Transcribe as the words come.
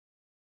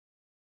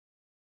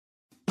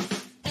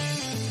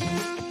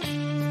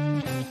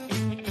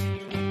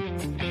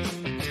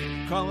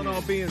Calling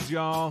all beings,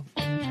 y'all.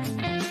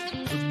 Let's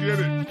get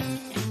it.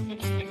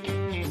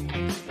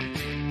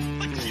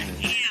 Put your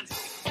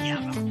hands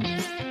together.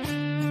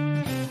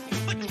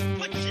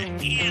 Put your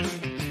hands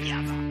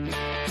together.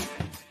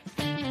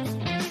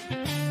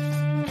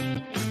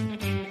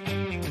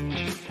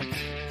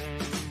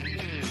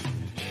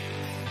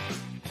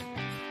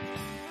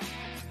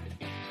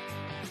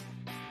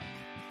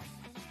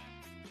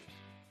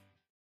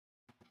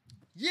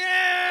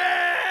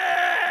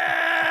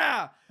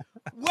 Yeah!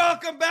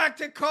 Welcome back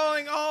to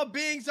Calling All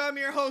Beings. I'm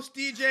your host,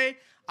 DJ.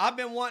 I've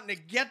been wanting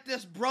to get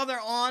this brother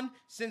on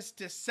since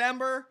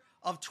December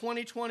of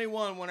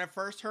 2021 when I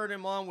first heard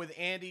him on with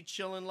Andy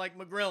Chillin' Like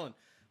McGrillin'.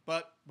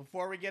 But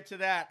before we get to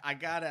that, I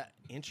gotta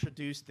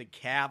introduce the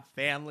Cab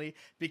family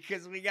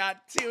because we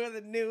got two of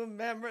the new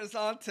members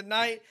on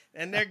tonight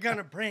and they're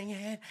gonna bring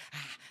in.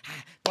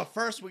 But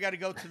first, we gotta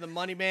go to the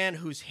money man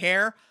whose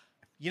hair,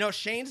 you know,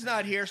 Shane's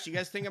not here, so you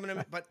guys think I'm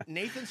gonna, but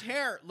Nathan's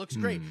hair looks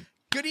great.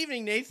 Good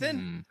evening,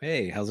 Nathan.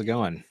 Hey, how's it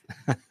going?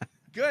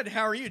 Good.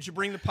 How are you? Did you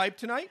bring the pipe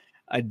tonight?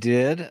 I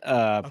did.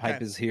 Okay.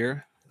 Pipe is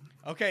here.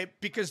 Okay,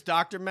 because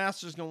Dr.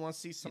 Master's gonna want to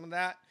see some of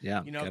that.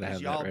 Yeah, you know, gotta because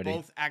have that y'all ready.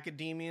 both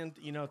academian,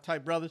 you know,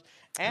 type brothers.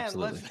 And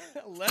Absolutely.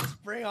 let's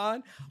bring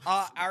on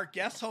our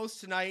guest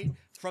host tonight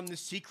from the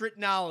Secret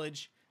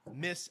Knowledge,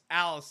 Miss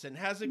Allison.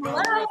 How's it going,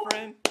 Hello.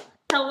 girlfriend?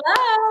 Hello.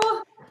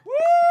 Woo!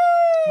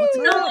 What's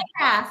It's only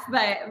half,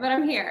 but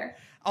I'm here.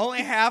 Only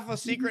half of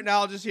Secret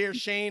Knowledge is here.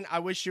 Shane, I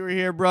wish you were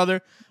here,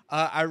 brother.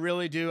 I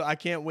really do. I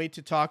can't wait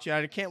to talk to you.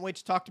 I can't wait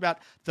to talk about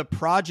the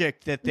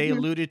project that they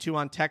alluded to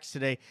on text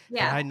today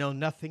Yeah. that I know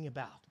nothing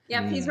about.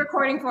 Yep, he's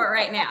recording for it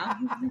right now.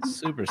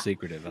 Super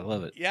secretive. I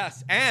love it.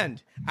 Yes,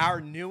 and our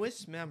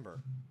newest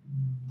member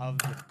of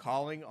the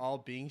Calling All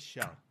Beings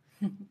show.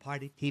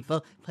 Party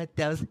people, put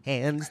those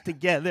hands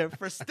together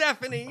for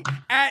Stephanie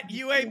at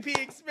UAP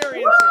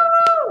Experiences.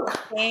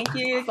 Thank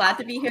you. Glad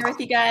to be here with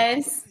you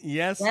guys.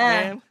 Yes, Yeah.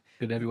 ma'am.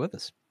 Good to have you with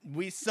us.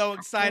 We so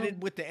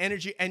excited with the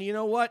energy. And you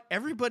know what?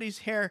 Everybody's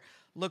hair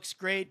looks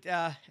great,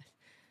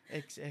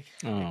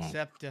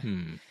 except...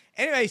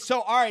 Anyway,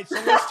 so, all right, so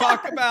let's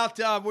talk about,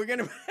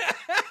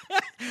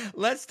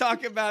 let's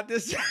talk about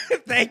this.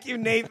 Thank you,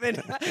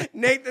 Nathan.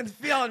 Nathan's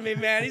feeling me,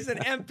 man. He's an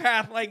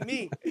empath like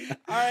me.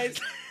 All right.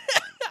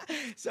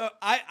 So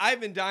I've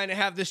been dying to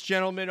have this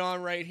gentleman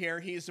on right here.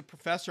 He's a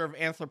professor of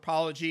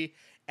anthropology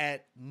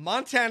at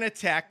Montana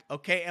Tech,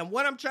 okay? And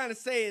what I'm trying to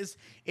say is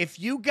if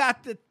you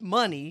got the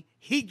money,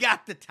 he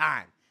got the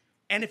time.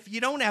 And if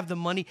you don't have the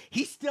money,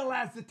 he still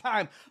has the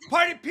time.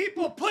 Party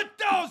people, put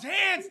those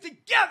hands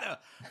together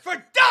for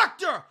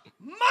Dr.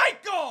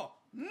 Michael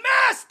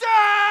Masters!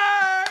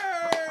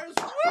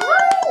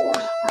 Woo!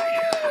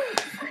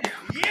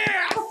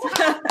 Yes!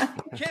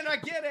 Can I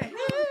get a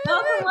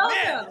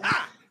Welcome.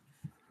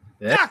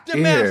 Dr.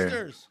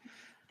 Masters!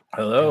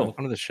 Hello.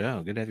 Welcome to the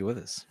show. Good to have you with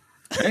us.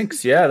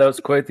 Thanks. Yeah, that was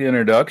quite the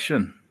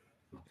introduction.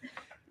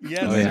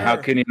 Yes, I mean, sir. how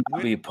can you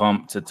not be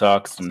pumped to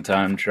talk some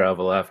time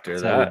travel after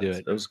That's that? how we do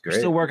it. That was We're great.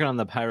 still working on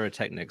the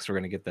pyrotechnics. We're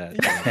going to get that.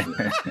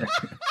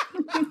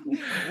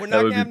 We're That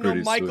not would gonna be have no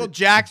pretty Michael sweet.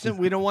 Jackson.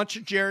 We don't want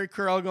your Jerry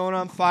Curl going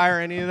on fire,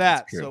 any of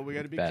that. true. So we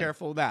got to be Bad.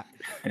 careful with that.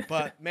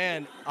 But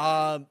man,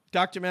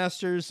 Dr.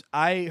 Masters,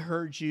 I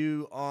heard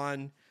you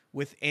on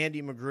with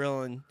Andy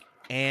McGrillin,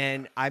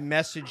 and I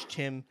messaged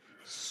him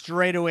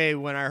straight away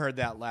when I heard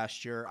that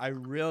last year. I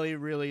really,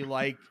 really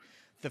like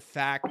the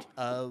fact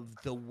of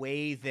the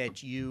way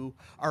that you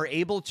are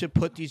able to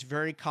put these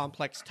very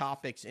complex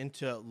topics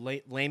into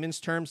layman's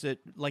terms that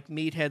like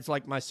meatheads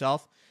like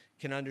myself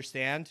can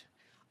understand.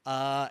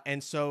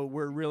 And so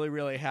we're really,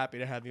 really happy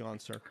to have you on,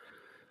 sir.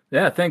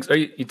 Yeah, thanks. Are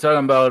you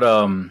talking about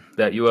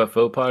that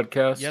UFO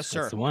podcast? Yes,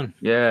 sir. That's the one.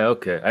 Yeah,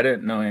 okay. I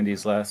didn't know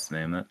Andy's last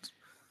name.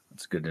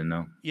 That's good to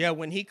know. Yeah,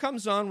 when he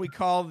comes on, we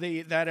call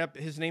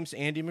his name's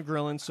Andy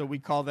McGrillin, so we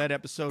call that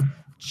episode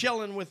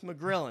Chillin' with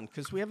McGrillin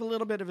because we have a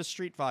little bit of a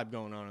street vibe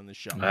going on in the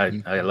show.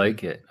 I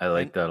like it. I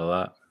like that a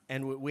lot.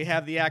 And we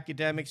have the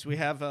academics, we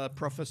have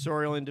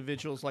professorial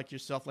individuals like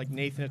yourself, like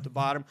Nathan at the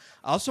bottom.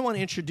 I also want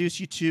to introduce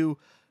you to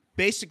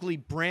basically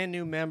brand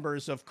new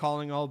members of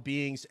Calling All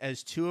Beings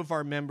as two of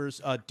our members.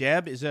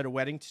 Deb is at a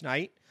wedding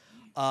tonight,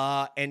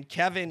 and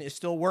Kevin is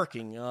still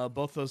working.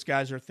 Both those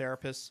guys are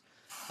therapists.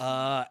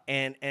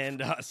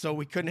 So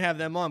we couldn't have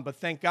them on, but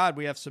thank God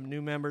we have some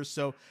new members.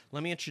 So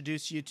let me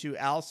introduce you to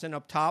Allison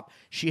up top.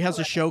 She has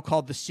a show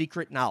called The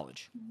Secret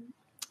Knowledge.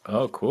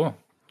 Oh, cool.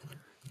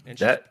 And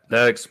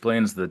That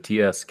explains the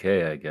TSK,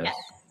 I guess.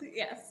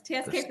 Yes, The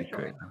TSK for secret.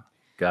 sure.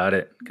 Got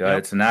it. Yep.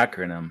 It's an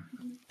acronym.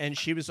 And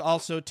she was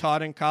also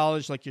taught in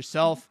college like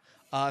yourself.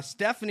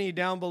 Stephanie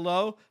down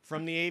below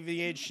from the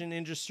aviation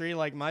industry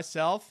like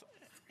myself.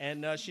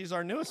 And she's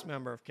our newest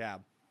member of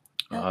CAB.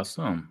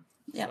 Awesome.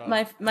 Yeah,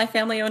 So- my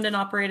family owned and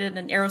operated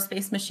an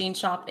aerospace machine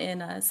shop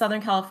in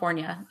Southern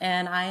California,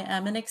 and I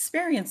am an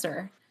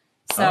experiencer.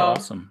 So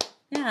Awesome.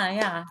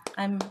 yeah,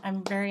 I'm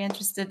very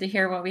interested to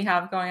hear what we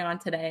have going on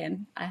today,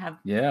 and I have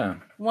Yeah.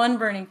 one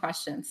burning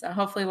question. So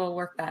hopefully we'll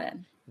work that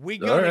in. We're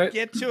going All to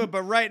get to it,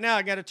 but right now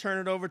I got to turn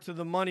it over to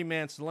the money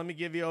man. So let me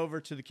give you over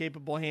to the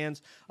capable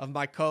hands of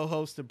my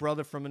co-host, the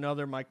brother from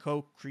another, my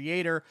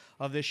co-creator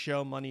of this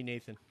show, Money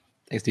Nathan.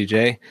 Thanks,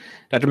 DJ.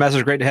 Dr.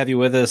 Masters, great to have you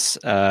with us.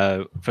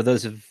 For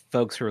those of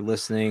folks who are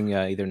listening,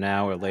 either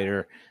now or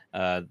later,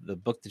 the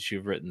book that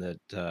you've written that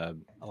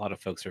a lot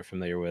of folks are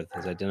familiar with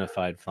is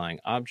Identified Flying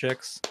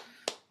Objects,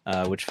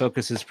 which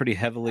focuses pretty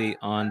heavily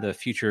on the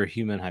future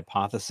human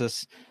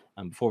hypothesis.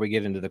 Before we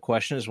get into the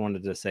questions, I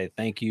wanted to say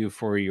thank you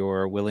for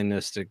your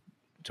willingness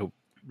to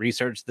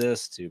research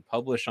this, to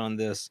publish on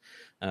this,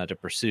 to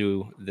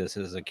pursue this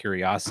as a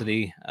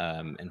curiosity.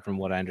 And from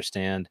what I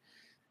understand,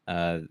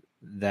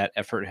 that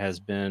effort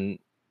has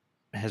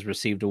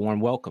received a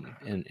warm welcome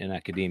in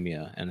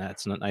academia, and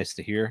that's nice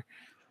to hear.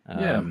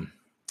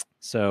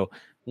 So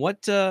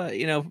what,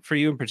 for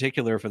you in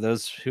particular, for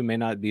those who may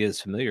not be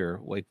as familiar,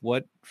 like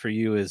what for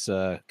you is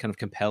kind of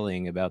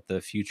compelling about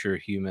the future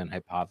human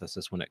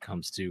hypothesis when it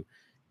comes to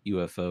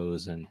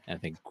UFOs and I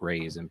think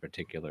grays in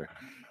particular?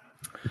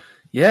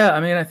 Yeah, I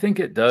mean, I think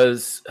it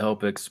does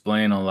help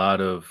explain a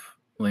lot of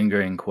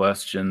lingering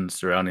questions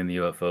surrounding the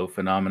UFO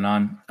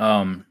phenomenon.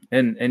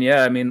 And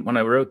yeah, I mean, when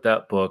I wrote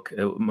that book,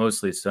 it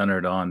mostly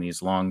centered on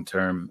these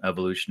long-term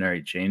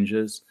evolutionary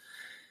changes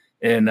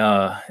in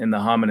the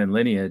hominin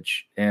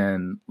lineage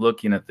and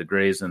looking at the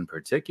grays in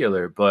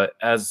particular. But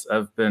as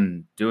I've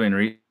been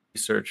doing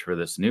research for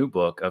this new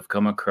book, I've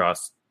come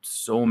across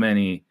so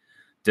many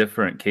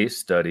different case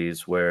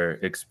studies where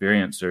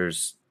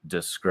experiencers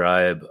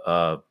describe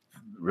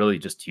really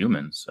just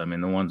humans. I mean,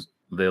 the ones,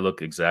 they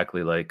look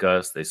exactly like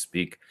us. They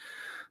speak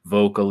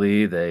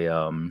vocally. They,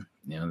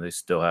 they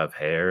still have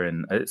hair.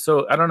 And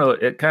so I don't know,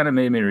 it kind of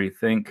made me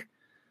rethink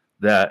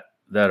that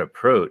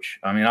approach.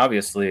 I mean,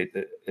 obviously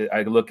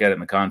I look at it in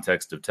the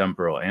context of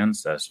temporal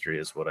ancestry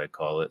is what I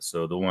call it.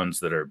 So the ones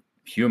that are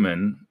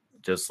human,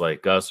 just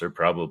like us, are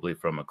probably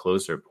from a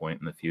closer point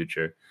in the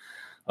future.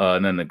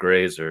 And then the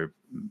grays are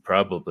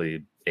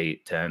probably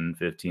 8, 10,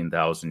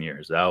 15,000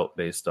 years out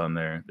based on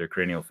their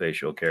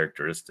craniofacial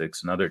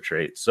characteristics and other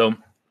traits. So,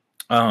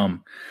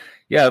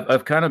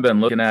 I've kind of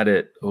been looking at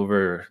it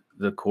over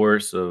the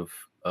course of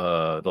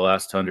the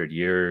last 100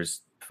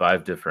 years,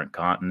 5 different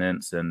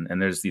continents.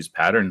 And there's these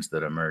patterns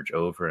that emerge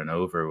over and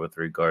over with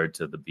regard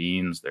to the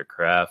beings, their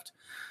craft,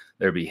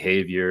 their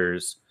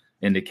behaviors,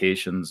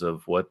 indications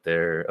of what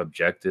their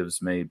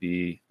objectives may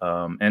be.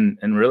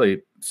 And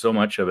really so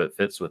much of it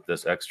fits with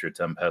this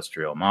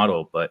extratempestrial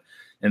model. But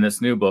in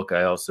this new book,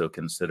 I also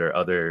consider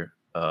other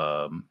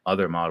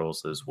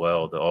models as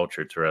well, the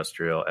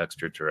ultra-terrestrial,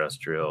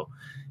 extraterrestrial,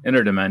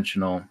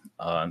 interdimensional,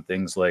 and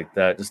things like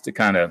that, just to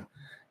kind of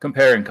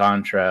compare and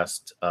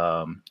contrast.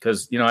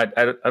 Because,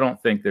 I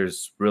don't think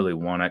there's really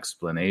one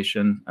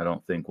explanation. I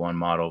don't think one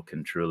model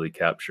can truly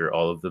capture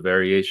all of the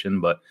variation,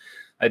 but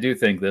I do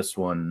think this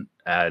one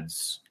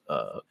adds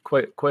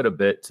quite a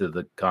bit to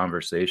the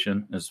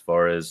conversation as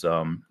far as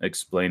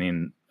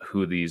explaining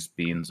who these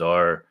beings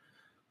are,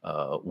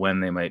 when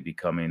they might be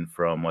coming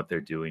from, what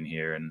they're doing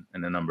here, and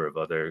a number of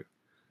other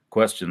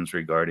questions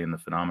regarding the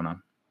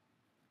phenomenon.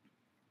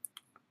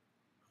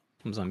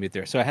 I was on mute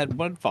there. So I had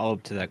one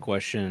follow-up to that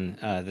question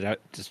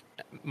just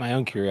my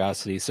own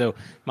curiosity. So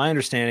my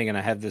understanding, and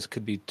I have this I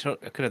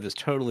could have this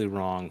totally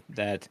wrong,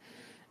 that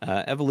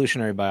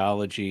evolutionary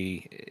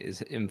biology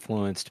is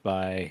influenced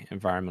by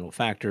environmental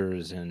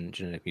factors and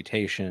genetic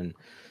mutation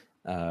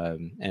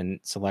and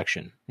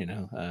selection.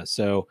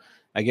 So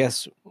I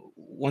guess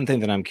one thing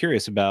that I'm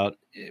curious about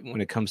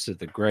when it comes to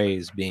the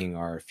grays being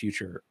our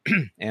future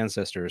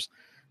ancestors,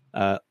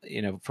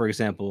 for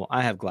example,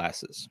 I have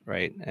glasses,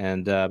 right?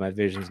 And my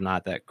vision's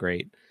not that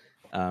great.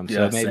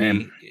 So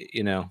maybe,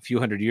 a few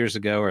hundred years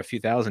ago or a few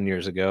thousand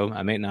years ago,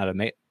 I may not have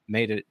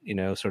made it,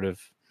 sort of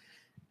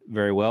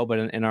very well.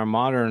 But in our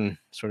modern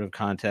sort of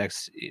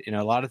context,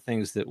 a lot of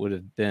things that would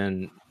have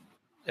been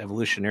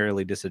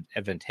evolutionarily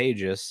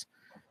disadvantageous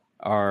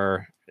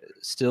are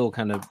still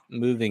kind of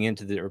moving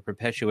into or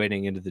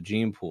perpetuating into the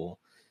gene pool.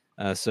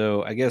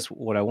 So I guess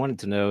what I wanted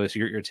to know is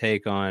your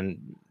take on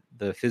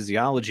the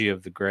physiology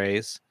of the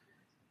grays.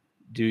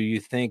 Do you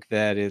think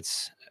that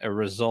it's a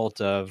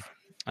result of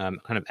kind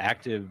of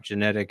active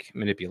genetic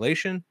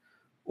manipulation,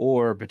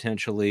 or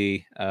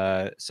potentially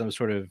some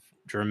sort of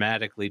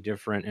dramatically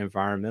different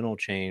environmental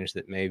change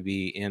that may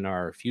be in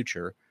our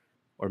future,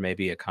 or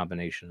maybe a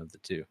combination of the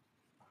two?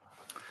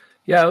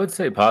 Yeah, I would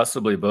say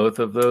possibly both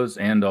of those,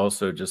 and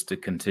also just a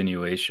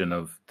continuation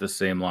of the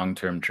same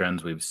long-term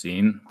trends we've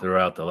seen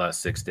throughout the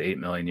last 6 to 8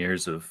 million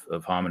years of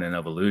hominin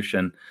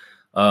evolution.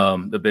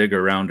 The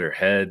bigger, rounder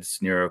heads,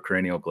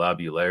 neurocranial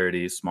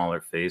globularity,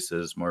 smaller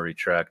faces, more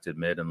retracted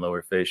mid and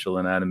lower facial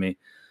anatomy,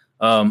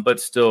 but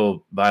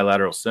still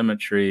bilateral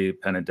symmetry,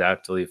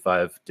 pentadactyly,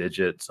 5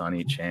 digits on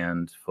each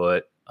hand,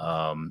 foot.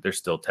 They're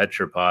still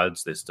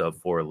tetrapods. They still have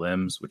 4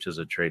 limbs, which is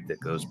a trait that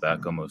goes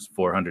back almost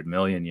 400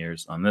 million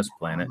years on this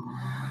planet.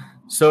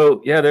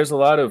 So yeah, there's a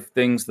lot of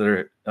things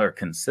that are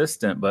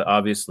consistent, but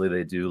obviously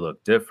they do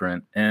look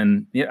different.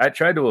 And I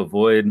try to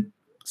avoid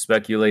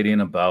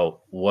speculating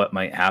about what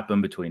might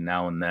happen between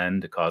now and then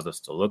to cause us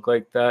to look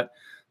like that.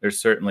 there's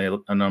certainly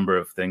a number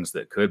of things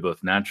that could,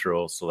 both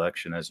natural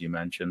selection, as you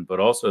mentioned, but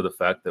also the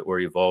fact that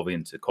we're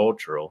evolving to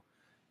cultural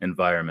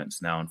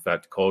environments now. In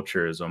fact,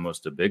 culture is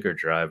almost a bigger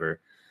driver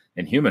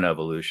in human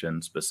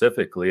evolution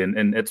specifically.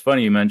 And it's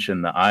funny you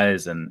mentioned the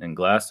eyes and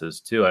glasses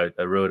too.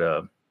 I wrote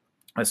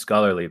a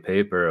scholarly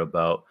paper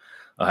about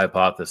a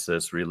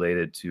hypothesis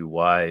related to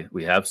why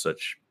we have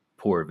such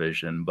poor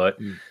vision. But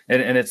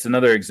and it's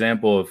another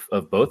example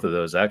of both of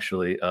those,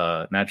 actually,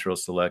 natural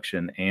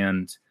selection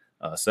and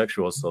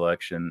sexual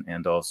selection,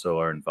 and also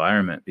our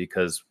environment,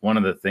 because one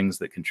of the things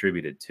that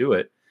contributed to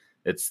it,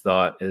 it's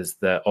thought, is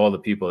that all the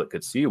people that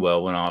could see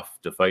well went off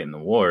to fight in the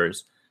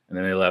wars, and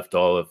then they left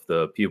all of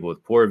the people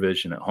with poor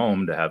vision at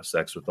home to have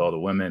sex with all the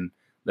women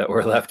that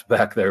were left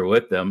back there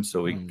with them.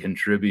 So we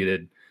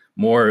contributed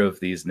more of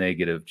these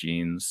negative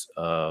genes,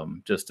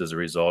 just as a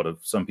result of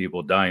some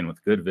people dying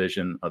with good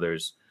vision,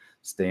 others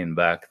staying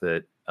back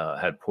that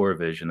had poor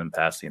vision and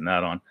passing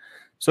that on.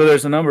 So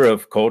there's a number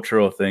of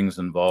cultural things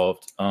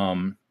involved.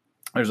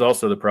 There's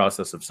also the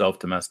process of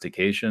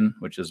self-domestication,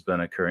 which has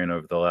been occurring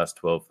over the last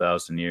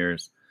 12,000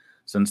 years,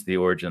 since the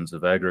origins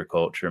of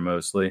agriculture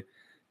mostly.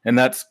 And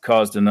that's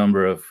caused a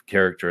number of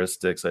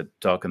characteristics. I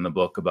talk in the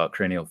book about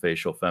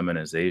craniofacial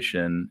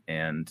feminization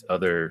and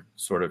other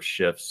sort of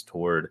shifts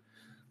toward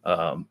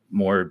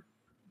more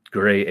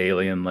gray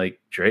alien-like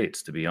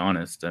traits, to be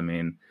honest. I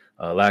mean,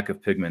 lack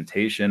of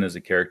pigmentation is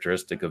a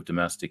characteristic of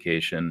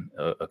domestication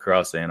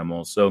across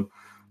animals. So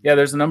yeah,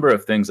 there's a number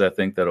of things I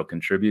think that'll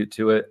contribute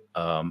to it.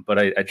 But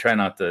I try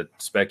not to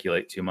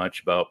speculate too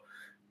much about,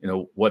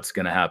 what's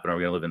going to happen. Are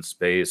we going to live in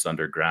space,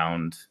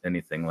 underground,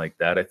 anything like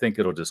that? I think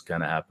it'll just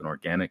kind of happen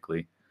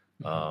organically.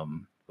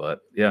 But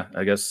yeah,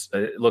 I guess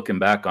looking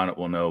back on it,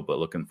 we'll know. But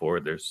looking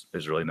forward, there's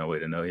really no way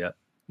to know yet.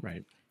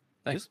 Right.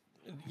 Thanks.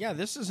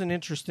 This is an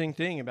interesting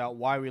thing about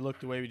why we look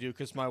the way we do,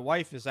 because my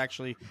wife has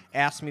actually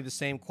asked me the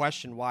same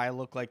question, why I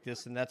look like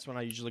this, and that's when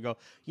I usually go,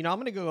 I'm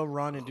going to go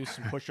run and do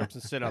some push-ups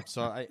and sit-ups.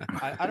 So I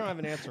don't have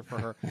an answer for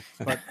her,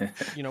 but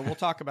we'll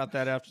talk about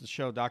that after the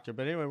show, Doctor.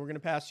 But anyway, we're going to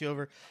pass you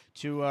over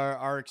to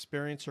our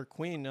experiencer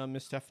queen,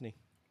 Miss Stephanie.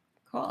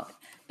 Cool.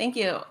 Thank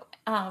you.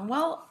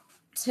 Well,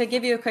 to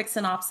give you a quick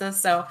synopsis,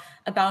 so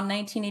about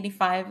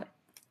 1985,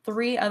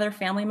 3 other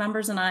family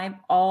members and I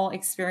all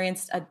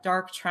experienced a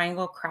dark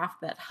triangle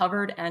craft that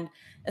hovered and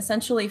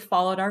essentially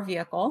followed our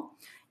vehicle.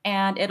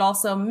 And it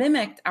also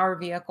mimicked our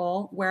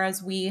vehicle,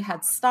 whereas we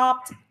had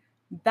stopped,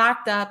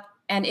 backed up,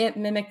 and it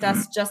mimicked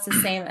us just the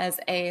same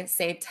as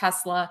say,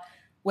 Tesla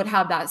would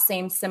have that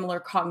same similar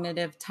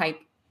cognitive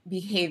type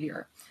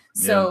behavior.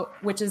 So,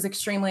 which is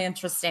extremely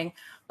interesting.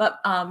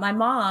 But my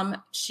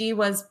mom, she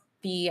was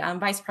the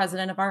vice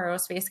president of our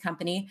aerospace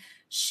company.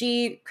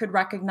 She could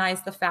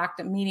recognize the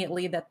fact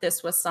immediately that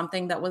this was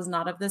something that was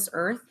not of this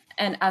earth.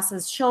 And us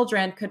as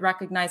children could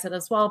recognize it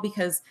as well,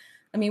 because,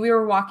 we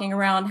were walking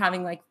around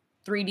having like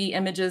 3D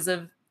images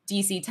of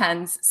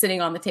DC-10s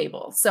sitting on the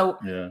table. So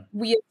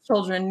we as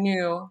children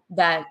knew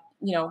that,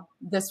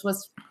 this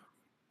was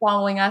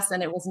following us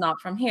and it was not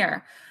from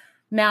here.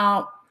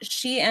 Now,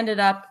 she ended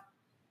up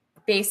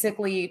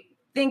basically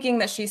thinking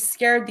that she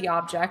scared the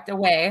object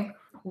away.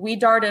 We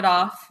darted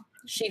off.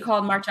 She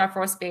called March Air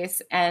Force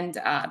Base and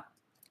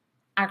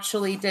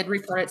actually did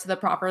report it to the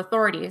proper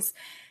authorities.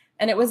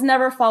 And it was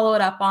never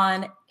followed up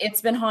on.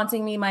 It's been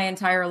haunting me my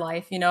entire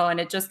life, and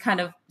it just kind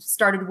of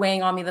started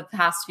weighing on me the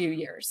past few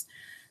years.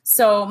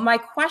 So my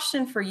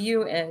question for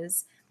you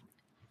is,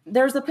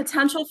 there's a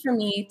potential for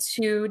me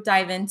to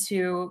dive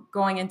into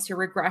going into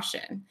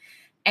regression.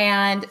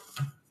 And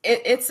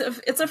it's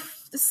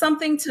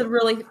something to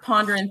really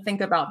ponder and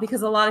think about,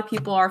 because a lot of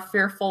people are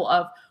fearful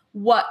of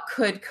what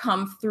could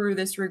come through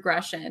this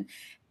regression.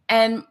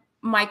 And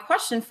my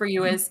question for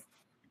you is,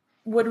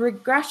 would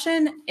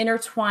regression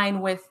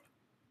intertwine with,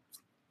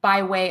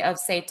 by way of,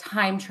 say,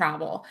 time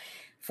travel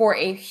for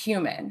a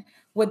human?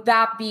 Would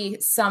that be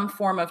some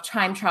form of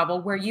time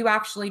travel where you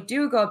actually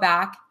do go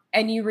back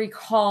and you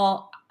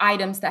recall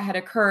items that had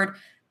occurred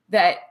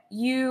that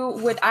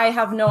I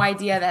have no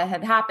idea that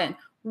had happened?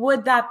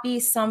 Would that be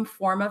some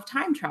form of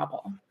time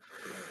travel?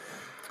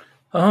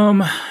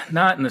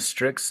 Not in a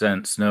strict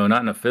sense. No,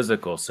 not in a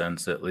physical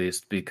sense, at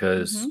least,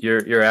 because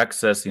you're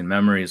accessing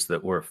memories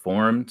that were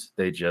formed.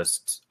 They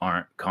just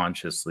aren't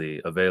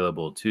consciously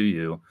available to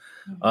you.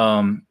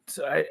 So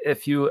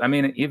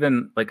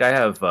even like I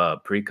have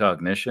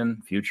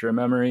precognition, future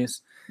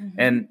memories,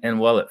 and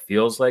while it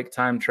feels like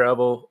time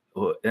travel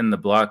in the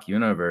block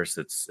universe,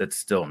 it's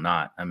still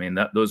not.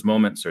 Those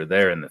moments are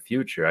there in the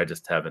future. I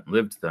just haven't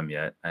lived them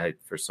yet. I,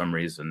 for some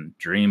reason,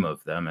 dream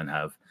of them and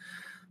have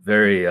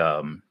very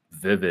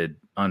vivid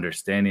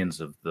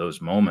understandings of those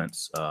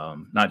moments,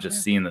 not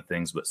just seeing the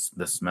things, but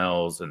the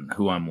smells and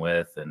who I'm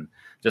with and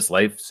just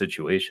life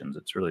situations.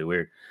 It's really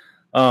weird.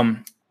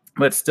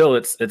 But still,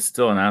 it's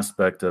still an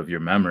aspect of your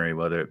memory,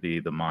 whether it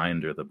be the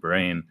mind or the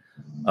brain.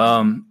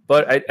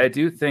 But I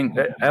do think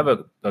I have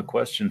a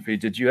question for you.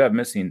 Did you have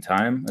missing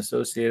time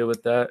associated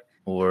with that,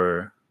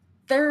 or?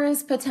 There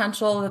is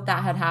potential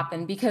that had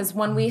happened, because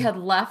when we had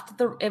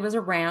left it was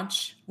a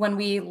ranch. When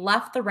we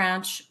left the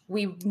ranch,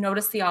 we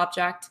noticed the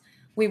object.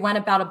 We went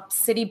about a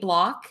city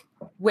block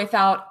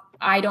without,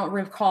 I don't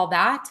recall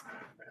that.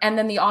 And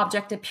then the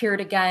object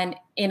appeared again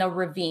in a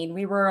ravine.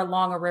 We were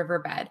along a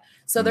riverbed.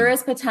 So there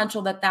is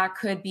potential that that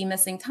could be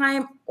missing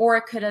time, or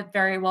it could have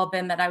very well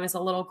been that I was a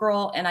little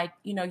girl and I,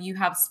 you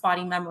have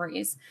spotty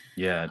memories.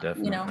 Yeah,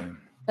 definitely.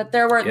 But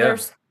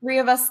there's 3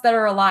 of us that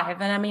are alive.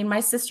 And I mean, my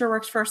sister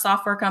works for a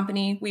software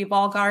company. We've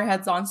all got our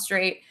heads on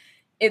straight.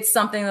 It's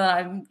something that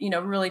I'm,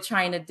 really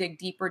trying to dig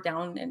deeper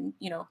down and,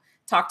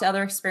 talk to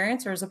other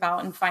experiencers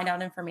about and find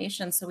out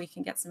information so we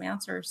can get some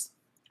answers.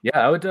 Yeah,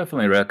 I would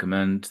definitely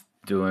recommend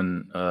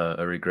doing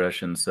a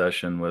regression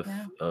session with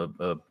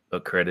a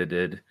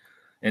accredited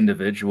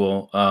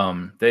individual.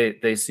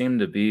 They seem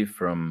to be,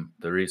 from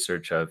the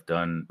research I've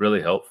done,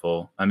 really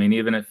helpful. I mean,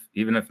 even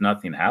if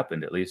nothing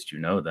happened, at least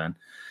then,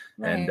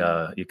 Right.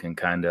 and you can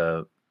kind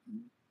of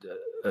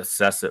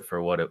assess it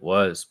for what it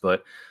was.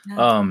 But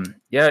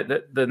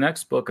the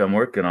next book I'm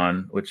working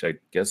on, which I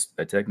guess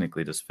I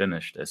technically just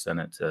finished, I sent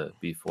it to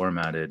be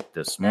formatted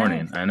this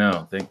morning. Nice. I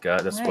know, thank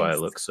God. That's why I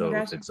look so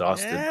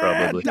exhausted,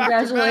 probably. Dr.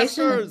 Congratulations.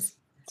 Masters.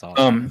 It's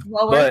awesome.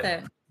 Well worth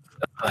it.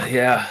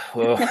 Yeah,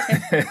 well,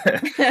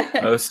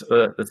 I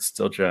was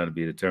still trying to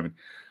be determined.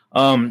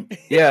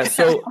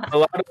 So a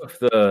lot of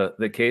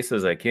the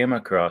cases I came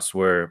across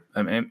were,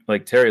 I mean,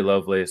 like Terry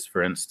Lovelace,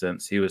 for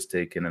instance, he was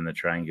taken in the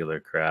triangular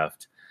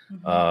craft.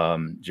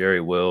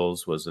 Jerry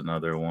Wills was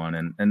another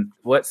one. And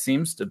what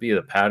seems to be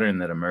the pattern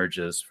that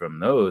emerges from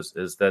those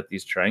is that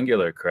these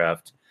triangular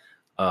craft,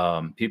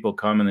 people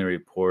commonly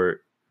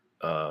report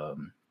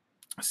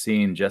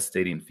seeing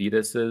gestating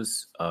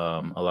fetuses.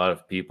 A lot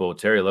of people,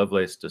 Terry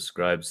Lovelace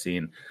described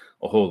seeing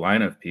a whole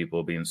line of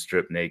people being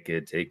stripped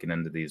naked, taken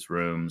into these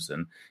rooms,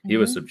 and he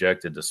was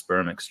subjected to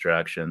sperm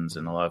extractions.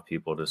 And a lot of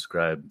people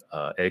describe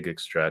egg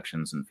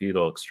extractions and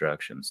fetal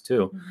extractions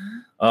too.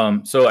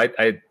 So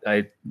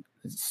I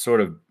sort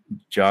of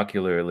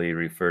jocularly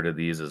refer to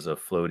these as a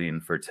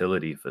floating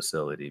fertility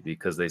facility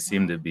because they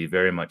seem to be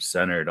very much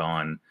centered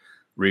on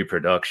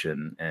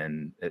reproduction.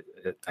 And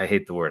I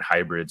hate the word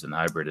hybrids and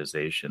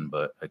hybridization,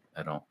 but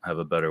I don't have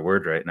a better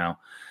word right now.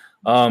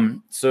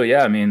 So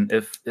yeah, I mean,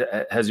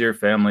 has your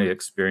family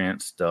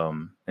experienced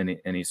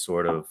any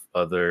sort of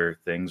other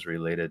things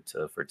related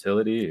to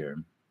fertility or?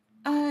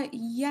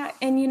 Yeah.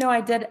 And, I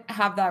did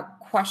have that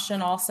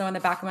question also in the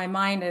back of my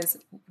mind is,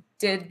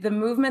 did the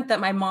movement that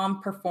my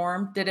mom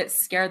performed, did it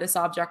scare this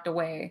object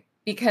away?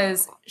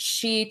 Because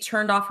she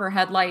turned off her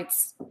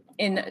headlights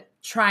in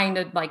trying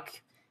to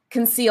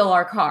conceal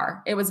our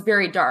car. It was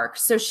very dark.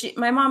 So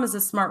my mom is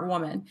a smart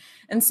woman.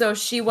 And so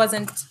she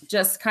wasn't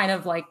just kind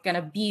of going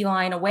to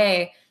beeline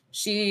away.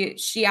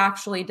 She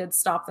actually did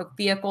stop the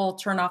vehicle,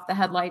 turn off the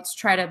headlights,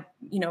 try to,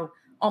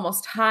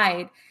 almost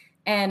hide.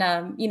 And,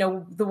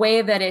 the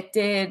way that it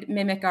did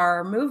mimic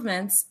our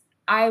movements,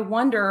 I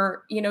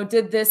wonder,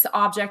 did this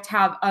object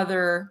have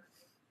other,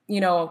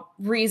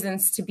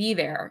 reasons to be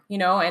there,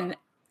 and,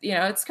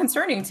 it's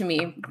concerning to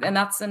me. And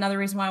that's another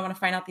reason why I want to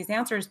find out these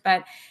answers.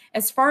 But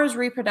as far as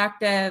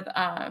reproductive,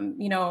 my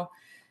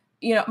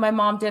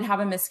mom did have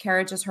a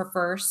miscarriage as her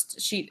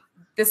first.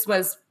 This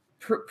was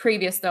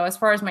previous though. As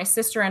far as my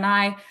sister and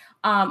I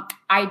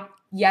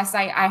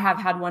have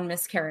had one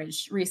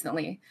miscarriage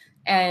recently.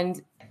 And,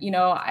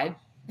 I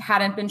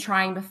hadn't been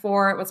trying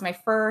before. It was my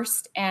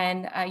first.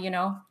 And,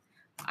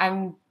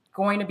 I'm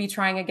going to be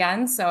trying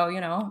again.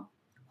 So,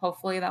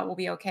 hopefully that will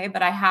be okay.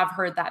 But I have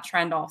heard that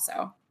trend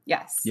also.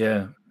 Yes.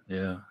 Yeah.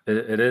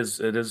 It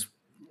is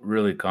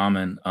really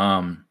common.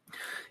 And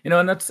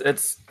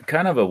it's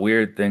kind of a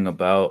weird thing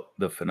about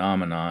the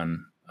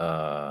phenomenon.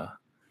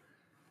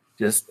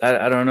 Just,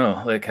 I don't know,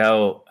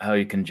 how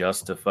you can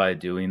justify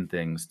doing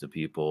things to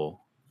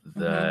people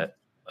that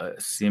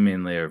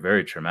seemingly are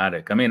very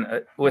traumatic. I mean,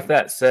 with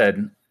that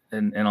said,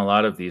 in a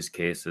lot of these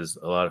cases,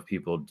 a lot of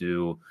people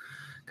do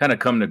kind of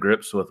come to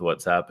grips with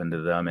what's happened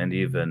to them and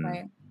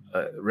even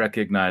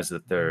recognize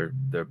that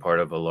they're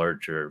part of a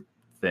larger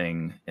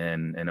thing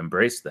and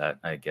embrace that,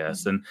 I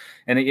guess. And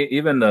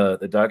even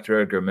the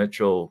Dr. Edgar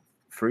Mitchell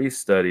free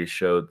study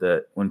showed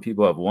that when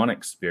people have one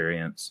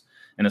experience,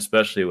 and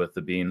especially with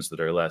the beings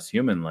that are less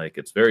human-like,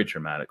 it's very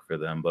traumatic for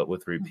them. But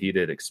with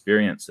repeated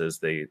experiences,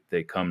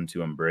 they come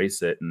to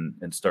embrace it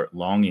and start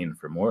longing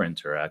for more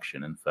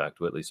interaction. In fact,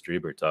 Whitley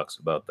Strieber talks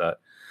about that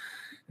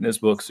in his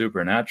book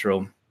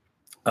Supernatural.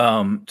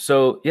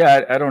 So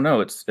yeah, I don't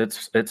know.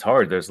 It's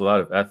hard. There's a lot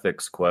of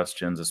ethics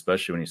questions,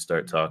 especially when you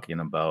start talking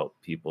about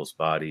people's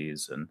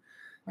bodies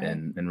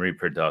and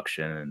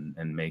reproduction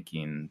and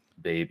making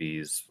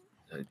babies,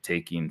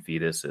 taking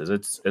fetuses.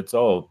 It's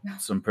all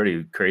some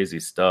pretty crazy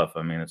stuff.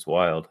 I mean, it's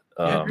wild.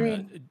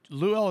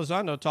 Lou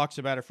Elizondo talks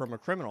about it from a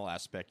criminal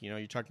aspect.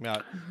 You're talking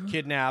about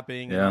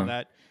kidnapping and all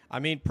that. I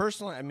mean,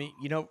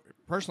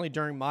 personally,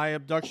 during my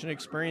abduction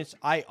experience,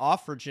 I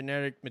offered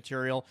genetic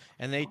material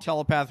and they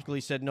telepathically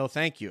said, no,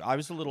 thank you. I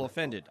was a little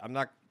offended. I'm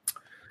not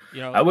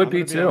You know, I would I'm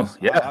be gonna too. honest.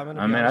 Yeah. I'm gonna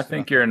I be mean, I honest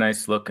think about you're a that.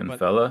 nice looking But,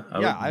 fella.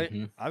 Yeah,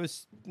 would- I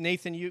was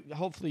Nathan. You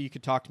hopefully you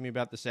could talk to me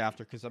about this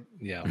after because I'm.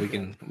 Yeah, we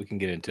can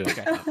get into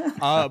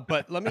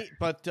it.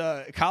 But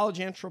college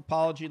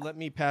anthropology. Let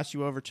me pass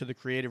you over to the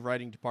creative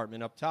writing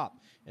department up top,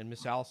 and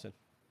Miss Allison.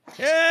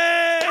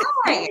 Hey!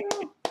 Hi.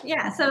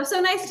 Yeah,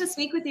 so nice to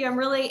speak with you. I'm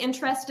really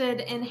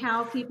interested in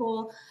how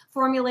people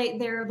formulate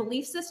their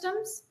belief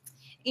systems.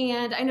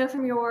 And I know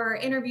from your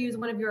interviews,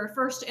 one of your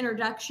first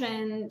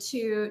introduction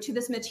to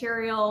this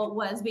material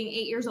was being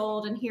 8 years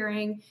old and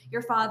hearing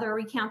your father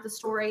recount the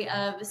story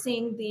of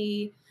seeing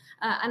the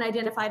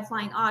unidentified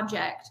flying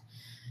object.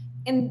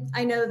 And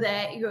I know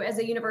that you, as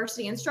a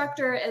university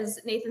instructor, as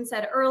Nathan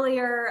said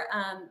earlier,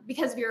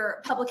 because of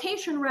your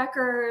publication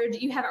record,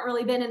 you haven't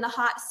really been in the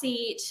hot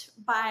seat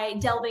by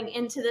delving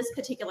into this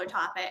particular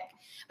topic.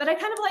 But I'd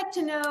kind of like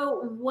to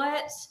know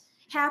what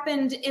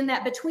happened in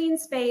that between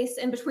space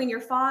and between your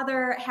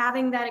father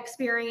having that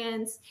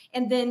experience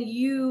and then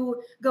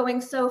you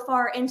going so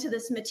far into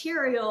this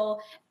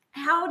material.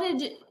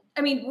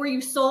 Were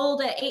you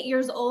sold at 8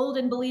 years old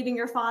and believing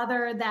your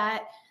father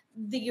that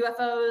the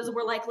UFOs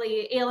were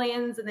likely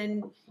aliens, and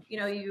then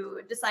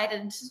you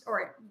decided,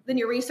 or then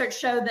your research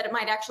showed that it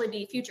might actually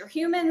be future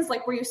humans?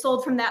 Like, were you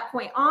sold from that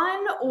point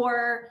on,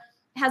 or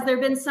has there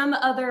been some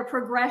other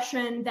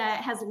progression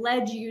that has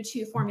led you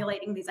to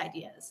formulating these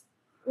ideas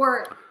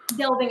or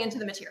delving into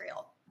the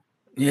material?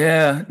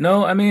 Yeah,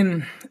 no, I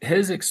mean,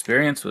 his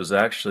experience was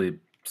actually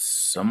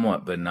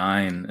somewhat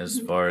benign as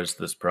far as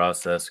this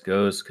process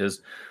goes,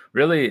 because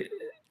really,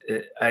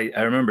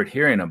 I remembered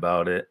hearing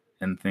about it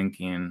and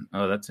thinking,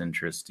 oh, that's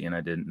interesting.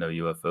 I didn't know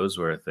UFOs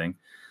were a thing.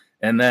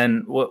 And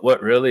then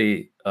what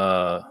really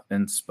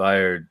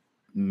inspired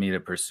me to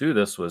pursue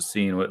this was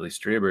seeing Whitley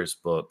Strieber's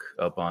book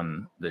up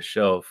on the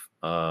shelf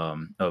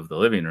of the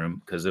living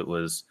room, because I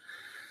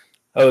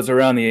was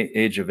around the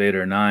age of 8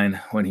 or 9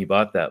 when he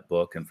bought that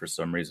book, and for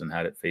some reason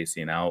had it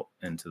facing out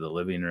into the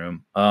living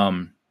room.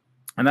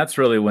 And that's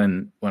really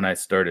when I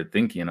started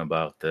thinking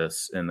about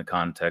this in the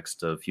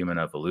context of human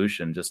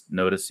evolution, just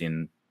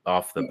noticing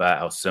off the bat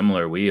how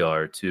similar we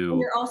are to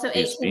You're also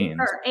these 18 beings.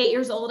 or 8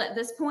 years old at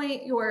this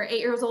point. You were 8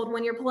 years old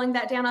when you're pulling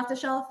that down off the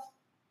shelf.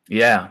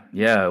 Yeah,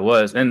 it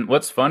was. And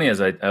what's funny is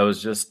I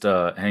was just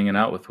hanging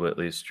out with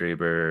Whitley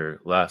Strieber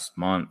last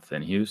month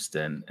in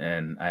Houston,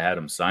 and I had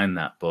him sign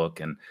that book,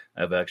 and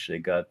I've actually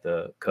got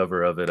the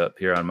cover of it up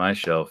here on my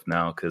shelf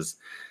now, because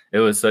it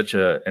was such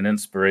an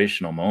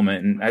inspirational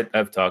moment. And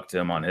I've talked to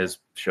him on his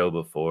show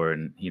before,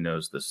 and he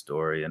knows the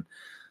story. And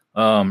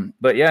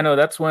but yeah, no,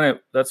 that's when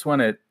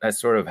I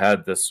sort of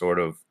had this sort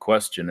of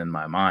question in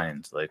my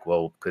mind, like,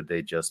 well, could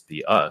they just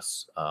be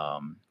us?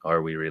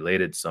 Are we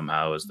related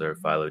somehow? Is there a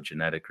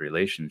phylogenetic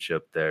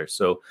relationship there?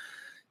 So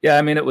yeah,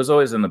 I mean, it was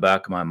always in the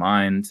back of my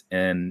mind,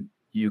 and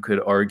you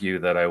could argue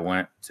that I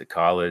went to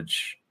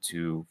college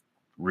to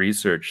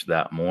research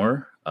that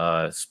more,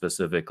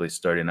 specifically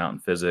starting out in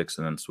physics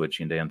and then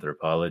switching to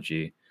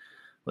anthropology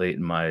late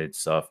in my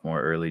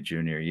sophomore, early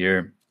junior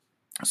year.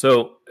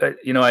 So,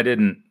 I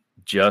didn't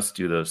just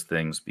do those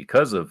things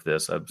because of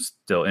this. I'm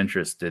still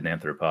interested in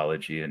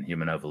anthropology, and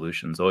human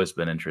evolution has always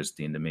been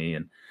interesting to me,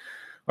 and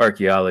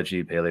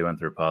archaeology,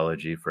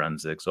 paleoanthropology,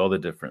 forensics, all the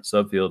different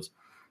subfields.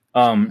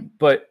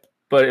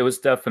 But it was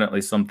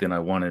definitely something I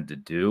wanted to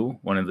do.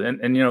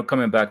 And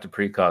coming back to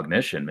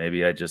precognition,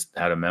 maybe I just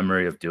had a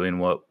memory of doing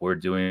what we're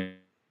doing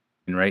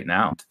right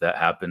now that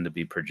happened to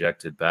be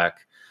projected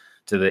back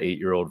to the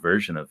 8-year-old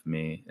version of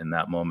me in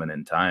that moment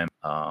in time,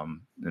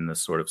 in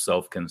this sort of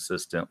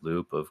self-consistent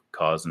loop of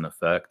cause and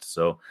effect.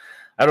 So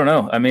I don't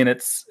know. I mean,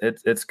 it's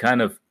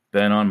kind of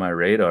been on my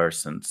radar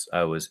since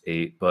I was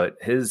 8, but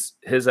his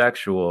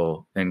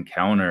actual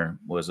encounter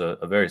was a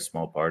very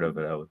small part of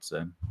it, I would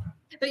say.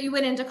 But you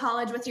went into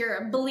college with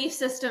your belief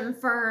system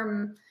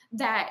firm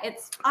that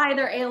it's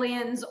either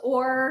aliens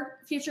or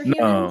future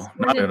humans?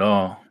 No, not at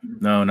all.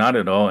 No, not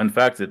at all. In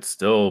fact, it's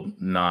still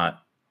not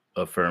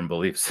a firm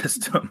belief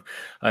system.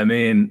 I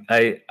mean,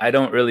 I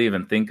don't really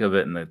even think of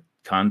it in the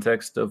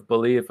context of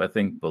belief. I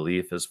think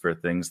belief is for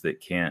things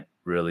that can't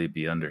really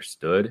be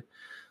understood.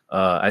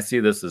 I see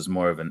this as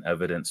more of an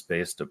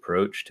evidence-based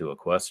approach to a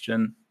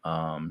question,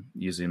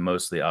 using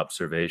mostly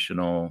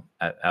observational,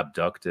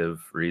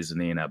 abductive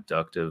reasoning,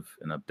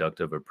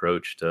 abductive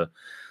approach to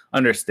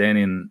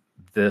understanding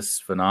this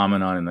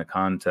phenomenon in the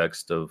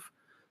context of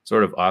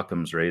sort of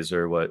Occam's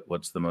razor.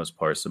 What's the most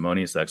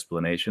parsimonious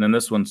explanation? And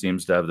this one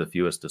seems to have the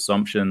fewest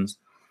assumptions.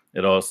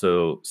 It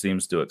also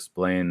seems to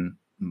explain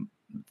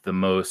the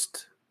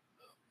most,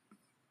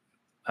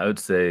 I would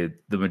say,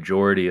 the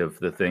majority of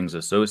the things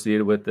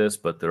associated with this,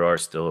 but there are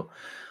still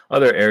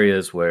other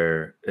areas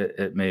where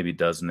it maybe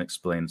doesn't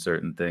explain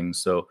certain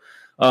things. So,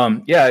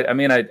 yeah, I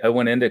mean, I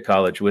went into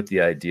college with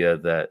the idea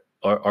that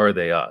are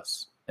they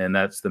us? And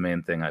that's the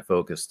main thing I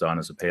focused on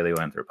as a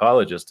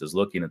paleoanthropologist, is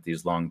looking at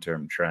these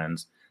long-term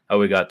trends, how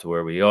we got to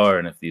where we are,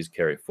 and if these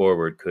carry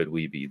forward, could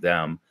we be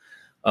them?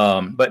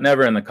 but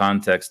never in the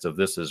context of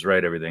this is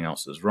right, everything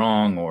else is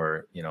wrong,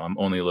 or, I'm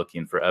only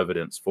looking for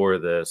evidence for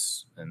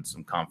this and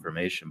some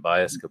confirmation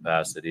bias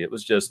capacity. It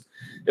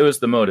was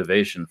the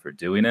motivation for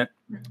doing it.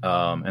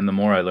 And the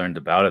more I learned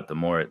about it, the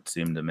more it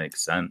seemed to make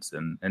sense.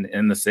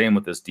 And the same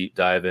with this deep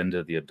dive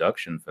into the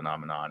abduction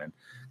phenomenon and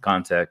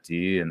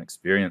contactee and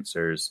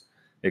experiences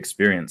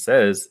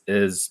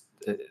is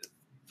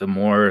the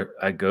more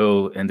I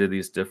go into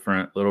these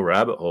different little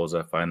rabbit holes,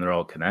 I find they're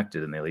all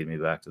connected and they lead me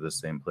back to the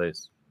same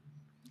place.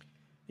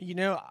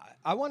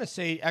 I want to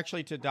say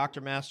actually to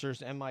Dr.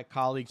 Masters and my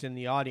colleagues in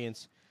the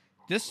audience,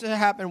 this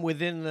happened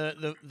within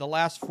the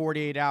last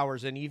 48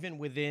 hours and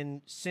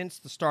even since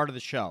the start of the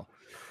show.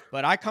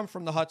 But I come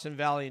from the Hudson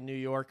Valley in New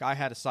York. I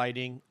had a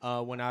sighting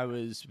when I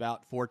was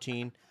about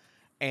 14.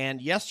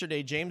 And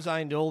yesterday, James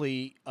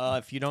Iandoli,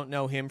 if you don't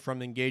know him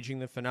from Engaging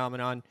the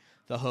Phenomenon,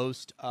 the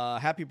host,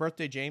 happy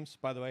birthday, James,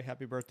 by the way.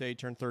 Happy birthday. He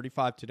turned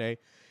 35 today.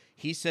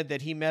 He said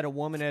that he met a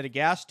woman at a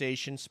gas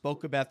station,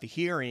 spoke about the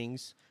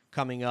hearings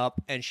coming up,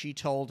 and she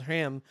told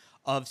him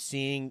of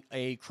seeing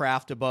a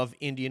craft above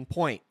Indian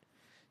Point.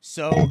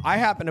 So I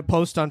happened to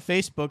post on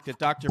Facebook that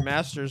Dr.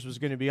 Masters was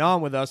going to be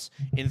on with us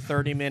in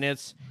 30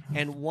 minutes,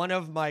 and one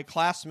of my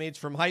classmates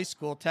from high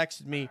school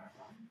texted me,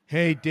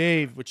 "Hey,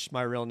 Dave," which is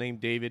my real name,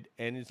 David,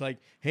 and it's like,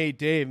 "Hey,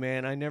 Dave,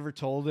 man, I never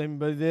told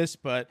anybody this,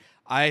 but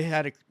I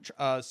had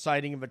a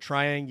sighting of a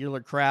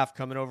triangular craft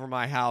coming over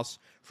my house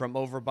from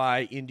over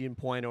by Indian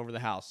Point over the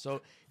house."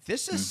 So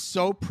this is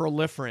so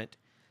proliferant.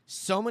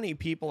 So many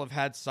people have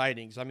had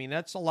sightings. I mean,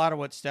 that's a lot of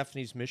what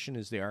Stephanie's mission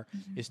is to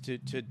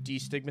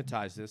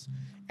destigmatize this.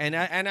 And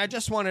I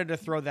just wanted to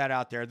throw that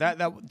out there.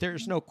 That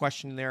there's no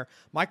question there.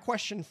 My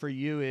question for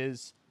you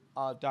is,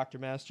 Dr.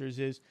 Masters,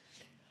 is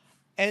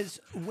as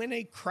when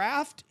a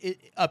craft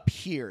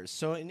appears,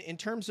 so in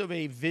terms of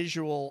a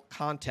visual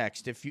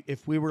context,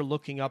 if we were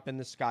looking up in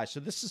the sky, so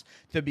this is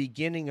the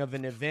beginning of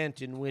an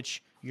event in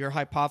which your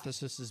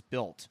hypothesis is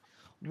built.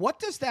 What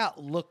does that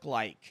look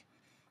like?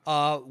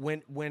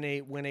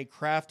 When a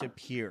craft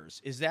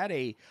appears, is that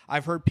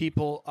I've heard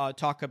people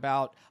talk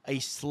about a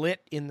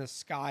slit in the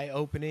sky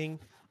opening.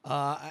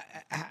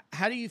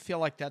 How do you feel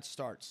like that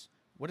starts?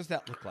 What does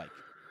that look like?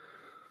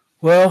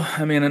 Well,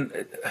 I mean,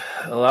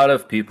 a lot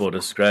of people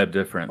describe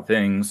different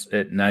things.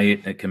 At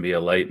night, it can be a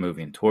light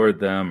moving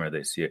toward them, or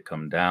they see it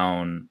come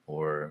down,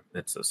 or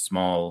it's a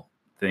small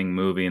thing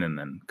moving and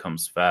then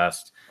comes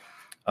fast.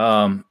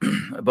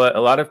 But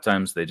a lot of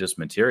times they just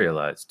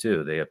materialize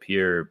too. They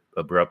appear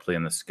abruptly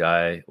in the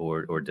sky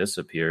or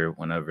disappear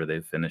whenever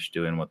they finish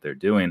doing what they're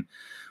doing,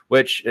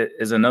 which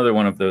is another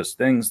one of those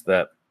things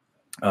that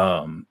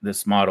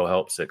this model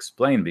helps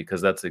explain,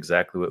 because that's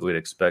exactly what we'd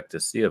expect to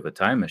see of a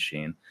time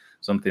machine,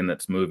 something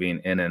that's moving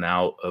in and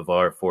out of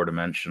our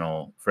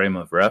four-dimensional frame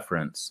of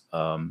reference.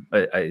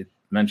 I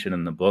mentioned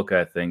in the book,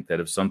 I think, that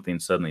if something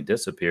suddenly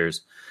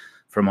disappears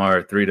from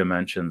our 3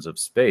 dimensions of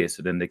space,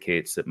 it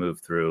indicates it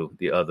moved through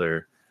the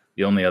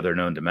only other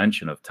known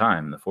dimension of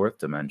time, the 4th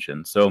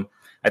dimension. So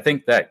I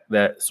think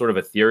that sort of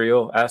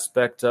ethereal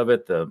aspect of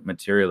it, the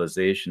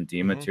materialization,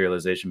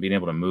 dematerialization, being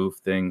able to move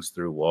things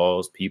through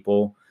walls,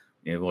 people,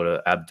 being able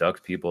to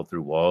abduct people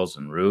through walls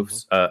and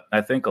roofs.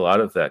 I think a lot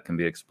of that can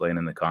be explained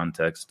in the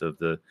context of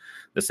the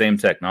same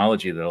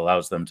technology that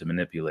allows them to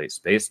manipulate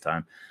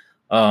space-time.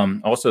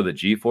 Also the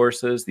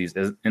G-forces, these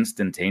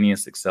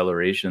instantaneous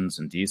accelerations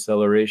and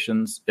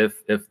decelerations,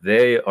 if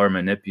they are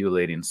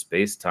manipulating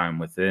space-time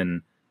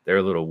within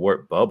their little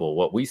warp bubble,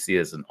 what we see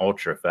as an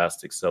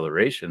ultra-fast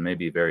acceleration may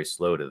be very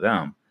slow to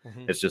them.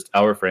 It's just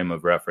our frame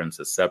of reference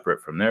is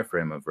separate from their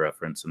frame of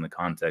reference in the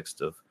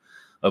context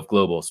of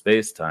global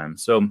space-time.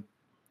 So,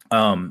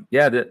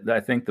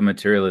 I think the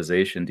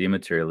materialization,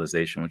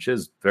 dematerialization, which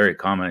is very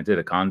common. I did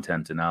a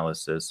content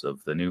analysis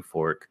of the New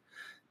Fork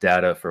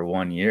data for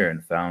 1 year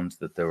and found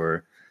that there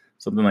were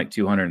something like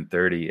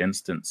 230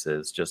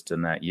 instances just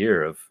in that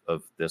year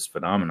of this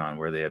phenomenon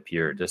where they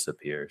appear or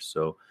disappear.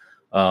 So,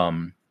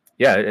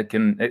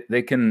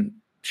 they can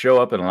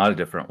show up in a lot of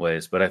different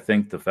ways, but I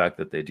think the fact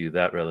that they do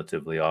that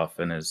relatively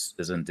often is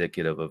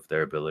indicative of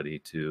their ability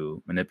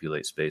to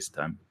manipulate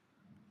space-time.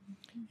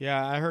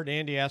 Yeah, I heard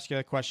Andy ask you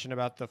a question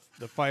about the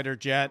fighter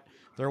jet.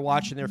 They're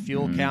watching their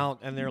fuel count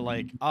and they're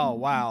like, "Oh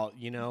wow,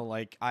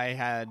 like I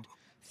had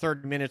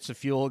 30 minutes of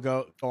fuel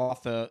go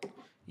off the,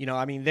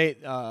 they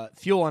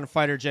fuel on a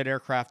fighter jet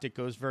aircraft, it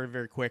goes very,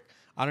 very quick.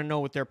 I don't know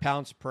what their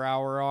pounds per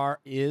hour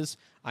is.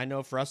 I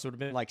know for us it would have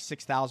been like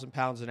 6,000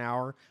 pounds an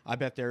hour. I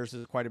bet theirs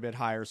is quite a bit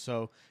higher.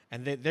 So,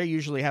 and they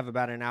usually have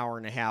about an hour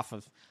and a half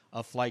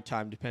of flight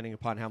time, depending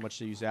upon how much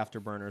they use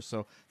afterburners.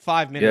 So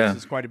 5 minutes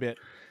is quite a bit.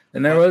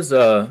 And there was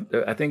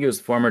I think it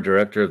was former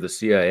director of the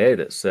CIA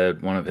that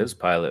said one of his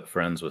pilot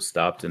friends was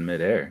stopped in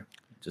midair,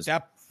 just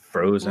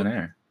froze in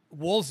air.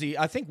 Woolsey,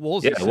 I think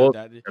Woolsey said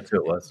that. That's who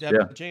it was.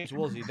 James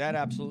Woolsey. That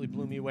absolutely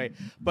blew me away.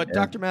 But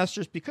Dr.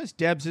 Masters, because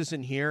Debs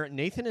isn't here,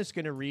 Nathan is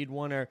going to read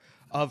one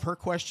of her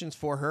questions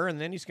for her, and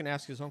then he's going to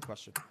ask his own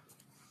question.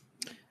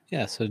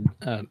 Yeah, so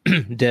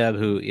Deb,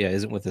 who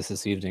isn't with us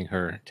this evening,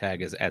 her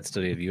tag is at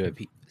study of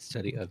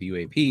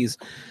UAPs.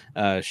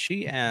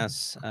 She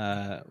asks,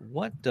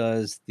 what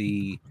does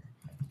the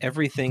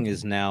everything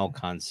is now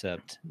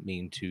concept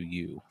mean to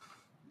you?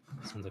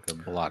 Sounds like a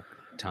block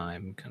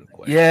time kind of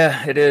question.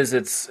 Yeah, it is.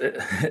 It's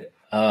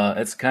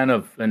kind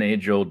of an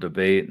age-old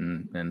debate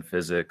in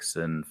physics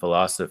and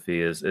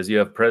philosophy. Is you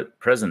have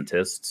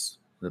presentists.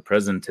 The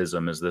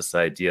presentism is this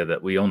idea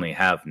that we only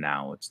have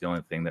now. It's the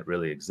only thing that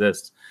really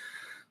exists.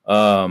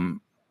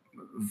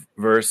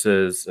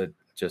 Versus, I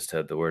just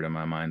had the word in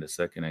my mind a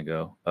second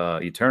ago,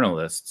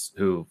 eternalists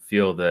who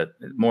feel that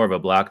more of a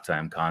block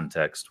time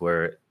context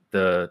where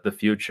the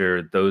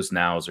future, those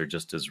nows are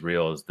just as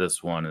real as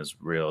this one, as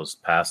real as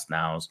past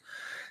nows.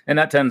 And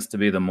that tends to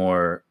be the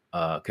more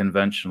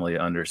conventionally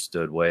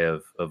understood way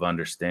of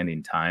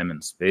understanding time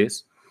and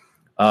space.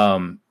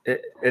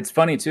 It's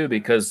funny too,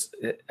 because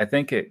I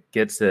think it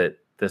gets at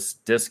this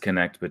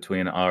disconnect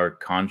between our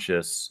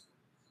conscious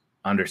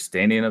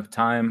understanding of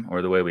time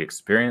or the way we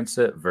experience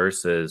it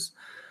versus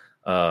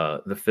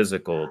the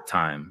physical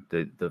time,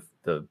 the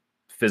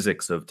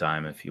physics of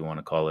time, if you want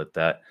to call it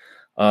that,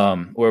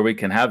 where we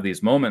can have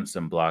these moments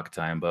in block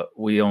time, but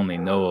we only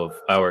know of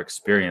our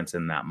experience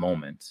in that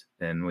moment,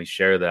 and we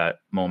share that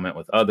moment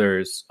with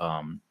others.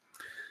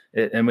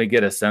 And we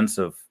get a sense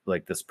of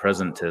like this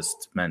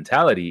presentist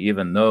mentality,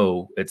 even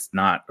though it's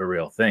not a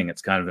real thing.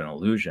 It's kind of an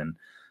illusion,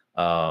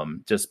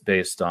 just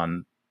based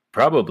on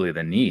probably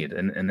the need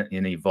and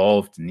an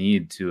evolved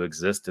need to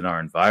exist in our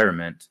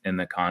environment in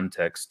the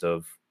context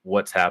of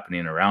what's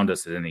happening around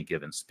us at any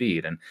given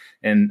speed.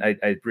 And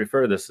I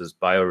refer this as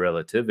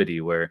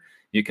biorelativity, where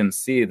you can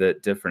see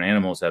that different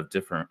animals have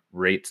different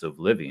rates of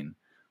living.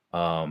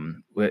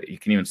 You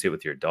can even see it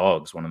with your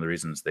dogs. One of the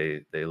reasons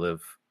they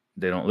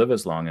don't live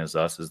as long as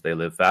us is they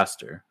live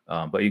faster.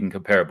 But you can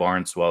compare a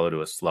barn swallow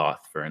to a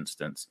sloth, for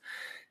instance.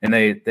 And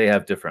they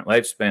have different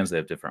lifespans, they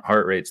have different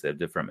heart rates, they have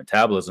different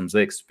metabolisms,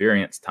 they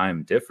experience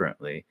time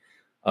differently.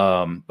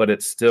 But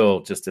it's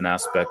still just an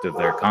aspect of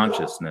their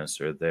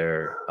consciousness or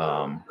their,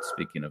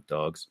 speaking of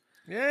dogs,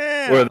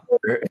 or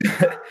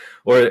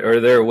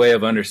their way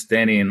of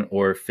understanding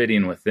or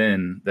fitting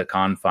within the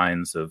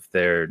confines of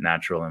their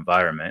natural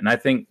environment. And I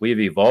think we've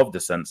evolved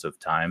a sense of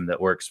time that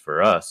works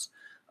for us.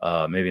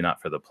 Maybe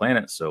not for the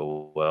planet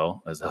so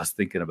well, as I was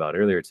thinking about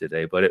earlier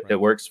today, but it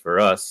works for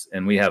us.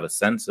 And we have a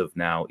sense of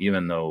now,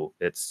 even though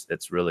it's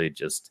really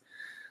just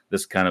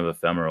this kind of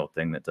ephemeral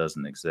thing that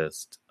doesn't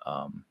exist.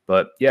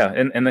 But yeah,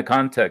 in the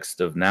context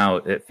of now,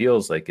 it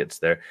feels like it's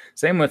there.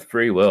 Same with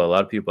free will. A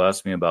lot of people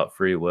ask me about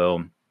free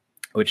will,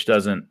 which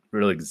doesn't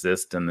really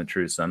exist in the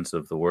true sense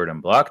of the word in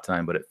block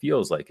time, but it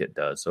feels like it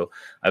does. So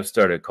I've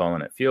started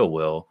calling it feel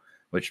will,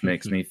 which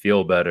makes me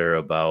feel better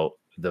about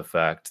the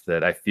fact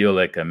that I feel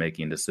like I'm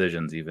making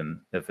decisions, even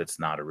if it's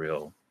not a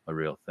real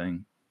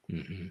thing.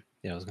 Mm-hmm.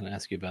 Yeah, I was going to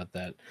ask you about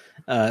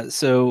that.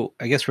 So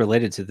I guess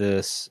related to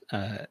this,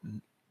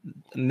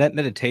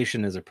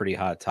 meditation is a pretty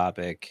hot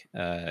topic,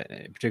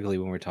 particularly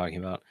when we're talking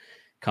about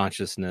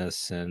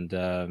consciousness and,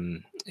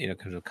 kind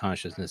of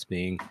consciousness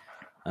being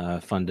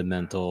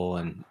fundamental.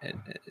 And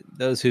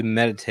those who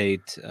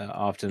meditate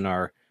often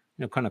are,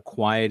 kind of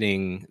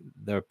quieting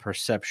the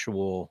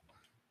perceptual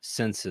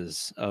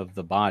senses of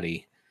the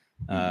body.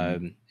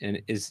 And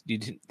do you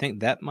think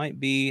that might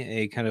be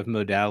a kind of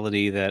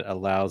modality that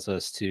allows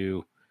us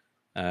to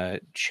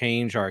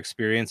change our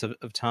experience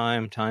of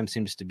time? Time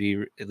seems to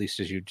be, at least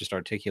as you just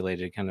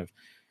articulated, kind of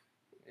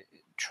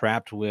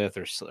trapped with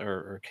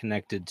or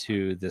connected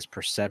to this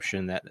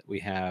perception that we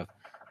have.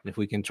 And if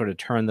we can sort of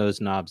turn those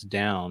knobs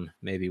down,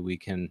 maybe we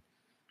can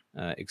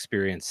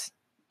experience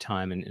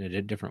time in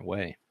a different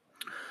way.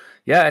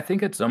 Yeah, I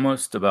think it's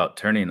almost about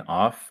turning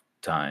off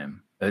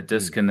time.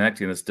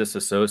 Disconnecting, this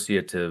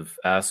disassociative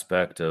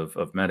aspect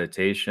of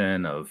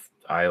meditation, of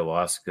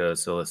ayahuasca,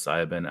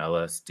 psilocybin,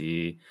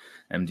 LSD,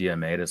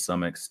 MDMA to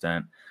some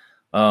extent,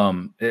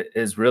 it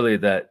is really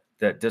that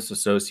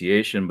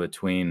disassociation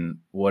between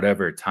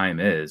whatever time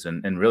is,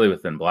 and really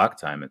within block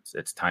time,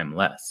 it's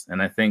timeless. And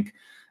I think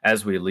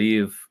as we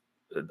leave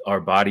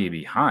our body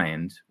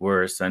behind,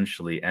 we're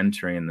essentially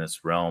entering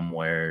this realm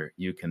where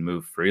you can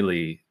move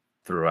freely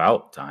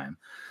throughout time.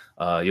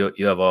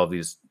 You have all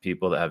these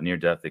people that have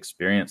near-death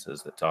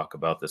experiences that talk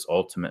about this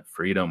ultimate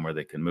freedom where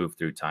they can move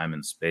through time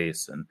and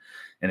space and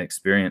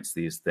experience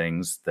these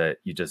things that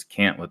you just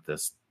can't with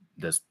this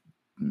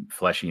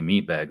fleshy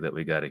meat bag that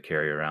we got to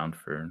carry around,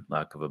 for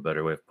lack of a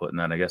better way of putting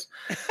that, I guess.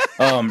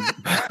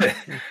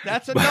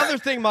 That's another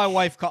thing my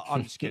wife called.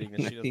 I'm just kidding.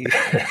 She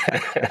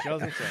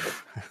doesn't say.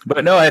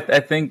 But no, I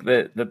think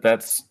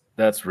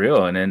that's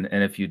real. And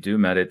if you do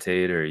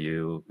meditate or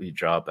you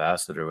drop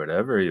acid or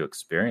whatever, you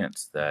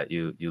experience that.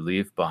 You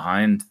leave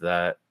behind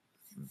that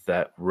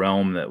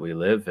realm that we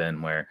live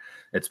in, where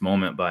it's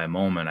moment by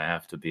moment. I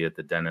have to be at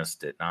the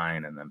dentist at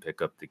 9 and then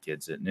pick up the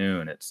kids at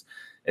noon. It's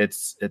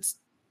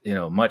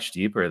much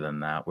deeper than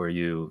that, where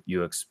you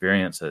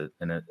experience a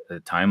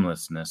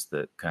timelessness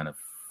that kind of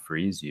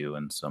frees you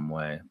in some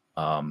way.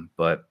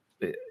 But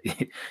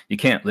you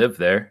can't live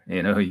there.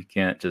 You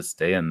can't just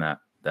stay in that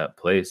that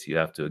place. You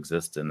have to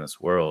exist in this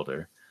world,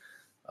 or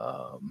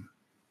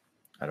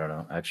I don't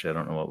know. Actually, I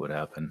don't know what would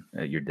happen.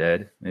 You're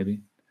dead,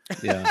 maybe.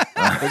 Yeah.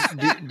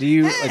 do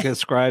you like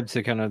ascribe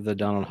to kind of the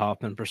Donald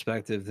Hoffman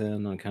perspective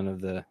then on kind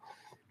of the,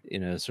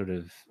 sort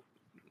of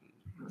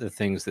the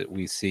things that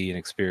we see and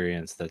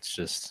experience that's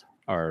just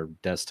our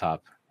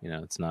desktop?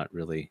 It's not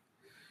really,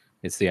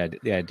 it's the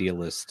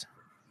idealist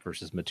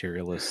versus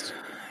materialist.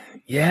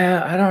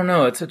 Yeah, I don't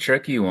know. It's a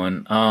tricky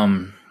one.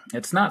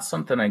 It's not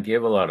something I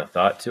gave a lot of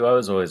thought to. I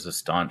was always a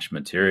staunch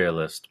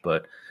materialist,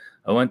 but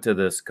I went to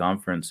this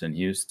conference in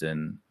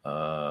Houston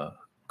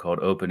called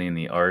Opening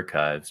the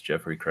Archives.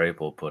 Jeffrey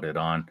Kripal put it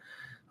on,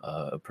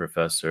 a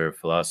professor of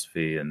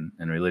philosophy and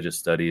religious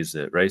studies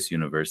at Rice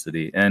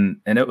University. And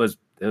it was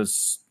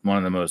one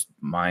of the most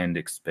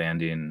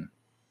mind-blowing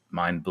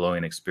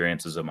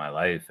experiences of my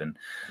life. And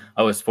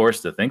I was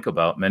forced to think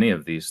about many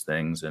of these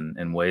things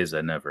in ways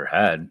I never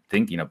had,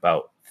 thinking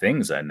about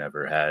things I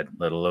never had,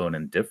 let alone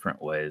in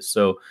different ways.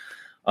 So,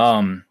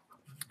 I've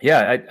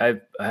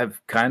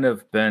kind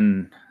of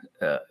been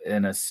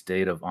in a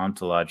state of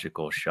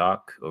ontological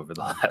shock over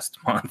the last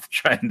month,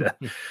 trying to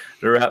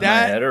wrap my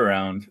head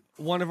around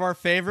one of our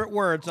favorite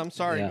words. I'm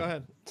sorry. Yeah. Go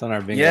ahead. It's on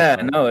our bingo Yeah,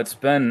 card. no, it's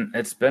been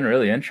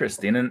really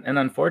interesting, and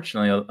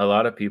unfortunately, a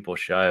lot of people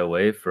shy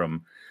away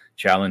from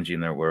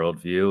challenging their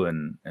worldview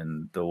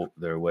and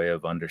their way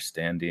of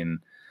understanding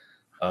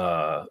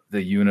the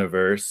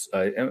universe,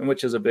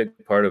 which is a big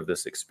part of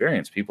this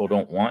experience. People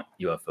don't want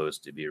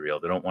UFOs to be real.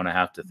 They don't want to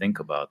have to think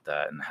about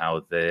that and how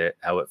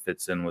it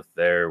fits in with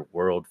their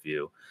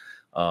worldview.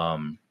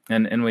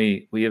 And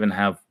we even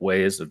have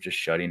ways of just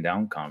shutting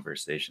down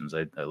conversations.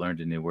 I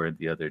learned a new word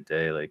the other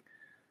day, like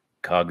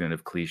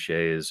cognitive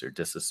cliches or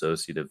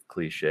dissociative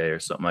cliche or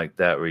something like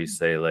that, where you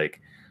say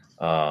like,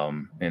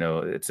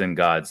 it's in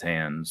God's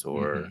hands,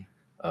 or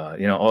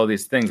all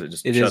these things that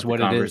just shut the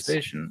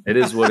conversation. It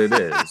is what it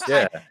is.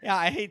 Yeah. Yeah,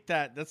 I hate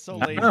that. That's so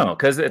lazy. No,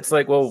 because it's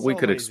like, well, we So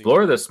could lazy.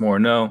 explore this more.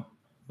 No,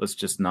 let's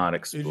just not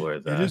explore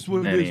It that is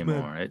what it is,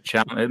 anymore. man.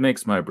 It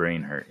makes my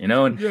brain hurt,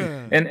 and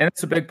Yeah. and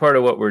it's a big part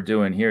of what we're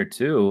doing here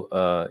too.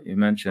 You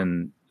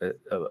mentioned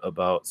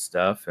about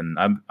stuff, and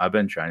I've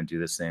been trying to do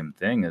the same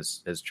thing,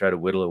 is try to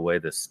whittle away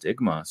the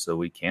stigma so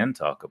we can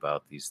talk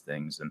about these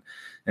things,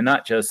 and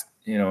not just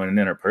in an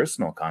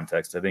interpersonal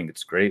context. I think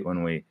it's great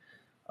when we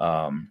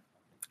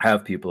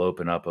have people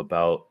open up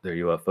about their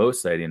UFO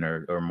sighting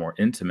or more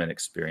intimate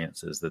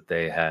experiences that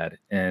they had.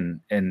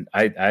 And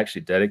I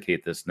actually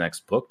dedicate this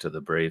next book to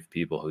the brave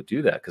people who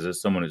do that. Because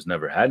as someone who's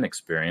never had an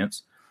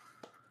experience,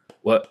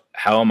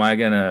 how am I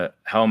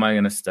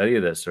gonna study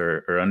this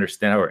or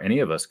understand, or any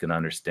of us can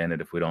understand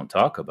it if we don't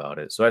talk about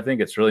it? So I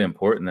think it's really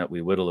important that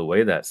we whittle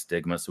away that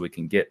stigma so we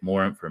can get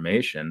more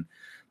information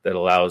that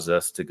allows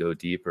us to go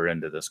deeper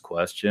into this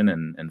question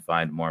and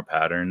find more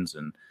patterns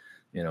and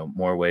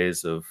more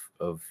ways of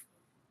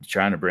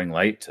trying to bring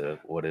light to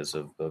what is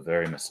a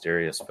very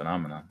mysterious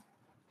phenomenon.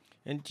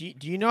 And do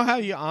you know how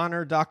you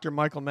honor Dr.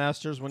 Michael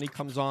Masters when he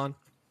comes on?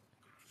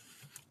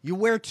 You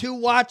wear 2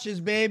 watches,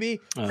 baby.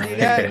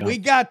 We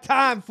got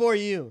time for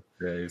you.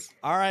 Nice.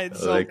 All right. I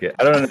So like it.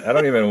 I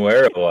don't even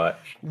wear a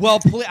watch. well,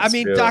 Dr. I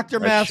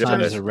should.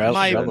 Masters,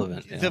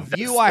 relevant. the Yeah.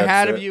 view I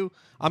had That's of you,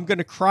 I'm going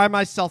to cry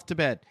myself to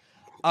bed.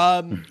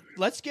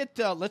 Let's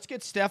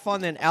get Steph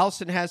on. Then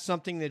Allison has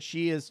something that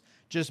she is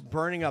just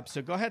burning up.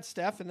 So go ahead,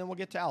 Steph, and then we'll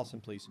get to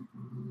Allison, please.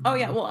 Oh,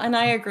 yeah. Well, and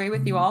I agree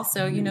with you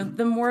also.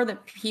 The more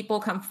that people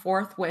come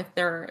forth with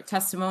their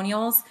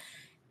testimonials,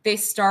 they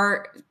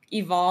start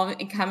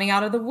evolving, coming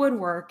out of the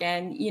woodwork,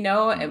 and,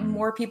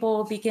 more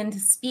people begin to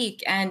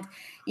speak. And,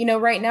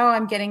 right now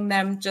I'm getting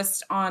them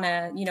just on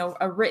a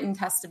written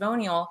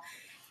testimonial.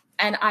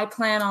 And I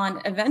plan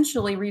on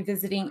eventually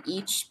revisiting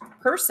each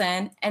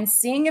person and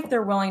seeing if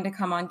they're willing to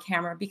come on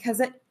camera, because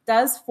it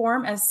does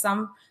form as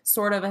some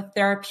sort of a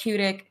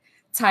therapeutic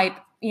type,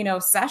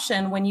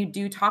 session when you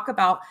do talk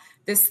about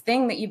this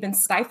thing that you've been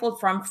stifled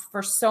from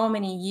for so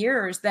many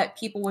years that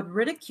people would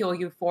ridicule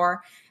you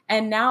for.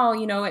 And now,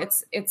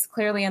 it's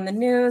clearly in the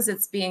news,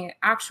 it's being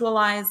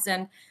actualized,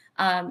 and,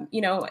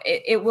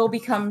 it will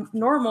become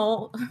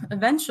normal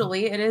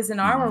eventually. It is in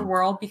our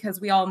world,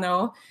 because we all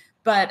know.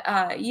 But,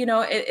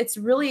 it's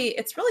really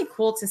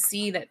cool to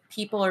see that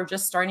people are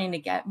just starting to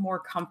get more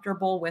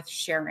comfortable with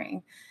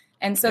sharing.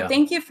 And so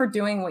thank you for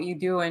doing what you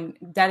do and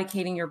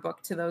dedicating your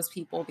book to those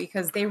people,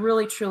 because they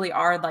really, truly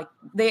are like,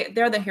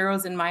 they're the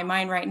heroes in my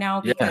mind right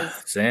now.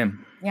 Because,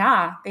 Same.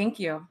 Yeah. Thank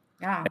you.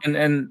 Yeah.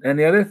 And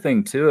the other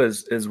thing too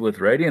is with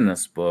writing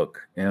this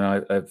book,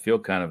 I feel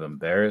kind of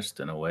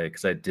embarrassed in a way,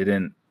 because I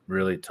didn't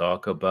really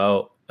talk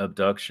about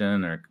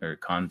abduction or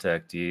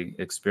contactee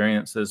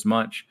experiences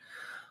much.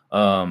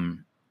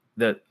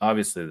 That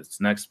obviously this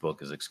next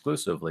book is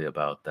exclusively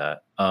about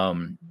that.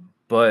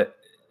 But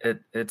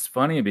it's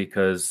funny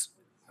because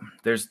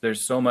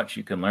there's so much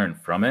you can learn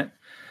from it.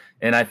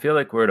 And I feel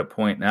like we're at a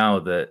point now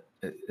that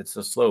it's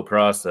a slow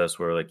process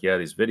where, like, yeah,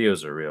 these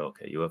videos are real.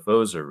 Okay,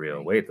 UFOs are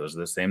real. Wait, those are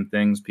the same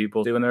things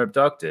people do when they're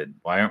abducted.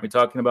 Why aren't we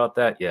talking about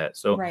that yet?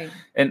 So,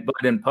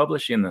 but in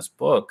publishing this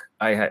book,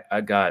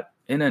 I got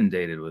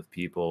inundated with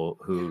people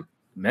who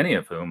many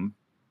of whom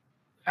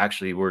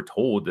actually were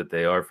told that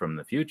they are from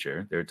the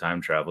future. They're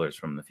time travelers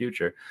from the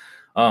future,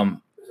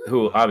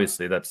 who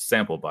obviously that's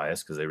sample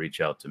bias because they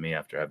reach out to me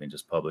after having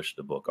just published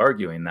the book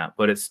arguing that,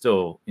 but it's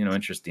still,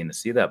 interesting to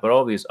see that. But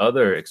all these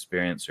other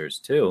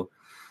experiencers too,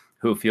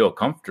 who feel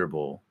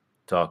comfortable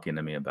talking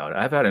to me about it.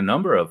 I've had a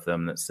number of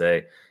them that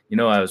say,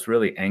 I was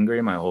really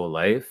angry my whole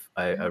life.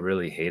 I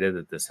really hated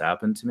that this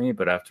happened to me.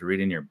 But after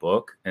reading your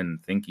book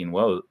and thinking,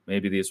 well,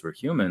 maybe these were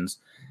humans,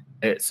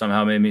 it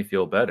somehow made me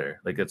feel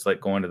better. Like it's like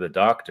going to the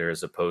doctor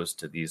as opposed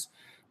to these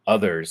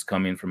others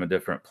coming from a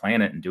different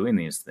planet and doing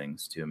these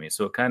things to me.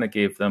 So it kind of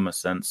gave them a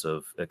sense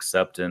of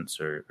acceptance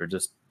or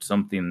just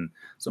some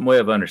way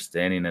of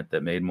understanding it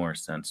that made more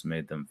sense and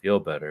made them feel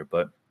better.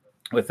 But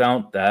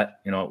without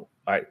that,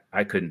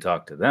 I couldn't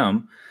talk to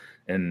them.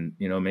 And,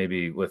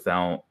 maybe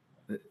without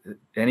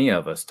any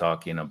of us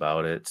talking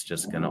about it, it's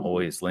just going to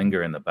always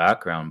linger in the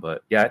background.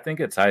 But yeah, I think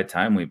it's high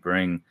time we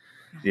bring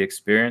the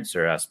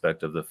experiencer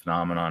aspect of the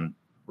phenomenon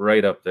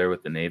right up there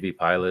with the Navy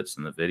pilots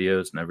and the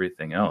videos and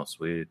everything else.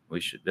 We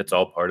should, it's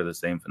all part of the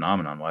same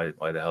phenomenon.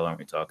 Why the hell aren't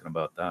we talking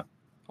about that?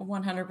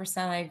 100%.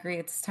 I agree.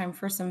 It's time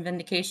for some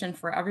vindication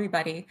for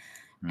everybody.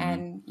 Mm-hmm.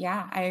 And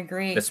yeah, I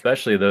agree.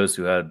 Especially those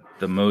who had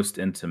the most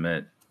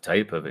intimate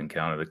type of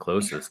encounter, the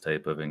closest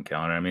type of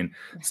encounter. I mean,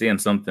 seeing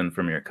something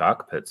from your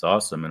cockpit's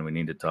awesome, and we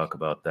need to talk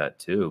about that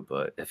too.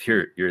 But if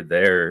you're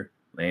there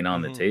laying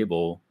on the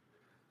table,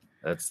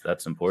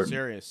 that's important.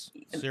 Serious.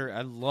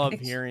 I love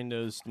hearing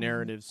those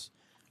narratives.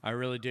 I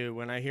really do.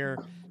 When I hear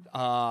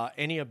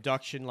any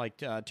abduction,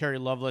 like Terry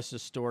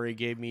Lovelace's story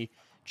gave me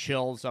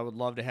chills. I would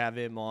love to have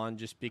him on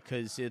just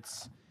because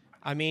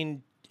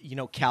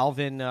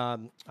Calvin, I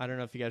don't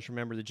know if you guys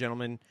remember the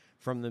gentleman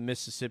from the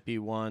Mississippi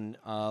one.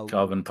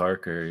 Calvin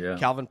Parker, yeah.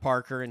 Calvin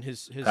Parker and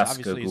his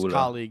obviously his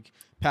colleague,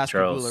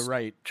 Pascagoula,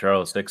 right.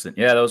 Charles Dixon.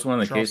 Yeah, that was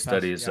one of the case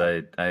studies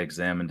I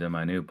examined in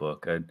my new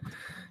book.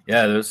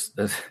 Those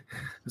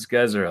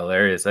guys are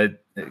hilarious.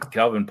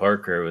 Calvin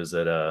Parker was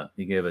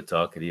he gave a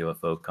talk at a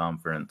UFO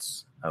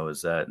conference I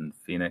was at in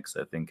Phoenix,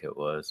 I think it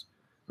was.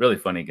 Really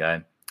funny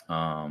guy.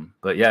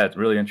 But yeah, it's a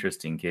really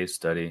interesting case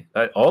study.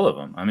 All of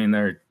them. I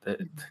mean,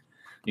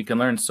 you can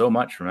learn so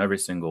much from every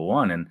single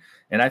one.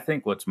 And I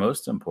think what's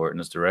most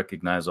important is to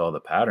recognize all the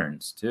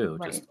patterns too,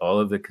 right. Just all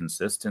of the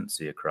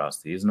consistency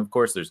across these. And of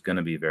course, there's going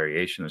to be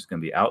variation. There's going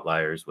to be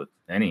outliers with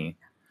any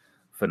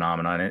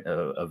phenomenon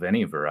of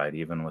any variety,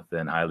 even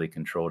within highly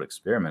controlled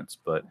experiments.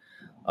 But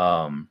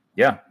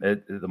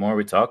the more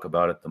we talk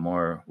about it, the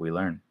more we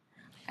learn.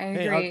 I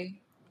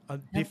agree.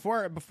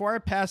 Before I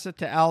pass it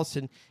to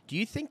Allison, do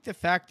you think the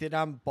fact that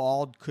I'm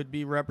bald could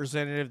be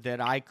representative that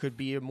I could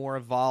be a more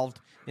evolved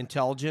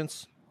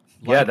intelligence?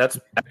 Yeah, that's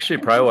actually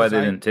probably why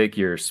they didn't take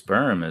your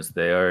sperm, is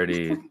they're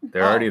already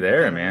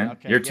there, man.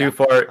 Okay, you're too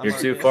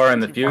far in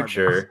the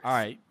future. All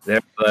right.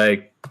 They're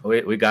like,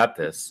 we got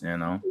this,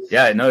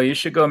 Yeah, no, you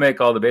should go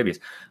make all the babies.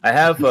 I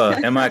have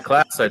in my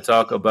class I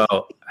talk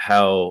about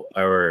how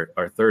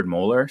our third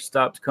molar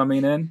stopped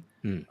coming in.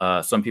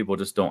 Some people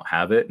just don't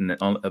have it, and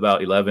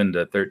about 11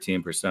 to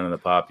 13% of the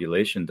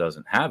population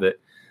doesn't have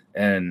it.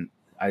 And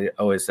I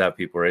always have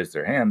people raise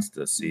their hands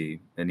to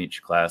see in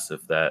each class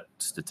if that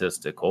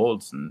statistic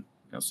holds. And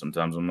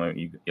sometimes I'm like,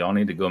 y'all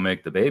need to go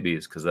make the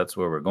babies because that's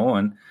where we're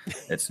going.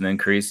 It's an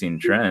increasing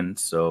trend.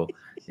 So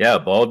yeah,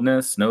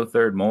 baldness, no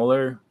third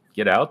molar,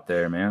 get out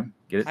there, man.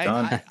 Get it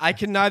done. I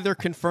can neither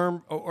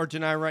confirm or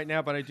deny right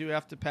now, but I do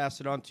have to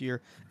pass it on to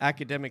your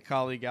academic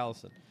colleague,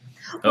 Allison.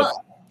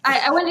 Well,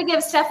 I wanted to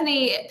give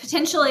Stephanie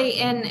potentially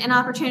an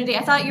opportunity.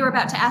 I thought you were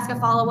about to ask a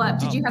follow-up.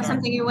 Did you have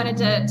something you wanted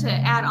to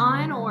add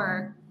on,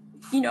 or?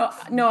 No,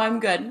 I'm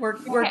good. We're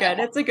good.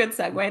 It's a good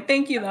segue.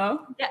 Thank you,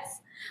 though. Yes.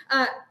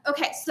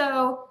 Okay,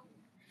 so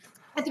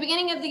at the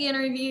beginning of the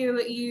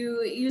interview,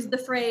 you used the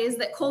phrase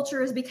that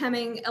culture is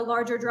becoming a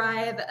larger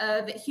drive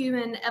of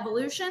human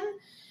evolution,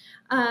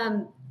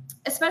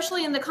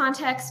 especially in the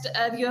context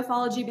of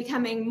ufology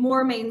becoming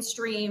more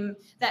mainstream.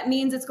 That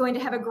means it's going to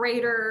have a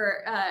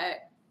greater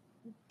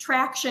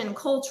traction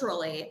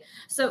culturally.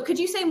 So could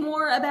you say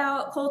more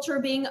about culture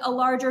being a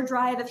larger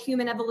drive of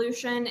human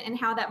evolution and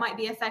how that might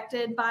be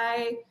affected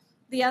by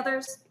the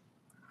others?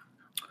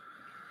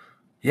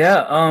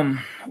 Yeah.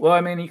 Well, I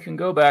mean, you can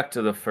go back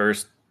to the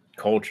first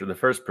culture, the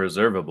first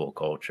preservable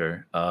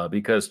culture,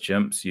 because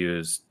chimps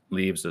used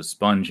leaves as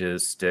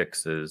sponges,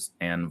 sticks as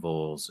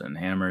anvils and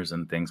hammers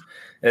and things.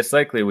 It's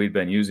likely we've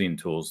been using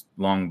tools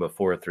long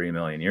before 3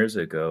 million years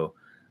ago.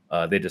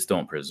 They just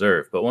don't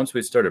preserve. But once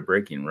we started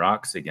breaking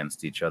rocks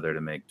against each other to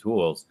make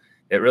tools,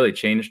 it really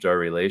changed our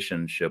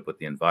relationship with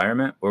the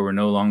environment, where we're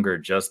no longer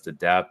just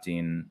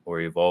adapting or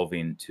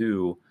evolving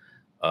to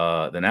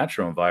the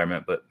natural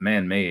environment, but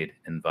man-made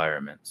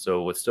environment.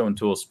 So with stone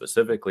tools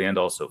specifically, and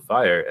also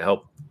fire, it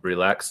helped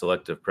relax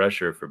selective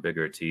pressure for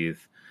bigger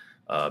teeth,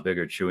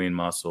 bigger chewing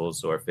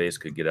muscles, so our face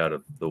could get out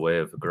of the way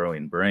of a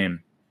growing brain,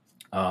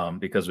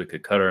 because we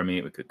could cut our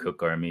meat, we could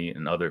cook our meat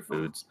and other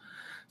foods.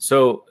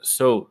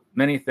 So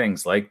many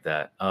things like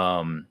that.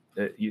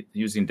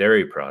 Using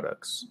dairy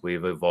products,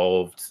 we've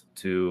evolved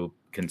to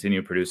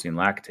continue producing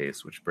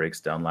lactase, which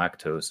breaks down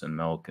lactose in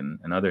milk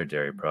and other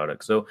dairy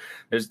products. So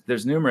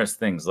there's numerous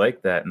things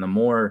like that. And the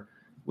more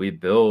we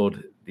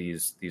build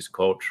these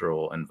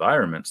cultural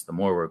environments, the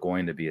more we're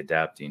going to be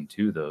adapting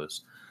to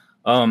those.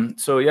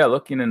 So yeah,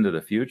 looking into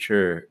the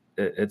future,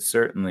 it's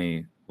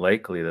certainly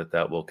likely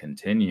that will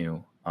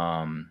continue.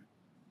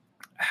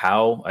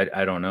 How,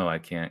 I don't know. I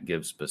can't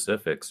give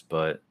specifics,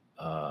 but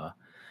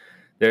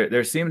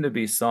there seem to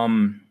be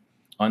some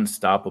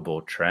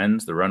unstoppable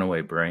trends. The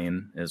runaway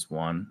brain is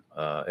one.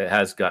 It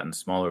has gotten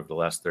smaller over the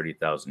last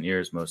 30,000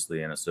 years,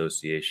 mostly in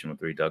association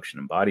with reduction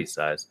in body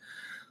size.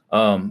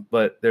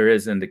 But there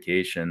is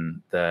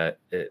indication that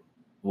it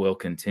will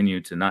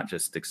continue to not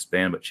just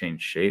expand, but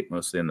change shape,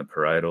 mostly in the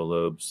parietal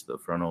lobes, the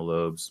frontal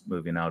lobes,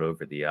 moving out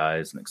over the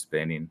eyes and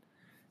expanding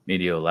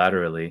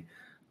mediolaterally.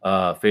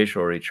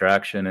 Facial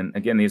retraction. And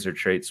again, these are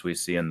traits we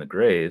see in the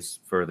grays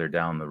further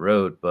down the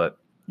road. But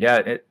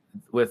yeah,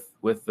 with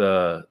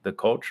the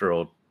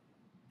cultural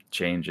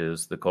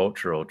changes, the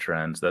cultural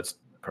trends, that's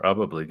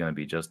probably going to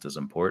be just as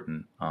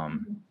important.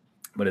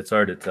 But it's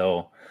hard to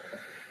tell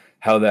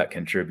how that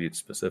contributes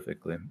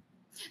specifically.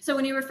 So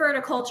when you refer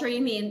to culture,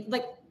 you mean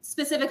like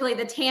specifically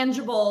the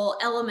tangible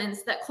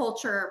elements that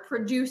culture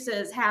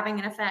produces having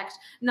an effect,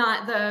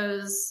 not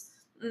those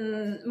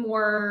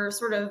more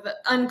sort of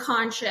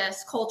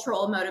unconscious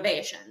cultural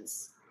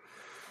motivations?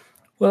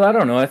 Well, I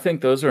don't know. I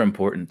think those are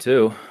important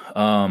too.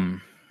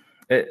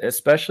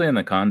 Especially in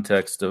the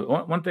context of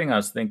one thing I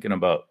was thinking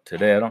about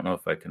today. I don't know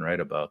if I can write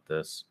about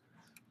this,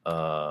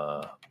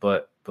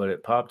 but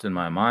it popped in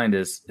my mind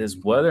is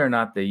whether or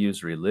not they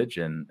use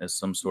religion as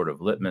some sort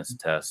of litmus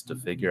test to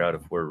figure out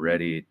if we're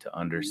ready to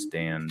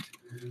understand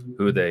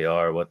who they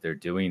are, what they're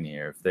doing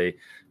here. If they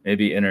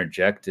maybe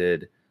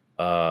interjected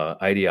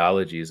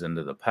ideologies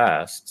into the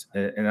past,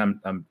 and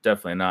I'm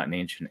definitely not an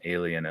ancient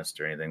alienist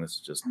or anything. This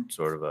is just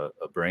sort of a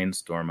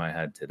brainstorm I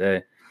had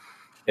today.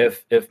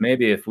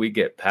 If we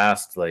get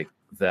past like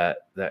that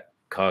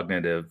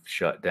cognitive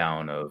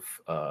shutdown of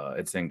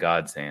it's in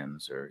God's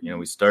hands, or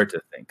we start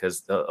to think,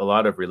 because a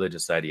lot of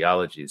religious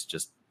ideologies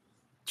just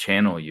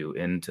channel you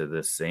into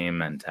the same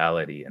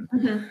mentality,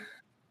 and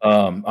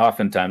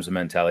oftentimes a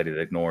mentality that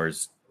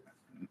ignores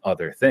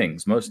other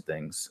things, most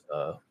things,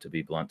 to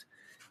be blunt.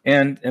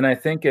 And I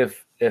think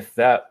if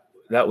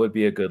that would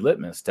be a good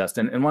litmus test.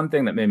 And one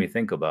thing that made me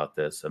think about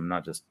this, I'm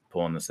not just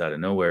pulling this out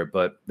of nowhere,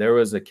 but there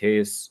was a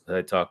case that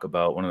I talk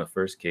about, one of the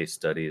first case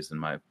studies in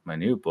my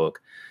new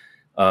book.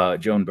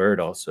 Joan Bird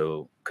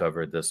also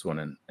covered this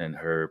one in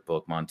her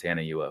book,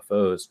 Montana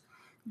UFOs,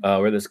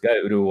 where this guy,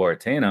 Udo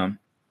Wartena,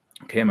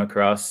 came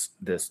across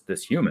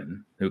this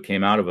human who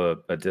came out of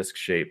a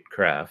disc-shaped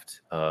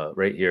craft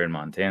right here in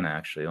Montana,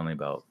 actually, only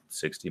about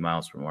 60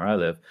 miles from where I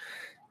live.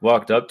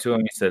 Walked up to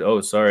him. He said,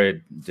 "Oh, sorry,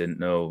 I didn't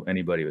know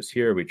anybody was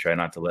here. We try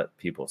not to let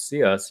people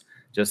see us.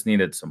 Just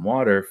needed some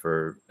water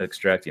for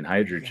extracting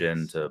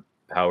hydrogen to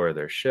power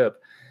their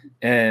ship."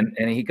 And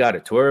he got a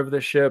tour of the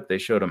ship. They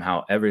showed him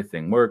how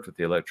everything worked with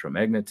the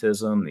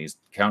electromagnetism, these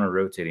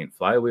counter-rotating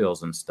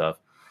flywheels and stuff.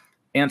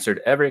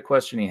 Answered every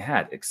question he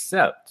had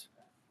except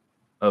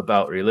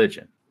about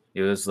religion. He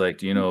was like,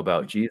 "Do you know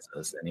about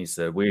Jesus?" And he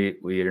said,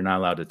 we are not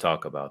allowed to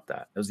talk about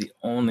that. That was the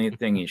only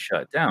thing he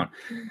shut down.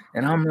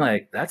 And I'm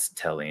like, that's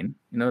telling,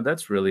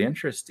 that's really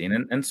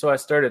interesting. And so I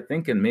started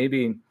thinking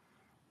maybe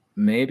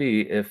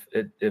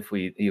if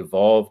we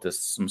evolved to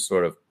some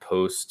sort of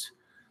post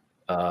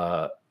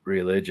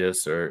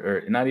religious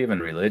or not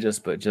even religious,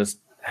 but just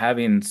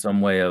having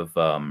some way of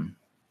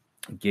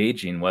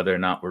gauging whether or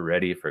not we're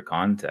ready for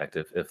contact,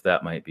 if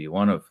that might be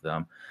one of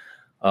them.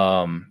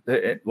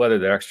 Whether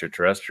they're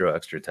extraterrestrial,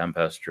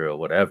 extratempestrial,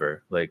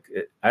 whatever,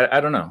 I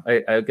don't know.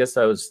 I guess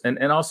I was,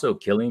 and also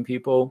killing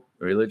people,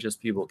 religious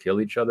people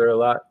kill each other a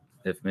lot.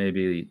 If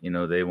maybe,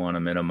 they want to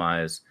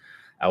minimize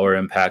our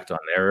impact on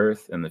their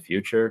earth in the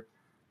future,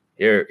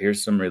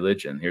 here's some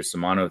religion, here's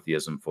some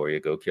monotheism for you.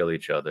 Go kill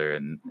each other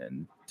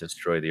and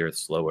destroy the earth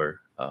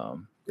slower.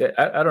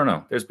 I don't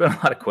know. There's been a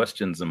lot of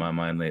questions in my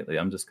mind lately.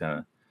 I'm just kind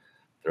of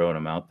throwing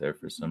them out there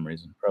for some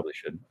reason. Probably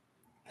should.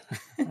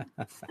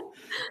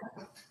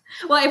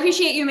 Well, I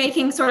appreciate you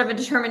making sort of a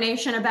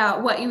determination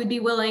about what you would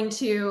be willing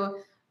to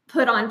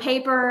put on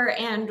paper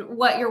and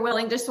what you're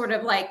willing to sort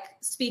of like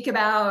speak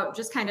about,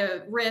 just kind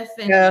of riff.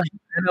 And yeah,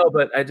 I know,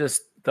 but I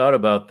just thought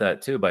about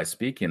that too by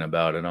speaking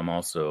about it.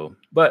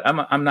 But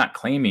I'm not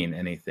claiming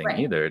anything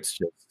either. It's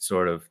just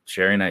sort of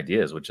sharing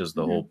ideas, which is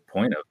the whole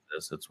point of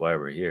this. That's why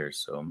we're here.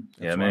 So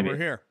That's why we're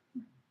here.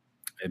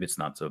 Maybe it's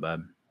not so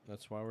bad.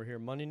 That's why we're here.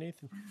 Money,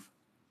 Nathan.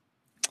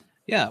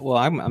 Yeah, well,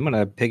 I'm going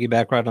to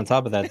piggyback right on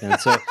top of that then.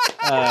 So,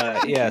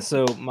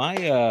 so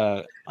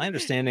my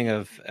understanding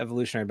of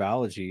evolutionary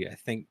biology, I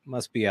think,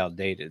 must be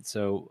outdated.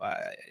 So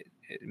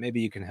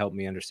maybe you can help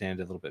me understand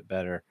it a little bit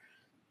better.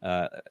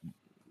 But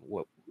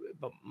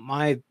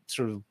my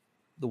sort of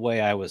the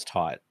way I was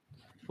taught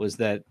was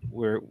that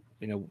we're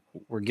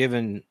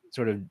given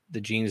sort of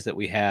the genes that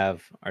we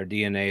have. Our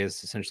DNA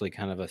is essentially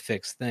kind of a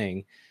fixed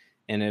thing,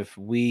 and if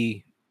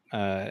we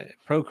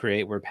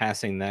procreate, we're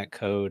passing that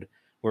code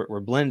we're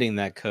blending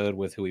that code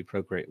with who we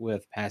procreate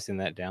with, passing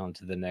that down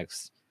to the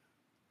next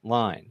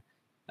line.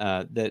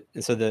 So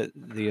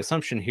the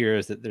assumption here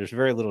is that there's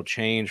very little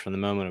change from the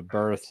moment of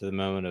birth to the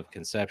moment of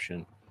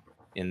conception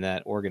in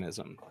that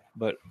organism.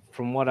 But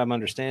from what I'm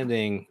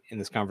understanding in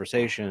this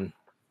conversation,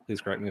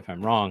 please correct me if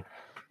I'm wrong,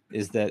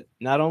 is that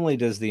not only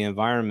does the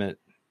environment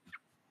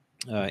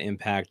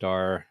impact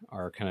our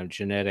kind of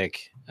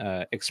genetic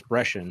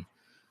expression,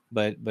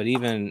 but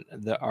even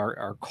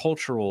our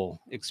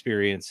cultural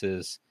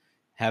experiences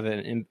have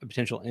a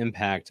potential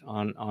impact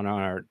on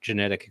our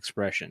genetic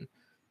expression.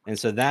 And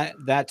so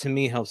that to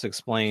me helps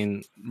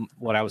explain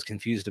what I was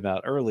confused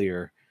about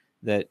earlier,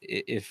 that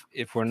if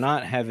we're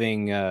not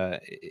having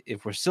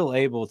if we're still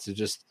able to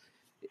just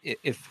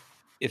if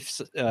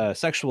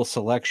sexual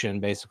selection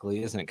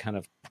basically isn't kind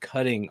of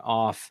cutting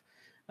off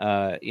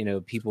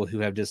people who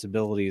have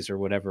disabilities or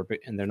whatever,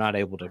 and they're not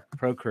able to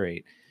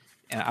procreate.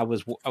 And I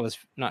was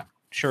not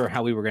sure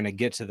how we were going to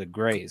get to the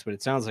grays, but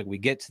it sounds like we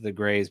get to the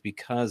grays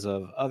because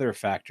of other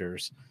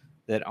factors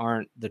that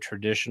aren't the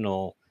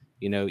traditional,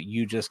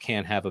 you just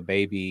can't have a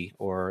baby,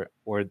 or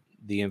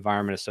the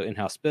environment is so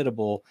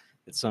inhospitable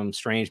that some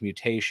strange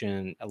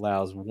mutation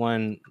allows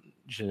one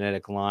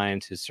genetic line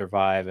to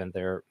survive and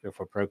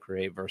therefore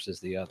procreate versus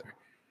the other.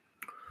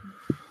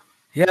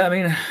 Yeah, I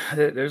mean,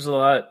 there's a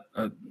lot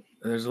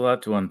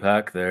to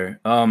unpack there.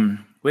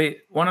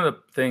 One of the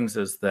things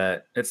is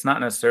that it's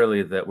not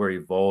necessarily that we're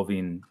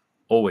evolving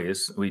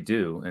always. We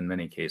do in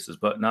many cases,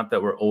 but not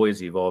that we're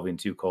always evolving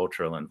to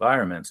cultural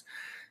environments.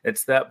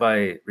 It's that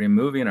by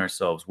removing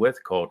ourselves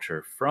with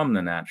culture from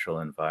the natural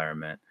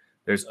environment,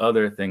 there's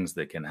other things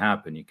that can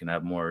happen. You can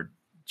have more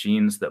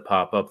genes that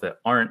pop up that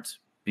aren't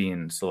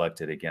being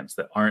selected against,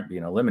 that aren't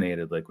being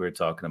eliminated, like we were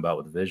talking about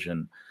with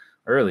vision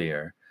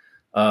earlier.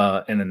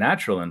 In the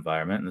natural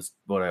environment, and this is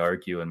what I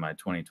argue in my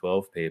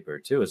 2012 paper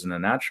too, is in a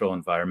natural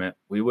environment,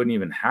 we wouldn't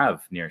even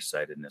have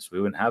nearsightedness. We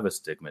wouldn't have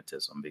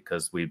astigmatism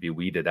because we'd be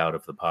weeded out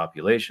of the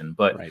population.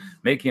 But Right.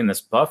 Making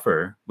this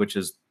buffer, which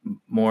is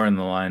more in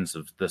the lines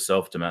of the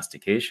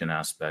self-domestication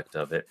aspect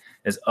of it,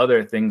 is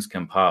other things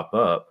can pop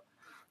up.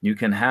 You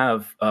can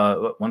have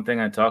one thing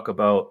I talk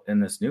about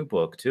in this new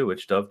book too,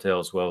 which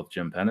dovetails well with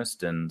Jim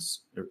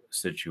Peniston's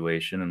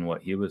situation and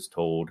what he was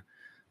told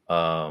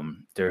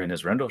during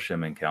his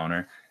Rendlesham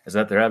encounter, is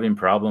that they're having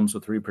problems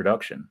with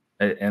reproduction.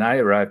 And I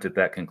arrived at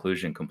that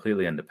conclusion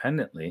completely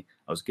independently.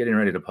 I was getting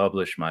ready to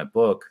publish my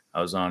book.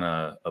 I was on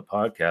a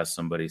podcast.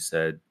 Somebody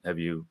said, "Have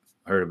you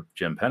heard of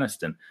Jim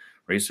Peniston?"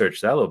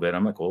 Researched that a little bit.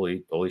 I'm like,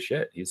 holy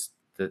shit.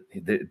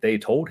 They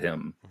told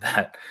him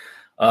that.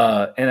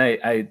 And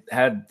I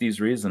had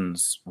these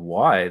reasons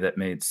why that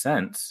made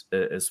sense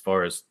as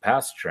far as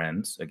past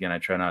trends. Again, I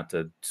try not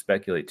to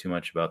speculate too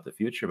much about the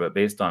future, but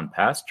based on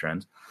past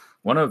trends,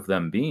 one of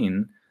them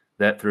being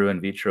that through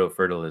in vitro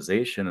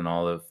fertilization and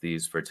all of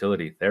these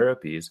fertility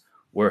therapies,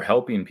 we're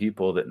helping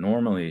people that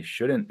normally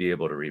shouldn't be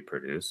able to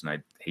reproduce. And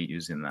I hate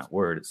using that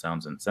word, it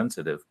sounds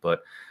insensitive,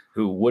 but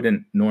who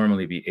wouldn't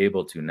normally be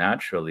able to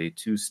naturally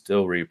to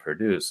still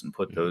reproduce and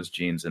put those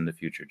genes into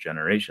future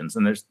generations.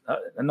 And there's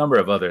a number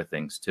of other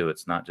things too.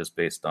 It's not just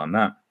based on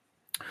that.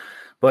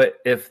 But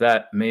if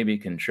that maybe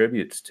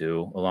contributes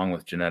to, along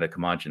with genetic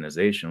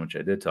homogenization, which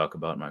I did talk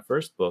about in my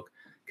first book,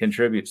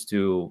 contributes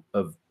to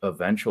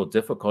eventual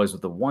difficulties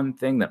with the one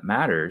thing that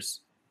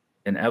matters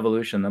in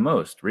evolution the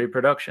most,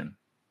 reproduction.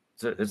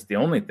 It's the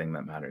only thing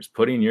that matters,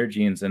 putting your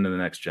genes into the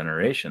next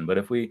generation. But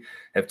if we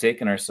have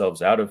taken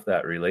ourselves out of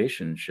that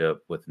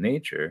relationship with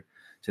nature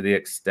to the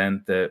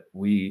extent that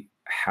we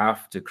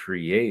have to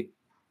create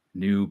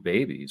new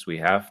babies, we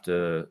have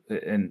to,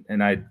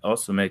 and I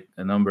also make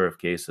a number of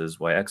cases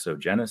why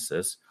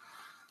exogenesis,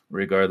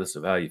 regardless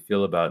of how you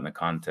feel about it in the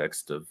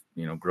context of,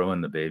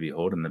 growing the baby,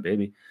 holding the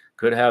baby,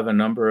 could have a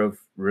number of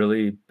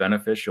really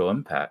beneficial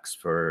impacts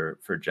for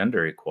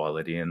gender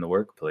equality in the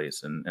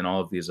workplace and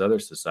all of these other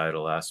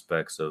societal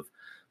aspects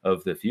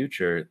of the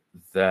future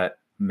that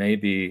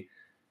maybe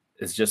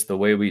is just the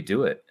way we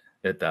do it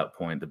at that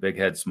point. The big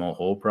head, small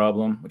hole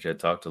problem, which I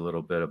talked a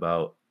little bit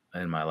about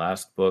in my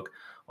last book,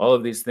 all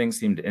of these things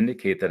seem to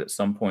indicate that at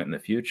some point in the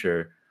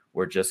future,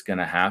 we're just going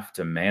to have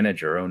to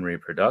manage our own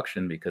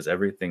reproduction because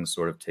everything's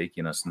sort of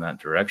taking us in that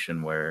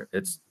direction where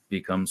it's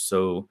become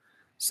so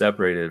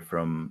separated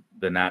from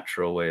the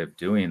natural way of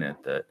doing it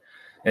that,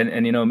 and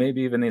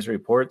maybe even these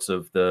reports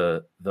of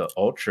the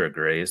ultra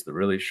grays, the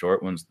really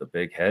short ones, the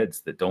big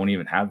heads that don't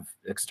even have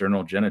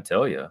external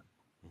genitalia,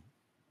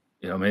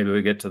 maybe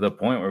we get to the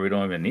point where we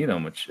don't even need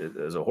them, which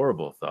is a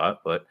horrible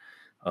thought, but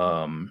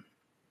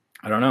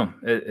I don't know.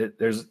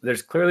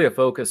 There's clearly a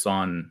focus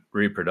on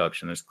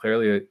reproduction. There's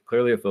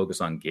clearly a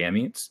focus on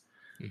gametes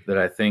that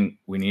I think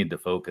we need to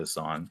focus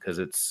on because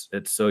it's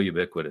so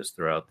ubiquitous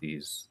throughout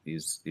these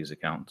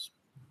accounts.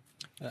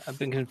 I've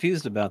been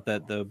confused about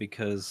that though,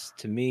 because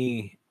to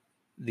me,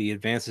 the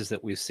advances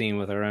that we've seen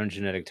with our own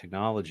genetic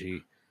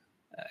technology,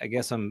 I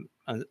guess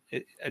I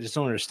just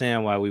don't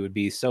understand why we would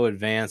be so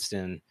advanced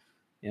in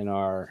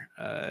our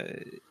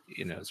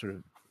sort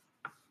of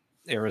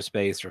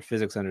aerospace or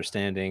physics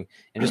understanding,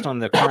 and just on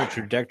the current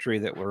trajectory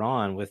that we're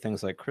on with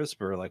things like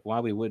CRISPR, like why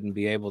we wouldn't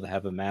be able to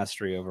have a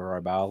mastery over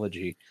our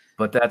biology.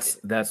 But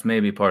that's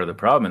maybe part of the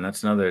problem, and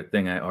that's another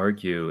thing I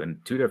argue in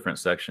two different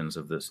sections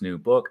of this new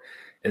book,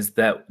 is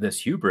that this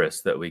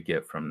hubris that we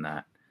get from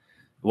that.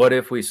 What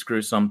if we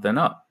screw something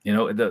up? You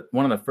know,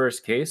 one of the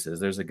first cases,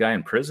 there's a guy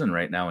in prison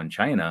right now in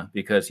China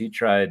because he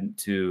tried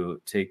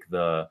to take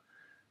the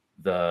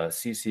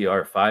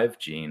CCR5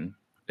 gene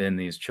in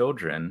these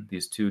children,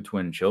 these two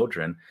twin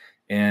children,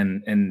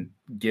 and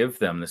give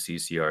them the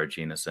CCR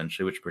gene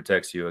essentially, which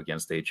protects you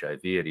against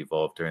HIV. It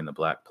evolved during the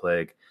Black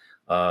Plague,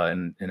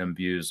 and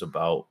imbues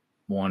about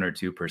 1 or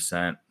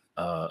 2%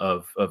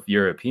 of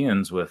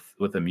Europeans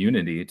with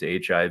immunity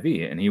to HIV.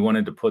 And he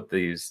wanted to put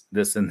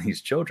this in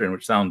these children,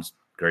 which sounds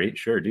great.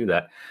 Sure, do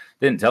that.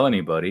 Didn't tell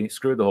anybody,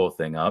 screwed the whole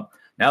thing up.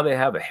 Now they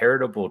have a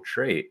heritable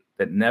trait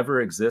that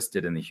never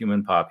existed in the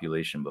human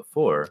population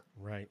before.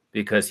 Right.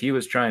 Because he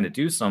was trying to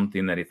do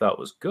something that he thought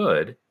was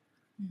good,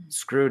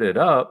 screwed it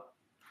up.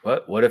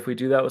 What if we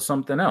do that with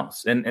something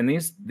else? And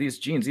these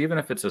genes, even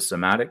if it's a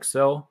somatic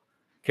cell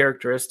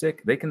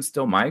characteristic, they can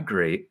still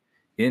migrate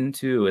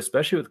into,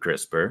 especially with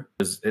CRISPR,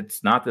 because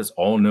it's not this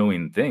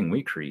all-knowing thing.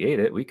 We create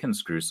it. We can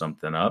screw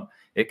something up.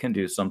 It can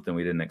do something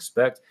we didn't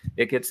expect.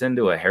 It gets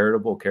into a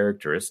heritable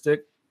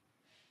characteristic.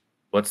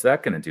 What's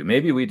that going to do?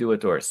 Maybe we do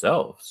it to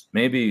ourselves.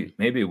 Maybe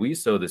we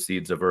sow the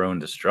seeds of our own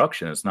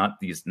destruction. It's not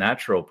these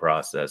natural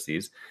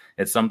processes.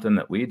 It's something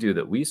that we do,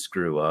 that we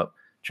screw up,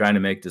 trying to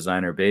make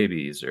designer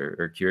babies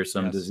or cure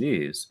some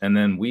disease. And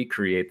then we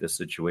create this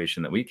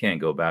situation that we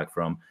can't go back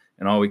from.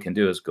 And all we can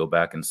do is go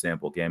back and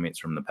sample gametes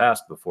from the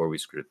past before we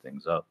screwed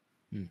things up.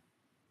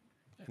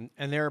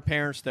 And there are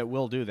parents that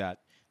will do that.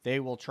 They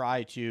will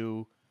try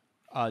to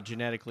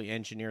genetically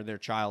engineer their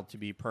child to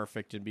be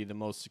perfect and be the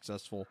most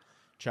successful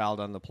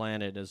child on the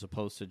planet, as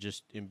opposed to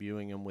just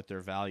imbuing them with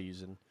their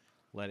values and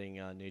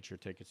letting nature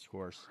take its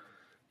course.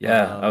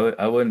 Yeah,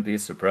 I wouldn't be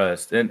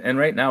surprised. And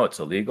right now it's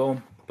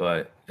illegal,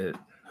 but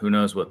who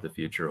knows what the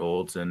future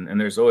holds.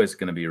 And there's always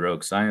going to be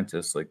rogue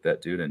scientists like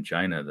that dude in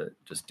China that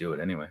just do it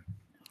anyway.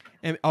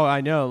 And, I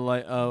know.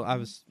 Like, I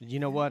was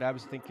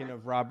thinking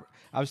of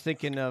I was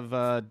thinking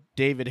of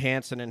David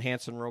Hansen and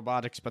Hansen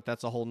Robotics, but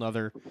that's a whole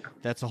nother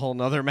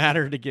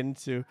matter to get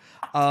into.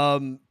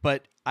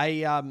 But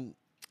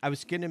I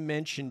was going to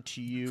mention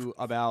to you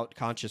about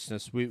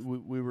consciousness. We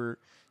were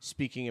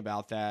speaking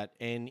about that,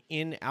 and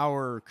in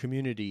our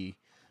community,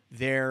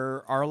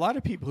 there are a lot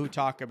of people who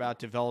talk about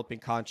developing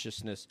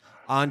consciousness.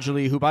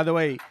 Anjali, who, by the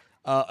way,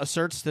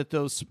 asserts that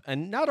those,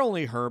 and not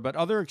only her, but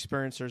other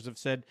experiencers have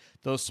said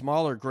those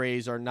smaller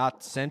grays are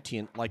not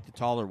sentient like the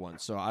taller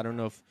ones. So I don't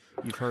know if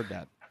you've heard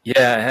that.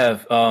 Yeah, I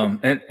have.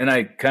 And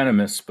I kind of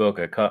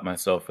misspoke. I caught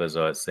myself as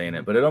I was saying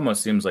it, but it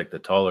almost seems like the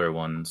taller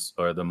ones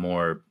are the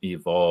more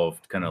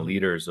evolved kind of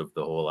leaders of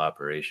the whole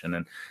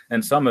operation.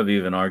 And some have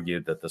even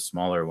argued that the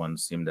smaller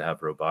ones seem to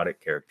have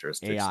robotic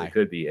characteristics. AI. They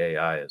could be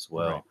AI as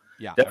well. Right.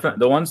 Yeah. Definitely.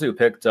 The ones who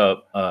picked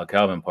up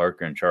Calvin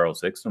Parker and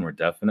Charles Hickson were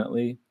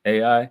definitely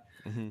AI.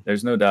 Mm-hmm.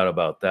 There's no doubt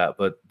about that.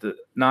 But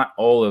not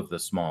all of the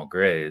small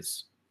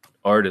grays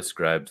are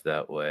described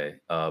that way,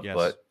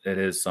 but it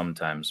is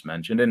sometimes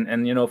mentioned.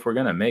 And you know, if we're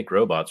going to make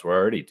robots, we're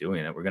already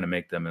doing it. We're going to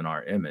make them in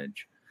our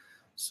image.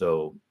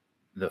 So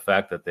the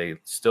fact that they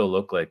still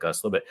look like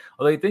us a little bit,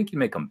 although I think you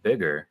make them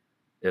bigger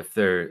if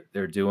they're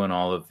doing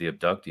all of the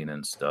abducting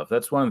and stuff.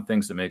 That's one of the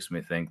things that makes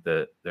me think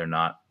that they're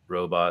not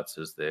robots.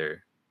 Is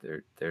they're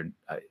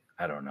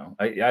I don't know.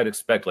 I'd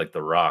expect like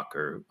The Rock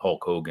or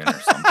Hulk Hogan or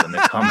something to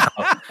come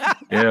out,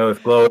 you know,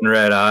 with glowing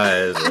red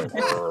eyes.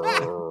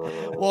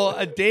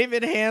 Well,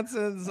 David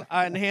Hansen's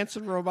and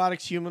Hansen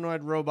Robotics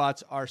humanoid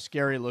robots are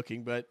scary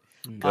looking, but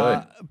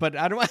but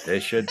I don't want. They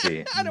should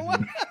be. I don't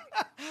want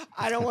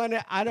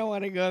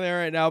to go there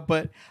right now.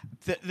 But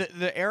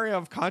the area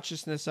of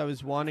consciousness I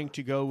was wanting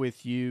to go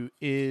with you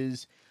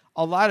is,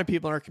 a lot of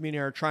people in our community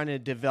are trying to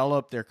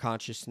develop their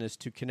consciousness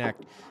to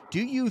connect.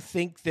 Do you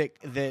think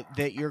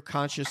that your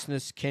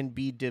consciousness can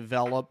be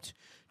developed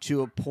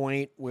to a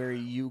point where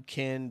you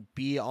can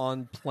be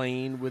on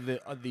plane with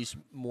these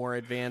more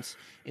advanced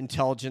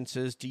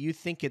intelligences? Do you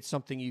think it's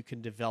something you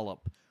can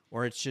develop,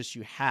 or it's just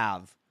you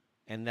have,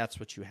 and that's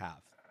what you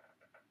have?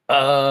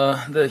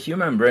 The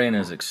human brain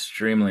is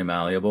extremely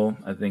malleable.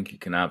 I think you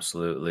can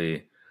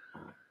absolutely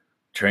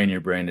train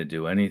your brain to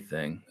do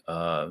anything.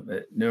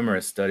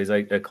 Numerous studies.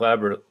 I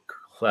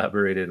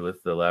collaborated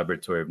with the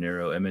Laboratory of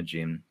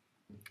Neuroimaging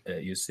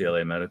at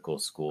UCLA Medical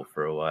School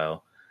for a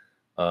while.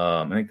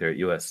 I think they're at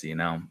USC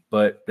now,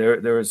 but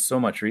there was so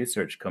much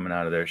research coming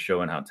out of there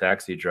showing how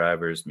taxi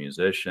drivers,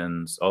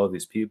 musicians, all of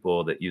these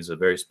people that use a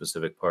very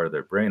specific part of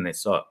their brain, they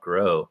saw it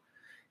grow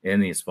in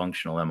these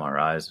functional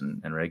MRIs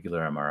and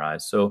regular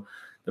MRIs. So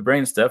the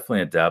brain's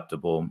definitely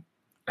adaptable.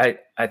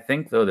 I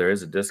think, though, there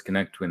is a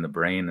disconnect between the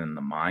brain and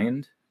the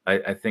mind.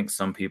 I think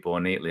some people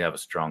innately have a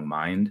strong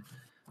mind,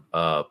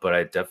 but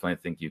I definitely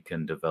think you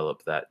can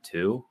develop that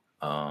too.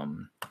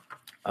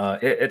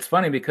 It's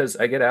funny because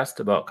I get asked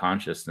about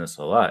consciousness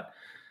a lot.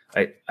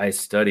 I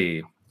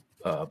study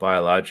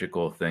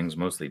biological things,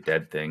 mostly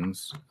dead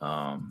things,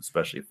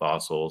 especially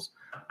fossils.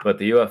 But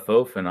the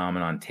UFO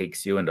phenomenon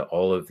takes you into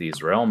all of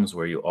these realms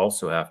where you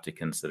also have to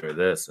consider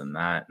this and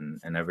that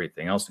and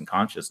everything else. And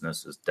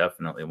consciousness is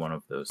definitely one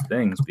of those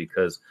things,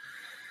 because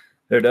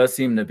there does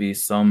seem to be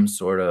some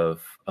sort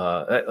of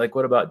like,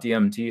 what about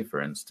DMT,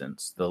 for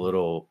instance? The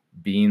little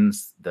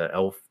beans, the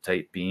elf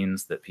type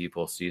beans that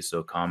people see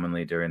so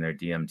commonly during their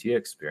DMT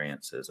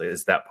experiences. Like,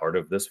 is that part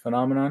of this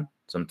phenomenon?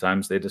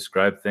 Sometimes they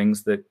describe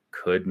things that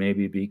could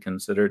maybe be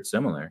considered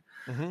similar.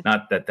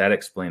 Not that that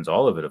explains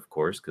all of it, of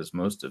course, because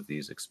most of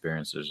these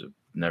experiencers have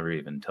never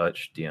even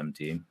touched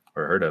DMT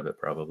or heard of it,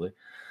 probably.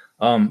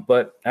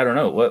 But I don't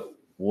know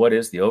what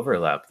is the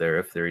overlap there,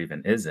 if there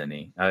even is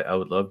any. I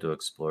would love to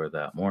explore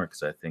that more,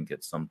 because I think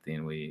it's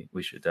something we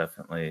should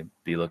definitely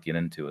be looking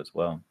into as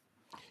well.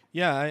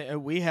 Yeah,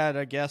 we had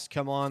a guest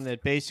come on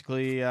that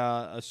basically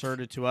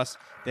asserted to us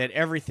that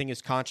everything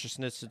is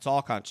consciousness. It's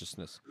all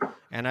consciousness.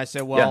 And I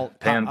said, well,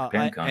 pan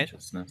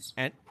consciousness.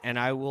 And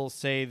I will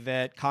say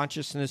that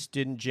consciousness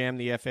didn't jam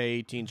the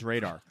FA-18's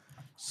radar.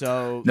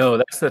 So no,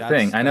 that's the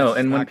thing. I know.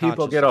 And when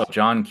people get all consciousness.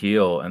 John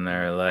Keel and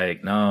they're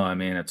like, no, I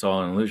mean, it's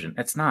all an illusion.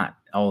 It's not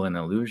all an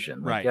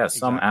illusion. Like, Right, yeah,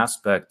 some exactly.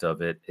 aspect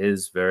of it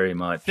is very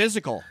much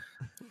Physical.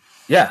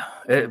 Yeah,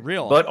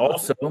 Real. but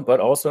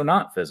also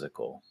not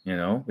physical. You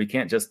know, we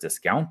can't just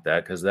discount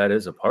that, because that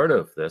is a part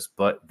of this.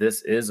 But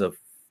this is a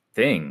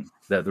thing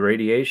that the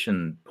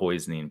radiation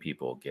poisoning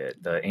people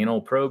get, the anal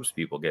probes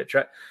people get.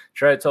 Try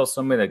to tell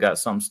somebody that got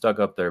something stuck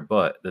up their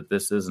butt that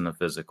this isn't a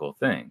physical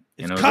thing.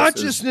 It's this is-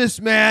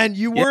 consciousness, man.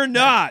 You were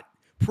not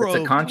It's a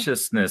probed.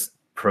 consciousness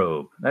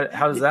probe.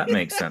 How does that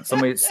make sense?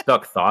 Somebody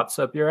stuck thoughts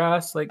up your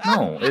ass? Like,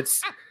 no,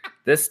 it's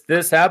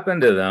this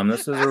happened to them.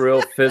 This is a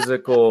real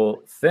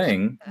physical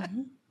thing.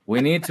 We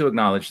need to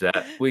acknowledge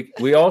that.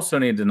 We also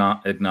need to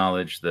not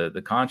acknowledge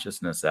the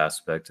consciousness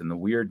aspect and the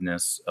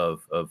weirdness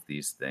of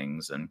these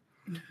things. And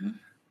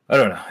I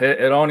don't know.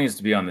 It all needs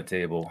to be on the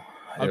table.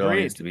 It all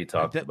Agreed. needs to be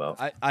talked about.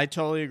 I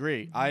totally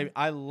agree.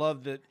 I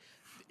love that,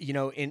 you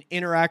know, in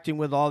interacting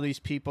with all these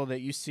people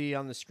that you see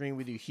on the screen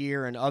with you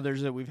here and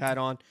others that we've had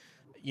on,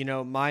 you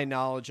know, my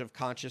knowledge of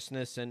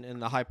consciousness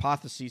and the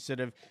hypotheses that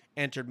have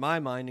entered my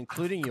mind,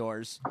 including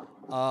yours,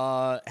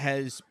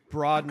 has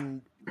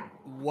broadened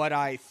what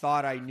I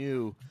thought I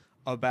knew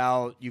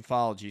about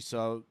ufology.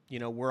 So, you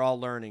know, we're all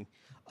learning.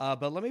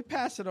 But let me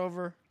pass it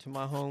over to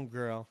my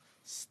homegirl,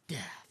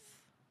 Steph.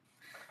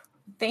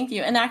 Thank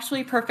you. And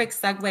actually, perfect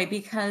segue,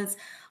 because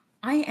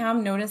I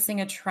am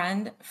noticing a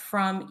trend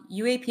from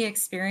UAP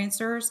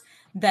experiencers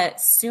that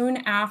soon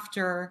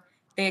after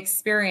they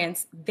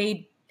experience,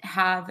 they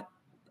have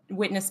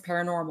witnessed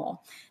paranormal.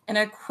 And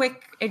a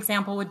quick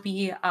example would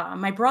be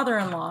my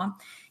brother-in-law.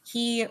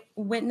 He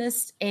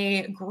witnessed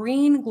a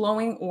green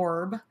glowing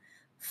orb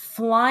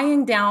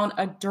flying down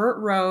a dirt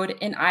road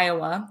in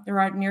Iowa. They're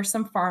out near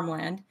some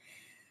farmland.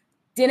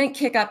 Didn't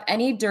kick up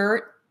any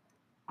dirt,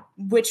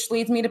 which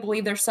leads me to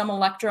believe there's some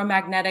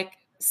electromagnetic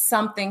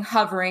something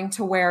hovering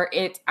to where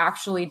it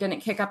actually didn't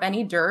kick up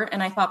any dirt.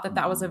 And I thought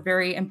that was a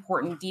very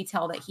important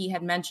detail that he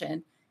had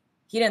mentioned.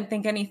 He didn't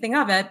think anything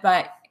of it,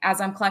 but as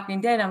I'm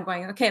collecting data, I'm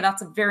going, okay,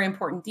 that's a very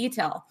important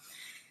detail.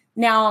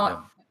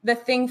 Now, the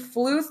thing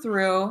flew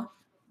through,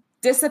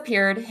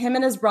 disappeared. Him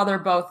and his brother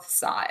both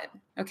saw it.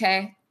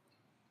 Okay.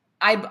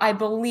 I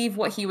believe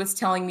what he was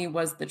telling me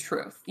was the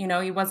truth. You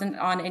know, he wasn't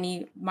on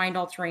any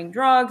mind-altering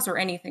drugs or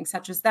anything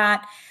such as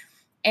that.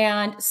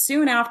 And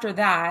soon after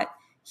that,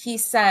 he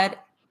said,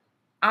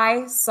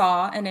 I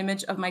saw an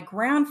image of my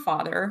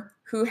grandfather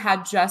who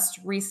had just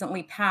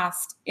recently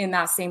passed in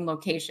that same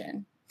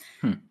location.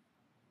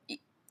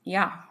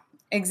 Yeah,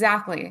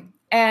 exactly.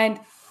 And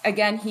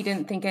again, he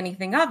didn't think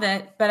anything of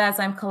it. But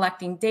as I'm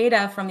collecting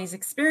data from these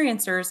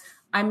experiencers,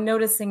 I'm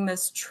noticing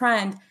this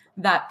trend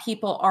that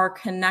people are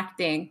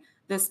connecting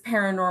this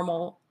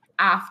paranormal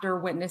after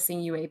witnessing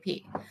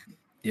UAP.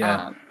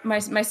 Yeah. My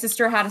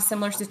sister had a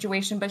similar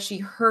situation, but she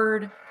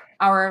heard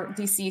our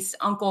deceased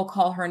uncle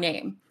call her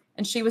name,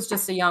 and she was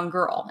just a young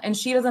girl, and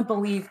she doesn't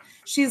believe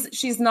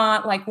she's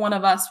not like one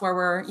of us where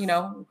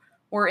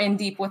we're in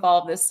deep with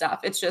all of this stuff.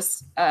 It's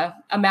just a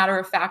matter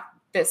of fact,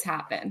 this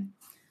happened.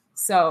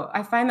 So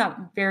I find that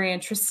very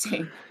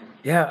interesting.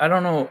 Yeah, I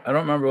don't know. I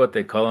don't remember what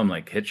they call them,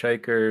 like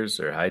hitchhikers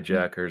or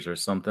hijackers or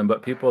something,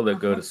 but people that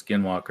go to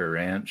Skinwalker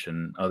Ranch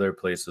and other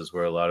places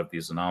where a lot of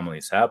these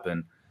anomalies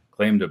happen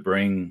claim to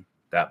bring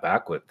that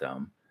back with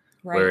them.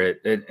 Right. Where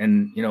it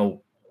and, you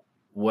know,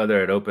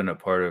 whether it opened a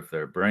part of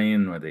their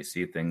brain where they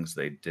see things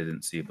they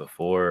didn't see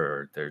before,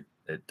 or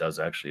it does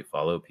actually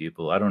follow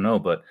people. I don't know,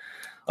 but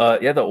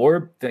yeah, the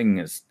orb thing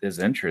is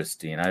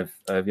interesting.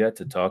 I've yet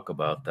to talk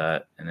about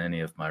that in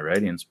any of my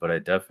writings, but I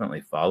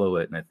definitely follow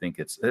it, and I think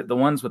it's the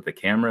ones with the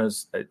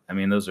cameras. I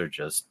mean, those are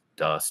just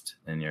dust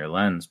in your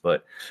lens,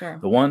 but Sure.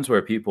 the ones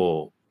where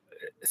people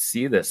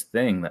see this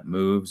thing that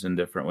moves in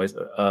different ways.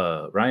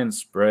 Ryan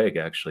Sprague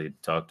actually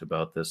talked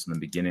about this in the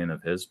beginning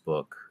of his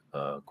book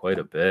quite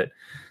a bit,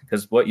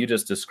 because what you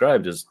just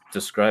described is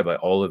described by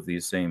all of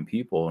these same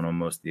people in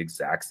almost the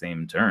exact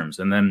same terms.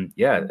 And then,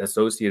 yeah,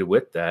 associated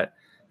with that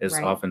is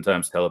Right.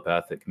 oftentimes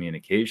telepathic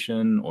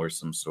communication or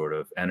some sort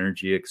of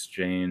energy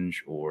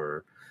exchange,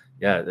 or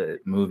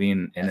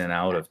moving in and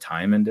out of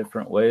time in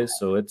different ways.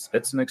 So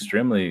it's an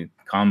extremely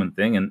common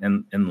thing,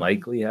 and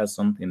likely has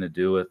something to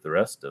do with the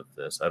rest of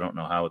this. I don't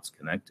know how it's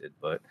connected,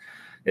 but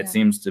it Yeah.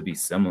 seems to be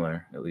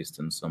similar, at least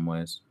in some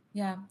ways.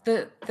 Yeah,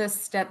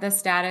 the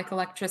static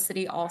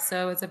electricity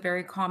also is a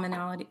very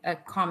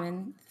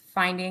common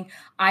finding.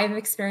 I've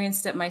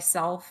experienced it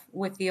myself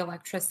with the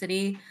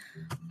electricity.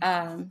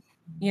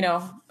 You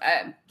know,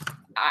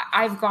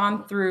 I've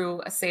gone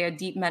through, say, a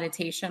deep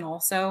meditation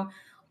also,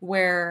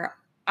 where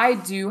I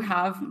do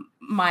have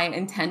my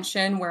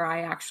intention, where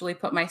I actually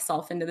put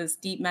myself into this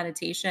deep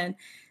meditation,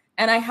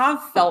 and I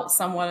have felt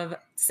somewhat of,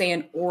 say,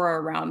 an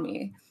aura around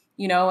me,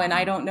 you know, and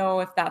I don't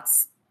know if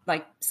that's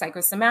like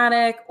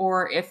psychosomatic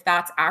or if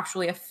that's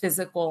actually a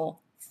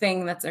physical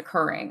thing that's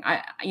occurring.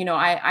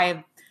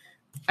 I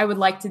would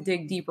like to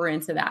dig deeper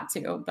into that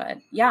too, but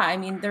yeah, I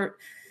mean,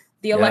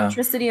 the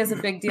electricity is a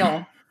big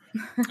deal.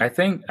 I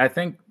think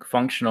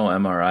functional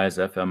MRIs,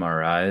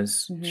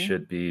 fMRIs, Mhm.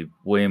 should be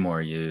way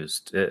more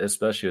used,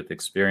 especially with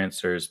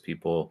experiencers,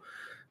 people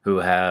who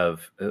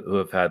have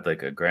had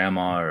like a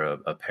grandma or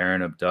a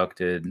parent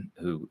abducted,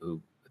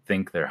 who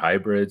think they're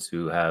hybrids,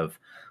 who have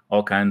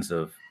all kinds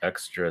of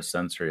extra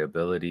sensory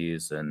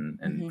abilities and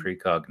Mhm.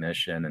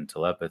 precognition and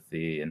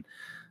telepathy, and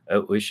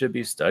we should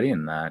be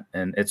studying that.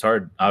 And it's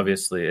hard,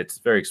 obviously. It's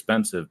very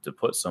expensive to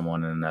put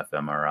someone in an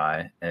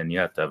fMRI, and you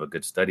have to have a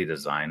good study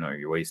design, or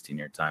you're wasting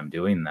your time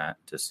doing that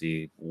to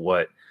see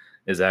what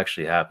is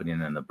actually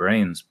happening in the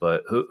brains.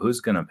 But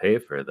who's going to pay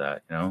for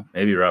that? You know,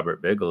 maybe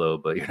Robert Bigelow,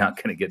 but you're not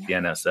going to get the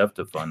NSF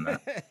to fund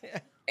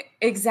that.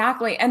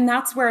 Exactly. And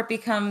that's where it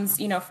becomes,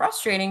 you know,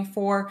 frustrating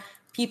for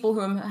people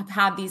who have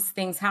had these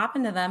things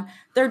happen to them.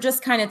 They're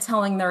just kind of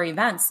telling their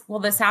events. Well,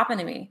 this happened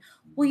to me.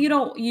 Well, you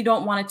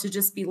don't want it to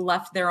just be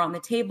left there on the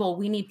table.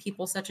 We need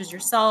people such as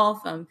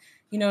yourself,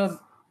 you know,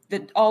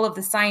 all of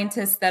the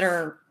scientists that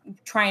are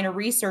trying to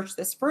research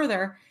this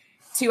further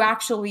to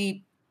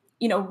actually,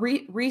 you know,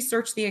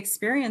 research the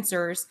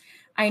experiencers.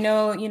 I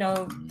know, you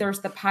know, there's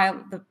the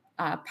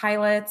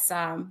pilots.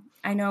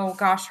 I know,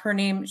 gosh, her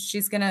name,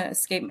 she's going to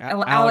escape.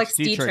 Alex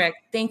Dietrich.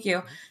 Thank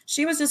you.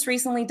 She was just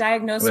recently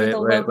diagnosed with a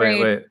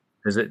low-grade. Wait.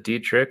 Is it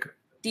Dietrich?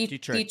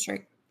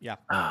 Dietrich. Yeah.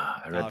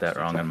 I read that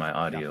wrong in my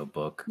audio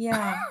book.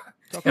 Yeah.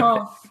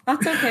 Well,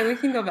 that's okay. We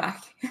can go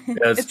back.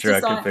 That's true.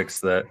 I can fix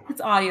that.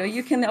 It's audio.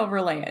 You can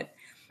overlay it.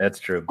 That's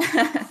true.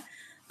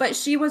 But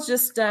she was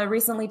just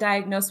recently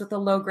diagnosed with a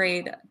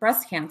low-grade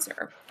breast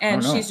cancer.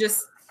 And she's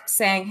just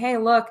saying, hey,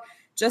 look,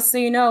 just so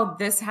you know,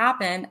 this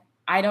happened.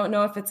 I don't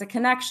know if it's a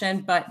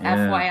connection, but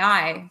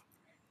FYI,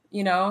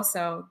 you know,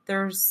 so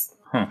there's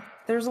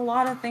a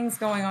lot of things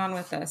going on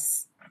with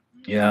this.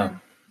 Yeah.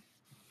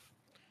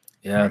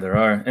 Yeah, there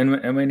are.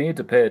 And we need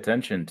to pay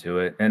attention to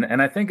it.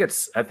 And I think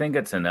it's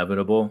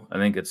inevitable. I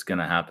think it's going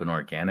to happen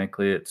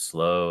organically. It's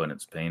slow and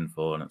it's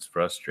painful and it's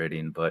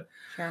frustrating, but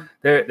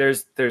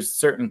there's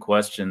certain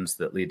questions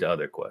that lead to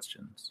other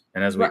questions.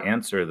 And as we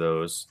answer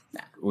those,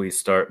 we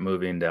start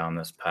moving down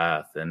this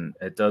path, and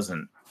it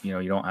doesn't, you know,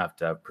 you don't have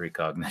to have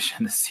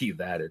precognition to see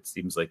that. It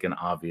seems like an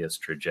obvious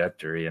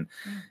trajectory.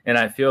 And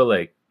I feel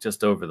like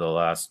just over the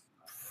last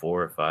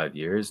 4 or 5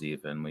 years,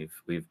 even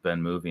we've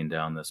been moving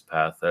down this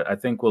path. I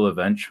think we'll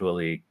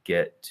eventually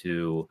get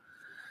to,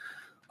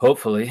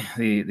 hopefully,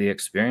 the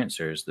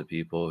experiencers, the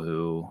people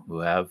who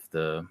have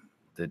the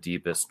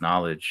deepest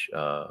knowledge.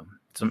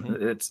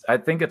 I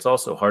think it's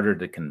also harder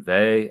to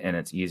convey, and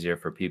it's easier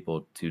for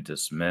people to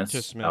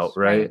dismiss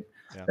outright. Right.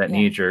 Yeah. That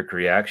knee-jerk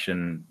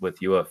reaction with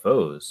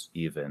UFOs,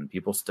 even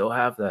people still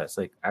have that. It's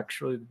like,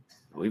 actually,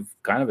 we've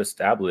kind of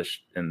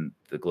established in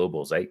the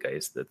global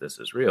zeitgeist that this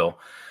is real,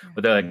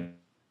 but they're like,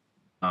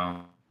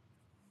 no,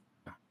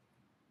 it's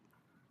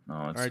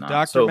All right, not.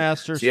 Dr.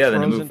 Masters. So yeah,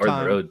 then to move frozen further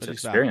time, road but to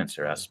he's back.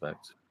 experiencer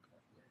aspect.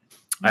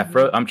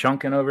 I'm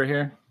chunking over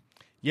here.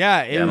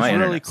 Yeah, it was my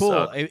really internet cool.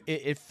 sucked.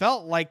 It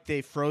felt like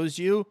they froze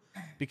you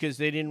because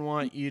they didn't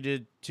want you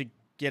to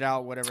get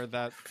out whatever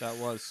that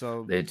was.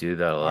 So They do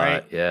that a lot.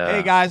 right. Yeah.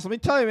 Hey guys, let me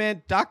tell you,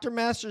 man, Dr.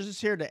 Masters is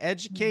here to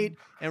educate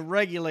and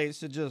regulate.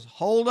 So just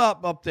hold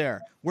up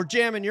there. We're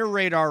jamming your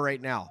radar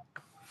right now.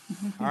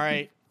 All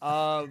right.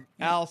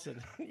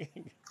 Allison.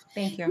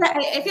 Thank you. Yeah,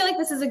 I feel like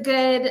this is a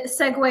good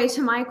segue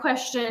to my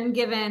question,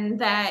 given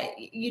that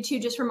you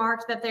two just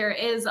remarked that there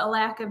is a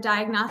lack of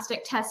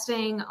diagnostic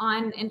testing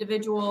on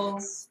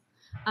individuals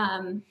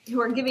who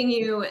are giving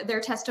you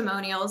their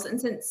testimonials. And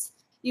since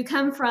you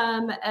come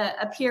from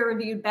a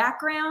peer-reviewed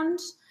background,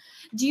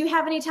 do you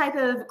have any type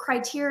of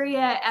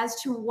criteria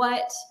as to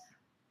what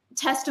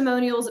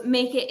testimonials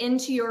make it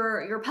into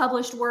your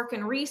published work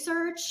and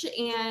research?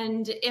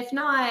 And if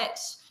not,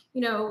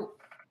 you know,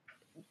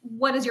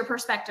 what is your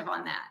perspective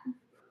on that?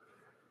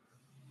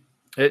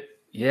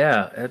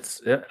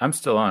 I'm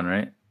still on,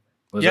 right?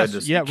 Was Yes, I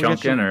just yeah, we got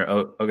chunking you.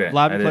 or okay?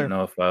 Loud I and didn't clear.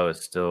 know if I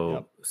was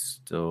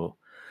still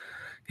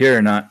here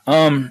or not.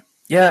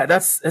 Yeah,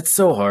 it's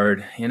so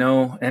hard, you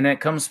know, and it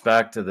comes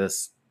back to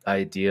this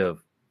idea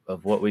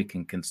of what we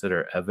can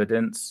consider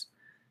evidence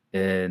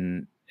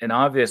in and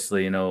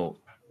obviously,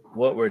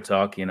 what we're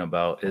talking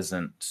about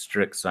isn't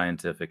strict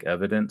scientific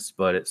evidence,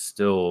 but it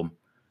still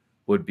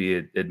would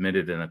be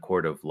admitted in a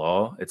court of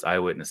law. It's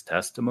eyewitness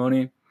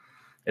testimony.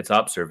 It's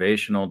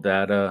observational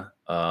data.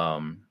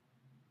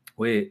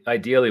 We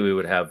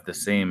would have the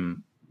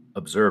same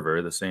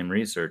observer, the same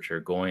researcher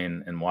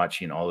going and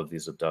watching all of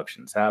these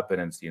abductions happen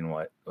and seeing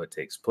what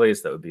takes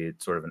place. That would be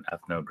sort of an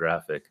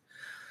ethnographic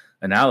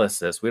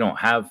analysis. We don't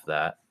have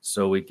that.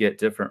 So we get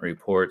different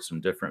reports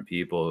from different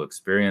people who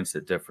experience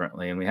it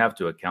differently. And we have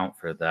to account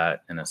for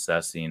that in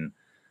assessing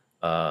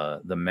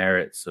the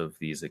merits of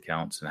these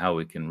accounts and how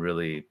we can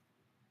really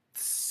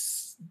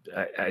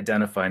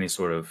identify any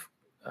sort of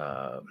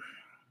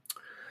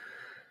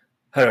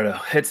I don't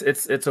know.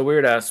 It's a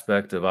weird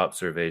aspect of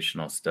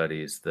observational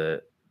studies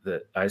that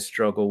I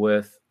struggle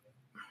with,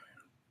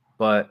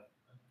 but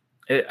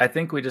I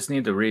think we just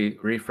need to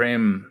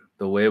reframe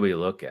the way we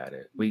look at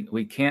it.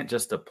 We can't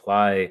just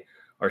apply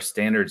our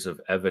standards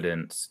of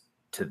evidence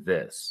to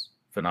this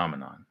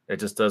phenomenon. It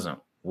just doesn't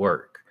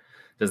work.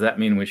 Does that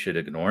mean we should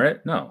ignore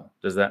it? No.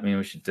 Does that mean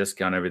we should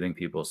discount everything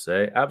people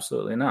say?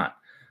 Absolutely not.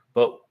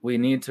 But we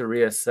need to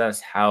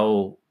reassess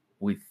how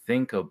we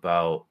think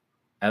about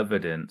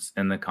evidence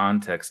in the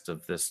context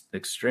of this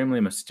extremely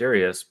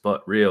mysterious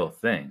but real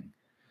thing.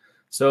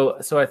 So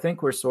I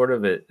think we're sort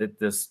of at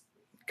this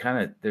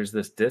kind of, there's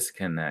this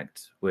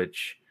disconnect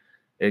which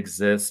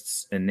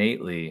exists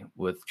innately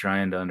with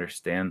trying to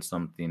understand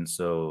something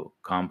so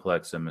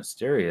complex and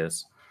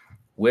mysterious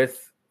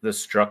with the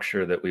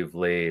structure that we've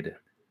laid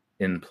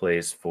in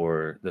place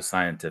for the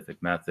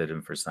scientific method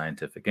and for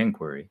scientific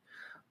inquiry.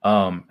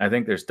 I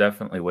think there's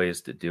definitely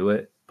ways to do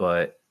it,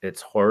 but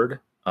it's hard.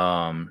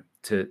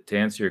 To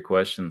answer your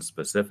question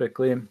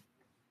specifically,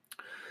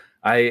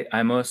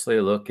 I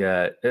mostly look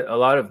at a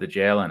lot of the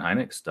J. Allen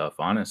Hynek stuff,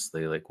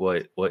 honestly, like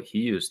what he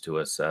used to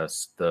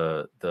assess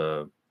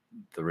the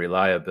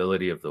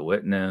reliability of the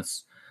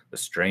witness, the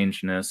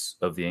strangeness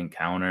of the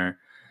encounter.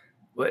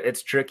 But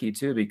it's tricky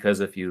too, because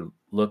if you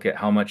look at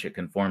how much it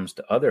conforms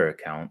to other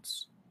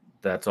accounts,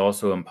 that's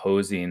also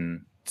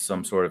imposing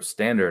some sort of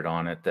standard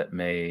on it that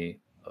may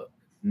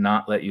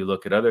not let you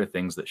look at other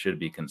things that should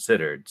be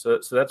considered. So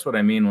that's what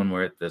I mean when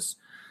we're at this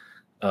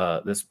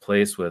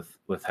place with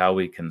how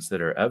we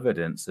consider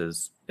evidence.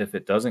 Is if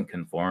it doesn't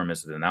conform,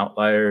 is it an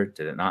outlier?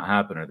 Did it not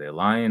happen? Are they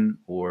lying?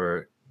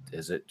 Or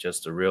is it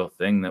just a real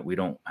thing that we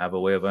don't have a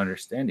way of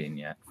understanding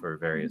yet for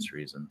various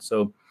reasons?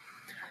 So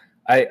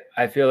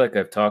I feel like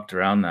I've talked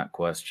around that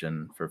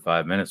question for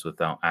 5 minutes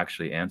without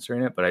actually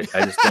answering it, but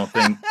I just don't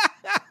think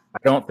I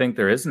don't think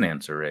there is an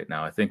answer right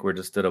now. I think we're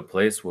just at a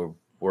place where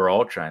we're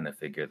all trying to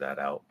figure that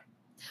out.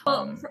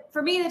 Well,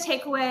 for me, the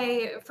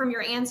takeaway from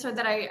your answer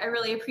that I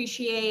really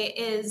appreciate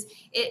is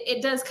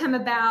it does come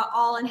about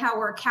all in how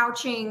we're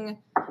couching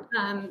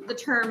the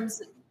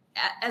terms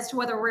as to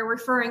whether we're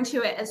referring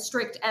to it as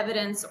strict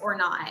evidence or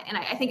not. And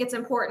I think it's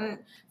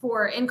important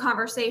for, in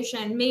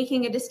conversation,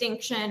 making a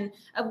distinction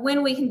of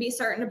when we can be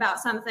certain about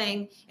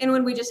something and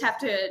when we just have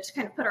to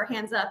kind of put our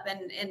hands up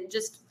and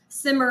just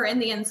simmer in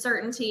the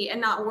uncertainty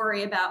and not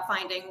worry about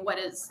finding what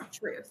is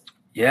truth.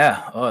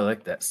 Yeah. Oh, I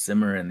like that,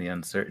 simmer in the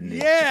uncertainty.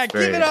 Yeah,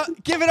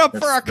 give it up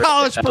for our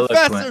college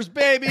professors,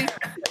 baby.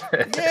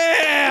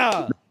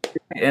 Yeah.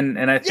 And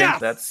I think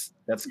that's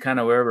kind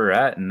of where we're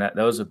at, and that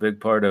was a big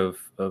part of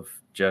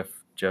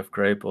Jeff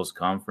Kripal's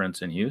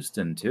conference in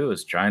Houston too,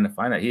 is trying to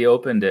find out. He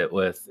opened it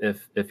with,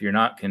 if you're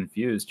not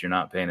confused, you're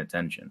not paying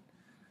attention.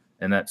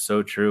 And that's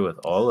so true with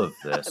all of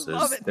this.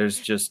 There's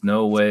just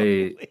no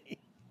way.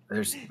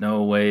 There's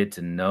no way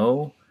to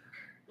know.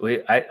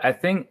 I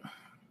think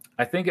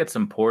it's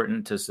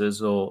important to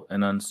sizzle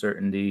an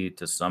uncertainty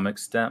to some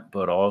extent,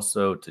 but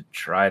also to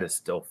try to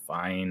still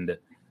find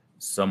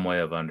some way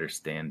of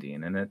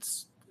understanding. And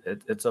it's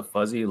a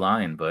fuzzy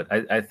line, but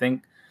I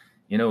think,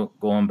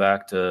 going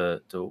back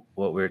to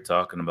what we were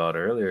talking about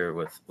earlier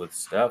with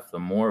Steph, the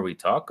more we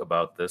talk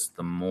about this,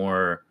 the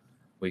more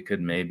we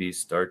could maybe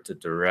start to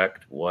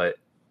direct what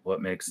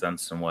makes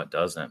sense and what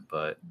doesn't.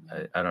 But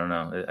I don't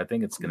know. I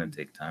think it's going to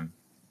take time.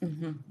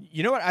 Mm-hmm.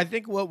 You know what? I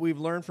think what we've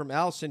learned from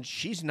Allison,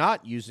 she's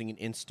not using an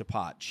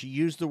Instapot. She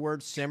used the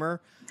word simmer.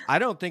 I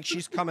don't think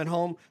she's coming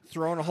home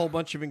throwing a whole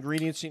bunch of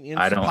ingredients in Instapot,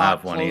 I don't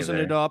have one closing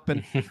either. it up.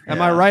 And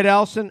am I right,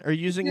 Allison? Are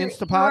you using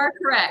Instapot? You are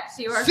correct.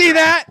 See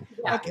that?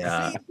 Yeah. Okay,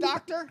 Yeah. see,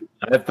 doctor?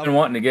 I've been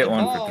wanting to get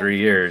one for 3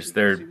 years.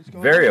 They're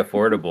very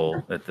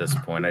affordable at this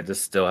point. I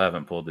just still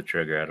haven't pulled the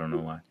trigger. I don't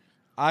know why.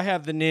 I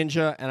have the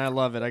Ninja, and I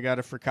love it. I got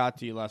it for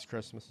Kati last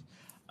Christmas.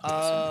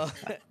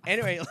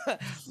 Anyway,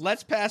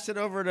 let's pass it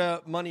over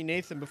to Money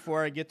Nathan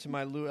before I get to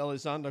my Lou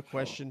Elizondo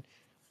question,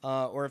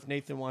 or if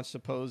Nathan wants to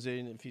pose it,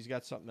 and if he's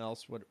got something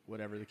else,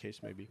 whatever the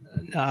case may be.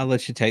 No, I'll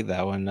let you take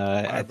that one.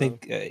 I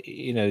think,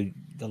 the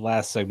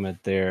last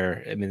segment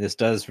there, I mean, this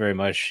does very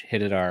much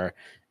hit at our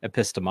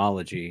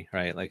epistemology,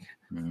 right? Like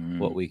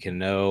what we can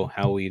know,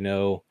 how we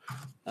know.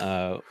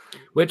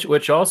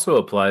 Which also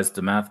applies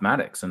to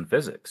mathematics and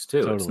physics,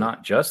 too. Totally. It's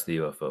not just the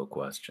UFO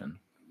question.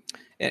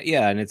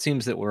 Yeah, and it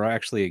seems that we're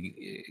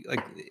actually,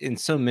 like, in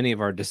so many of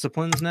our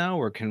disciplines now,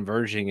 we're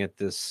converging at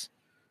this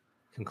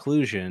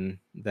conclusion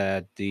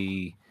that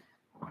the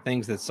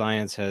things that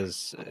science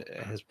has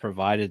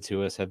provided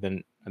to us have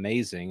been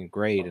amazing and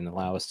great and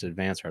allow us to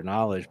advance our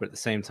knowledge, but at the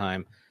same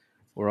time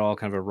we're all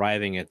kind of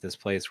arriving at this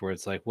place where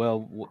it's like,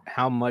 well,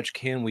 how much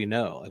can we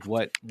know?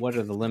 Like what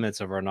are the limits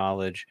of our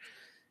knowledge?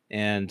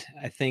 And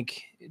I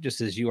think,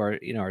 just as you are,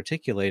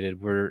 articulated,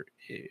 we're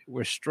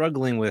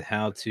struggling with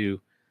how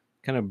to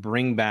kind of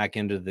bring back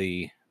into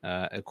the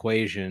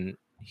equation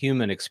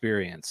human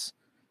experience,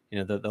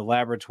 the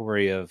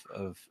laboratory of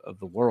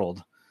the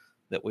world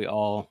that we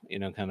all,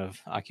 kind of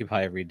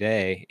occupy every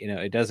day.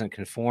 It doesn't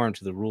conform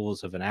to the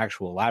rules of an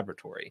actual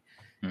laboratory.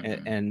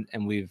 And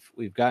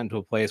we've gotten to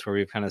a place where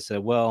we've kind of said,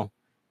 well,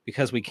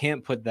 because we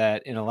can't put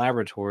that in a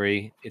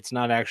laboratory, it's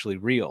not actually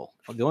real.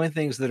 The only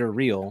things that are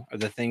real are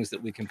the things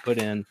that we can put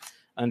in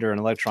under an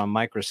electron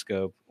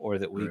microscope, or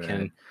that we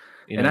can,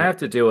 and I have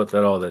to deal with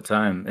that all the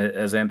time.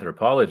 As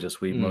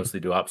anthropologists, we mostly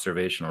do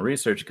observational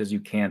research because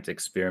you can't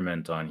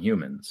experiment on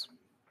humans.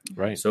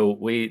 Right. So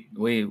we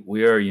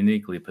are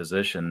uniquely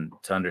positioned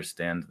to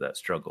understand that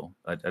struggle.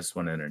 I just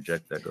want to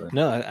interject that. Go ahead.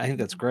 No, I think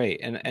that's great.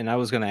 And I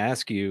was going to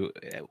ask you,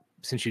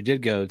 since you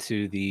did go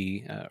to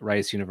the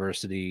Rice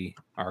University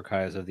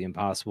Archives of the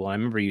Impossible, I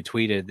remember you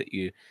tweeted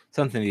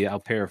that I'll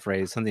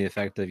paraphrase, something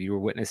effective, you were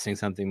witnessing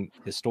something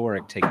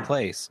historic take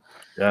place.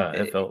 Yeah,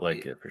 it felt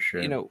like it for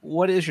sure.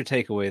 What is your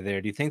takeaway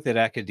there? Do you think that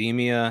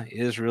academia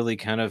is really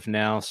kind of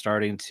now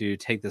starting to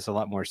take this a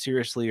lot more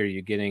seriously? Are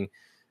you getting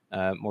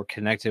more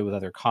connected with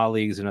other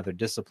colleagues and other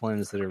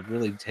disciplines that are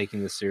really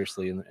taking this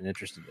seriously and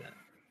interested in it?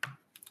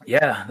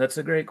 Yeah, that's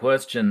a great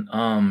question.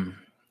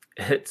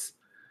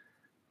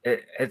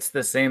 It's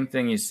the same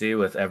thing you see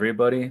with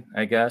everybody,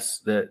 I guess,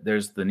 that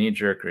there's the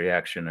knee-jerk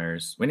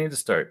reactioners. We need to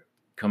start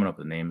coming up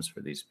with names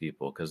for these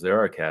people, because there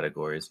are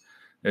categories.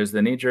 There's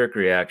the knee-jerk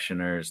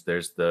reactioners.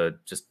 There's the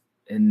just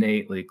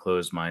innately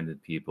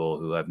closed-minded people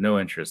who have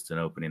no interest in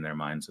opening their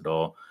minds at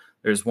all.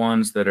 There's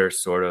ones that are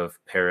sort of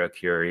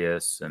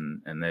para-curious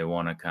and they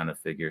want to kind of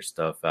figure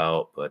stuff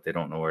out, but they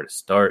don't know where to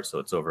start. So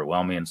it's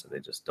overwhelming. So they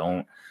just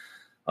don't.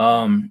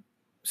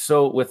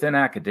 So within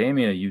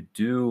academia, you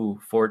do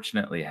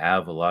fortunately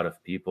have a lot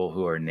of people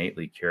who are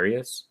innately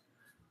curious,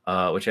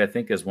 which I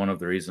think is one of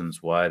the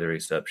reasons why the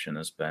reception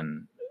has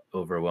been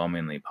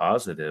overwhelmingly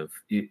positive.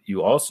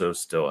 You also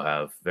still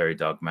have very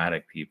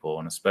dogmatic people,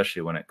 and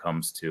especially when it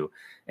comes to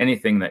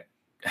anything that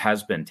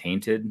has been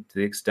tainted to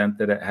the extent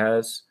that it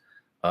has,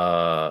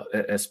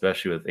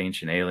 especially with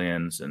Ancient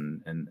Aliens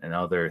and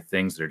other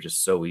things that are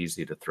just so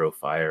easy to throw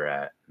fire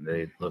at.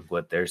 They look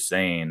what they're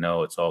saying.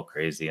 No, it's all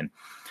crazy. And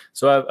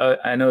so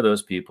I know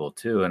those people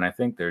too. And I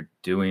think they're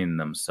doing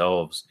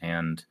themselves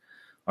and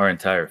our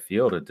entire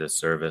field a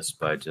disservice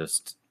by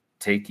just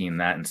taking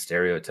that and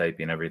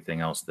stereotyping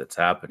everything else that's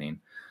happening.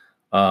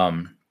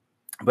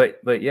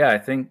 But yeah, I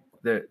think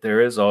there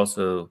is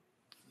also,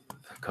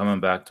 coming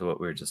back to what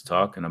we were just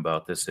talking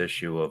about, this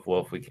issue of,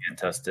 well, if we can't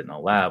test it in a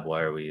lab,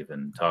 why are we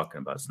even talking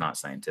about it? It's not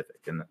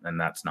scientific. And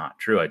that's not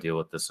true. I deal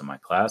with this in my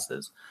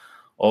classes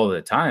all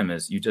the time,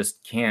 is you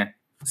just can't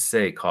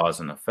say cause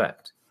and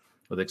effect.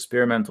 With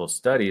experimental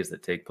studies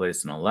that take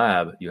place in a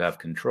lab, you have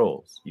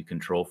controls. You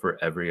control for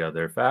every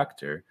other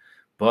factor,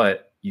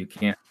 but you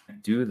can't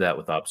do that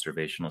with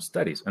observational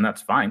studies. And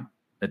that's fine.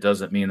 It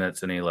doesn't mean that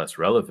it's any less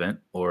relevant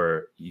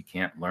or you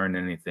can't learn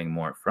anything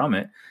more from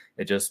it.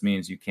 It just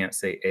means you can't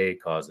say A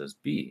causes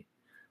B,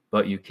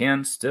 but you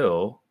can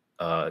still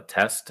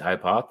test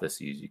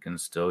hypotheses. You can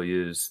still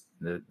use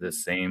the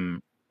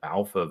same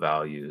alpha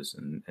values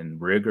and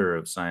rigor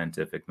of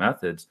scientific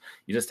methods.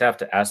 You just have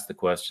to ask the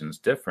questions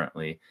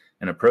differently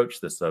and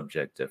approach the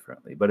subject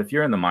differently. But if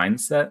you're in the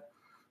mindset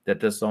that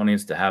this all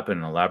needs to happen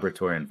in a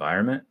laboratory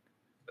environment,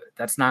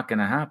 that's not going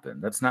to happen.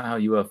 That's not how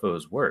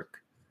UFOs work.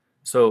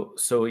 So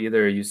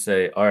either you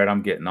say, all right,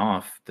 I'm getting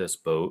off this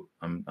boat,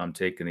 I'm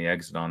taking the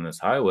exit on this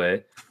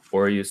highway,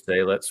 or you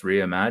say, let's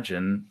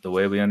reimagine the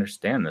way we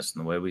understand this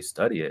and the way we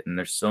study it. And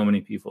there's so many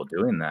people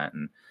doing that,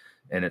 and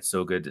it's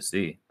so good to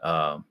see.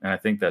 And I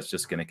think that's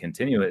just going to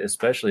continue,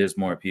 especially as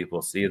more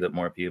people see that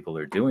more people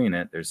are doing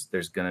it.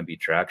 There's going to be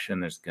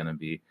traction. There's going to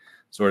be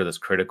sort of this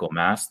critical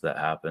mass that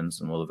happens,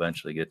 and we'll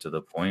eventually get to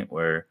the point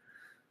where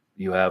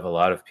you have a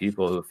lot of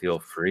people who feel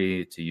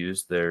free to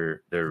use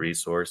their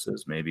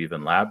resources, maybe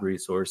even lab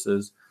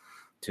resources,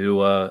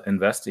 to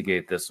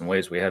investigate this in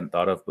ways we hadn't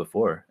thought of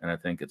before. And I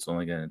think it's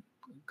only going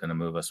to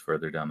move us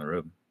further down the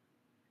road.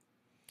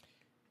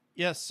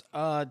 Yes,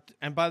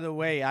 and by the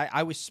way,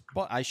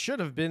 I should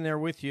have been there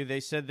with you. They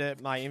said that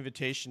my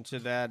invitation to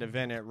that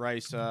event at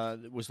Rice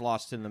was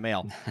lost in the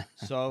mail.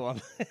 So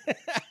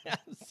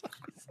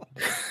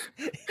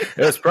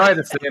it was probably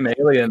the same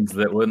aliens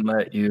that wouldn't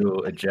let you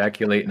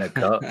ejaculate in a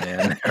cup,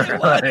 man.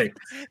 They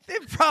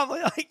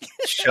probably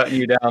shutting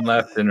you down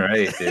left and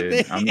right,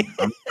 dude. I'm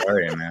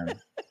sorry, man.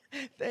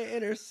 They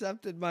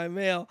intercepted my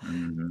mail.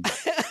 Mm-hmm.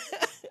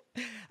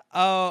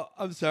 Oh,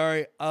 I'm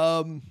sorry.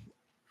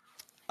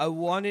 I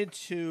wanted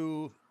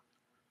to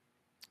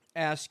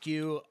ask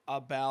you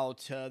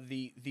about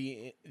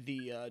the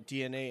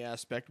DNA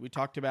aspect. We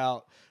talked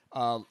about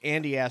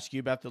Andy asked you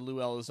about the Lou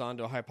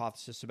Elizondo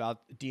hypothesis about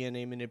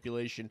DNA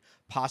manipulation,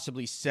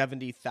 possibly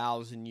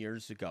 70,000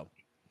 years ago,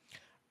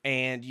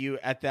 and you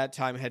at that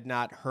time had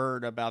not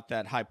heard about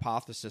that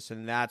hypothesis,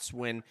 and that's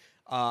when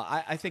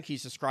I think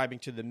he's ascribing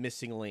to the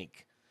missing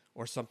link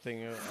or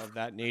something of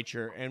that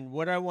nature. And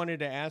what I wanted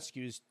to ask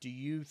you is, do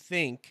you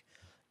think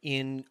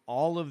in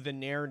all of the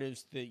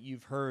narratives that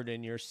you've heard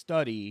in your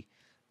study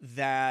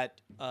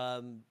that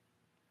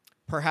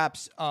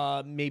perhaps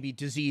maybe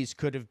disease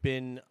could have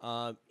been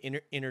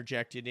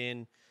interjected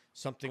in,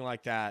 something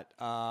like that?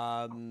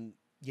 That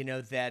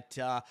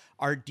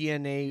our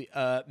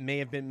DNA may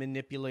have been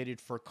manipulated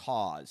for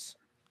cause.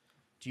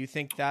 Do you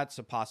think that's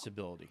a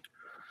possibility?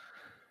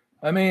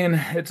 I mean,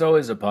 it's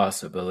always a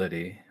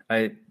possibility.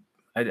 I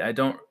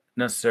don't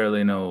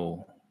necessarily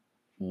know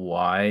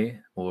why,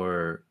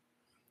 or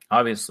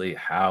obviously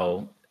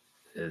how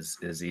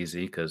is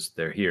easy because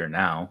they're here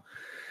now.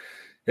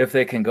 If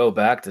they can go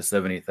back to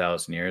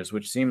 70,000 years,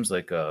 which seems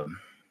like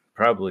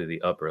probably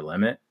the upper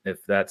limit,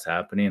 if that's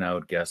happening, I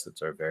would guess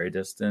it's our very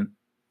distant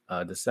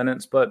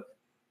descendants. But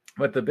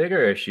the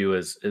bigger issue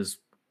is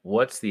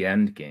what's the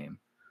end game?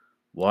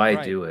 Why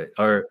do it?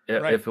 Or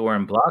if it were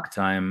in block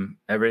time,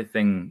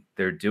 everything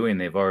they're doing,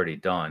 they've already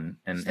done.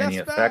 And any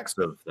effects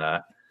of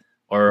that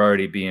are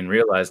already being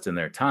realized in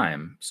their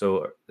time.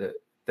 So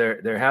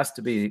there has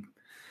to be,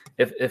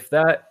 if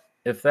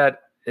that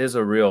is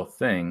a real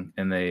thing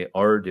and they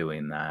are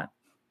doing that,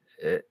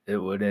 it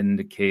would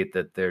indicate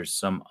that there's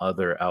some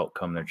other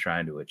outcome they're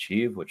trying to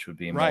achieve, which would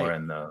be more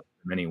in the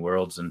many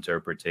worlds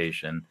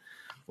interpretation,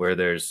 where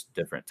there's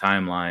different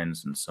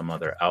timelines and some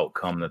other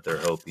outcome that they're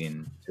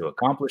hoping to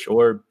accomplish.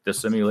 Or the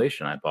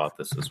simulation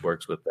hypothesis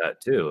works with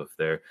that too.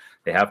 If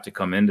they have to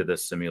come into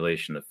this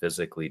simulation to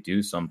physically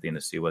do something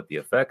to see what the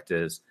effect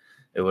is,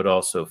 it would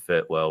also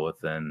fit well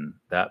within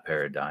that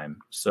paradigm.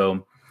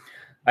 So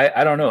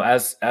I don't know.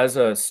 As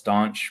a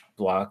staunch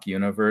block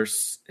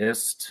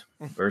universeist,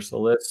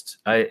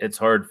 it's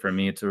hard for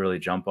me to really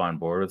jump on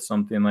board with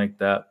something like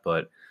that.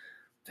 But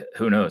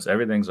who knows?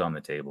 Everything's on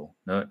the table.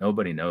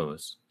 Nobody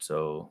knows.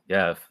 So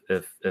yeah,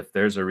 if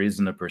there's a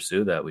reason to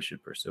pursue that, we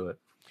should pursue it.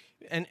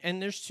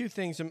 And there's two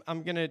things.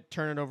 I'm going to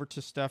turn it over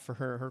to Steph for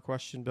her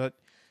question. But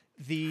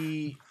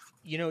you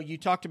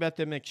talked about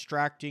them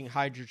extracting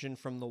hydrogen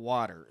from the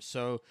water.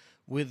 So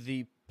with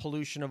the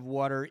pollution of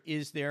water,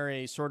 is there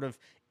a sort of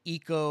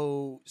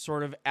eco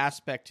sort of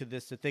aspect to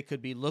this that they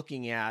could be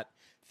looking at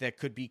that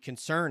could be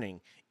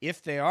concerning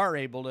if they are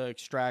able to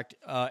extract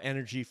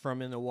energy from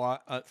the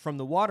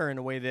water in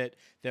a way that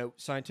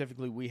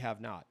scientifically we have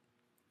not?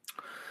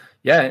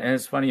 Yeah, and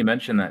it's funny you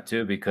mentioned that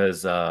too,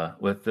 because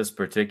with this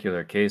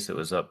particular case, it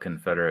was up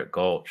Confederate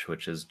Gulch,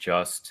 which is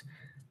just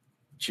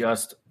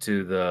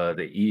to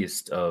the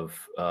east of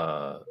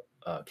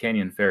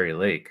Canyon Ferry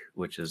Lake,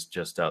 which is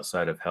just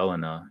outside of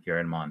Helena here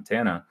in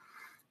Montana.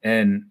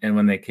 And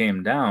when they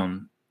came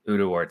down,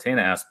 Udo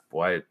Wartena asked,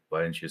 why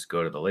didn't you just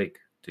go to the lake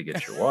to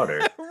get your water?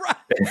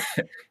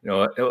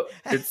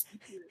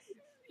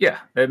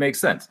 It makes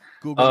sense.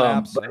 Google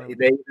Maps. But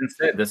they even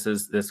said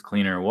this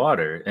cleaner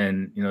water,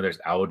 and there's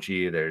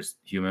algae, there's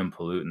human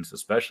pollutants,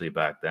 especially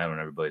back then when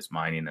everybody's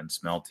mining and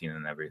smelting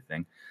and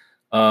everything.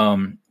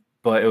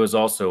 But it was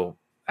also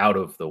out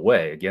of the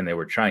way. Again, they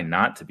were trying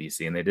not to be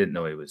seen. They didn't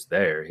know he was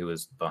there. He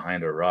was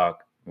behind a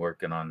rock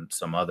working on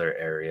some other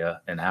area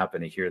and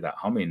happened to hear that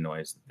humming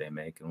noise that they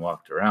make and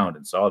walked around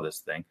and saw this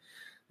thing.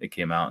 They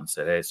came out and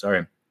said, hey,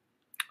 sorry.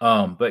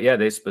 But yeah,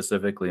 they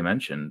specifically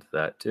mentioned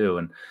that too.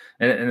 And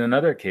in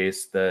another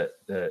case that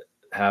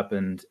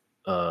happened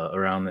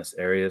around this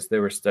area is they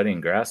were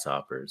studying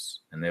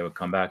grasshoppers, and they would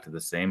come back to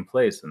the same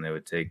place and they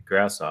would take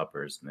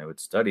grasshoppers and they would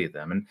study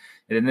them. And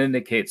it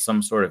indicates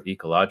some sort of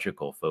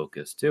ecological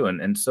focus too.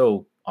 And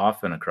so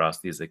often across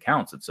these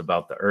accounts, it's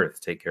about the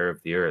earth, take care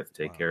of the earth,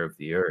 take care of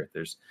the earth.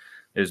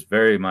 There's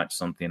very much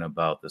something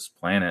about this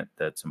planet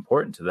that's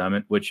important to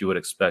them, which you would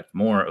expect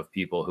more of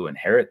people who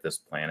inherit this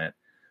planet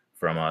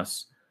from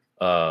us.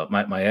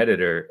 My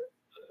editor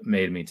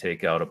made me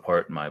take out a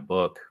part in my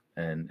book,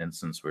 and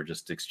since we're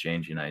just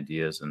exchanging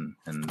ideas and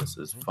this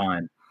is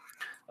fine,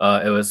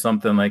 it was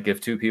something like,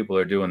 if two people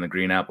are doing the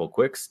green apple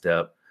quick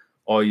step,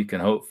 all you can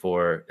hope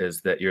for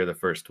is that you're the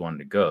first one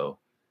to go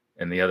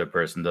and the other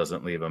person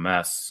doesn't leave a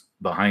mess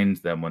behind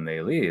them when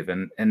they leave.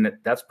 And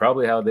that's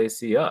probably how they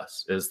see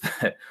us, is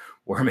that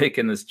we're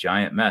making this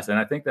giant mess. And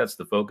I think that's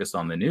the focus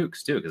on the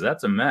nukes too, because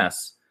that's a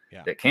mess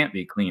that can't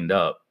be cleaned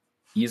up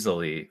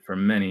easily for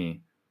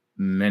many,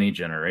 many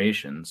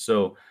generations.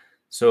 So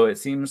it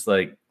seems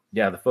like,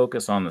 the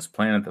focus on this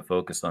planet, the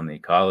focus on the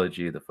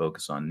ecology, the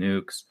focus on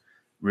nukes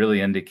really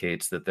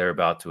indicates that they're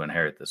about to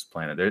inherit this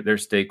planet. They're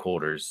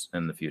stakeholders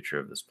in the future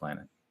of this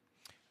planet.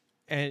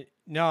 And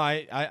no,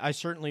 I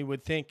certainly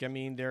would think. I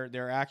mean,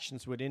 their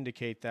actions would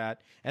indicate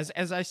that.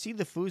 As I see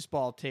the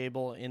foosball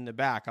table in the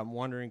back, I'm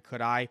wondering,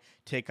 could I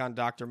take on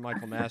Dr.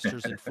 Michael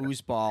Masters in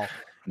foosball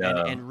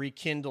and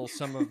rekindle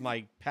some of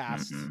my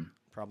past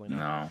Probably not.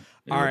 No,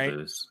 you All would right.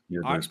 lose. You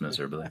would All lose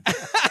miserably.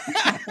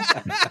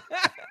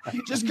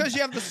 Just because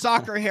you have the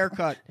soccer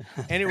haircut.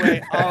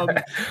 Anyway, I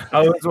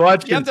was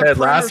watching have the Ted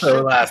Lasso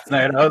premiership. last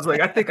night. I was like,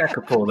 I think I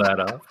could pull that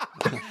off.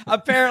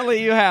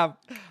 apparently you have.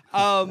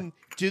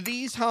 Do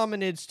these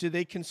hominids, do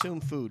they consume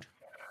food?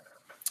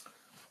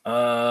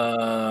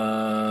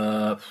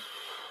 I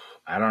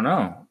don't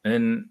know.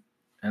 In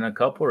a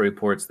couple of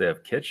reports, they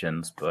have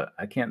kitchens, but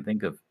I can't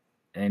think of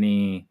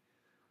anybody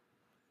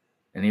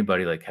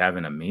like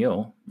having a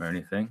meal or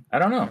anything. I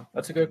don't know.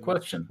 That's a good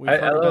question. We've I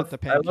heard about love the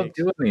I love pancakes.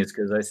 doing these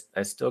because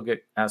I still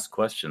get asked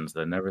questions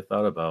that I never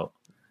thought about.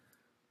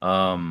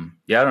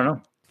 Yeah, I don't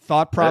know.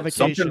 Thought That's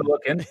something provocation. to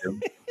look into.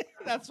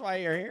 That's why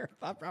you're here.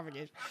 Thought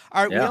provocation.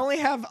 All right, we Yeah. only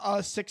have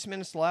 6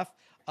 minutes left.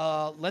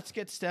 Let's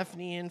get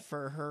Stephanie in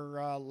for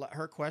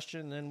her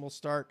question, and then we'll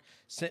start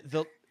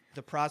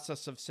the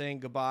process of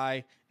saying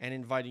goodbye and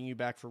inviting you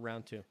back for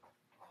round 2.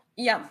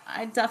 Yeah,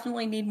 I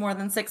definitely need more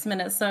than 6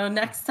 minutes. So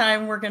next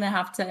time we're going to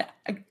have to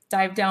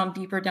dive down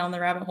deeper down the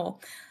rabbit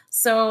hole.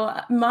 So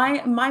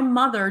my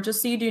mother,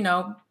 just so you do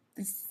know,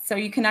 so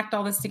you connect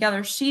all this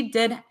together, she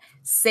did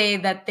say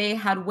that they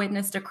had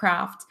witnessed a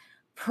craft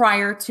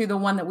prior to the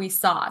one that we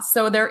saw.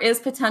 So there is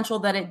potential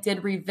that it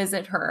did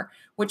revisit her,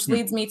 which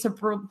leads me to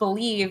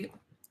believe,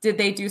 did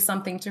they do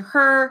something to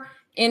her,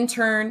 in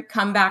turn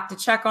come back to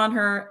check on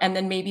her, and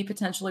then maybe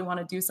potentially want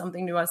to do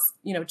something to us,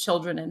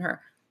 children in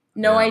her?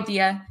 No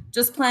idea.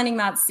 Just planting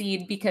that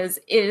seed because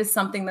it is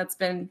something that's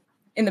been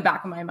in the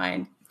back of my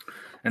mind.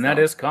 And that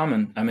is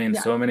common. I mean,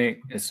 Yeah.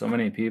 so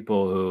many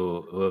people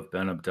who have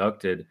been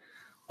abducted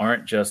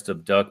aren't just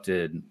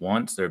abducted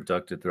once, they're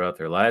abducted throughout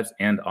their lives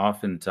and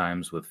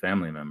oftentimes with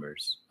family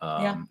members,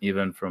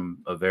 even from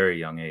a very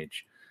young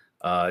age.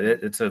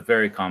 It's a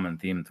very common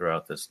theme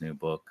throughout this new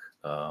book.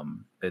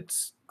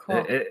 It's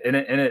Cool.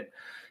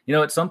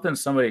 It's something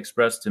somebody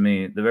expressed to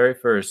me. The very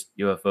first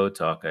UFO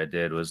talk I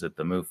did was at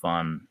the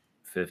MUFON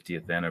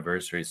 50th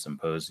anniversary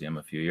symposium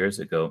a few years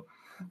ago.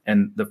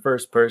 And the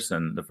first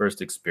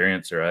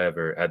experiencer I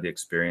ever had the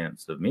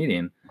experience of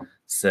meeting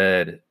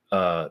said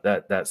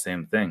that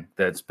same thing.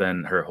 That's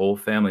been her whole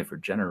family for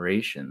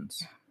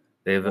generations.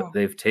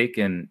 They've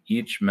taken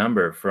each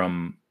member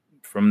from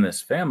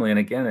this family. And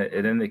again,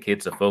 it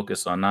indicates a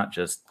focus on not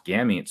just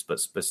gametes, but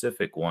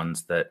specific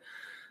ones that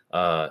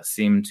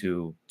seem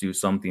to do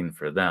something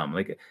for them.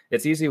 Like,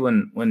 it's easy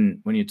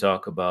when you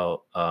talk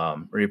about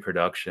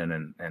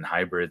reproduction and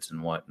hybrids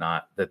and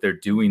whatnot, that they're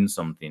doing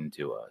something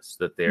to us,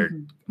 that they're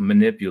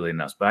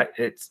manipulating us. But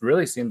it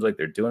really seems like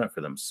they're doing it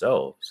for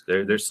themselves.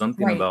 There's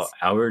something Right. about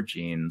our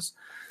genes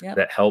Yep.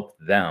 that help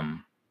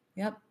them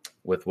Yep.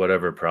 with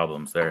whatever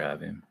problems they're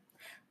having.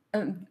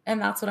 And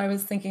that's what I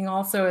was thinking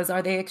also is,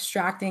 are they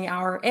extracting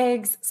our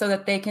eggs so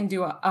that they can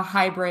do a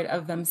hybrid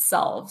of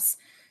themselves?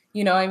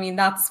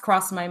 That's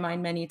crossed my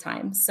mind many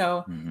times.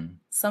 So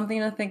something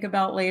to think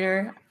about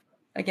later.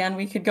 Again,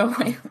 we could go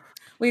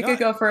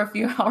for a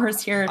few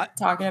hours here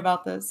talking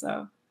about this.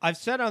 So I've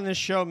said on this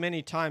show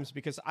many times,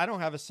 because I don't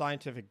have a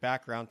scientific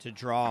background to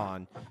draw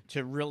on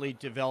to really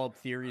develop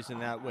theories in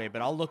that way,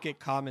 but I'll look at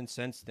common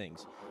sense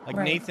things. Like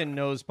Right. Nathan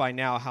knows by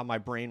now how my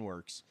brain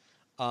works.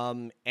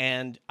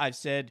 And I've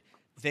said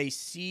they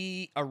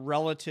see a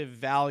relative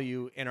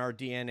value in our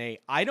DNA.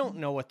 I don't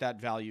know what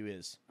that value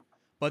is,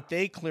 but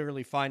they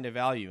clearly find a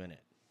value in it.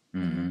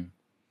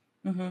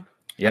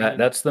 Yeah,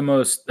 that's the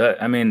most,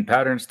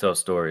 patterns tell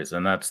stories,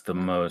 and that's the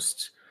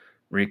most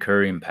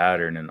recurring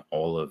pattern in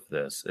all of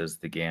this is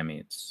the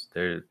gametes.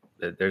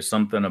 There's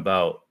something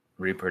about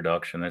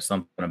reproduction. There's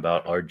something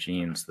about our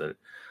genes that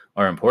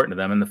are important to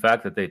them. And the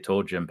fact that they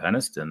told Jim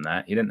Peniston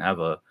that he didn't have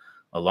a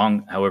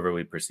long, however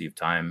we perceive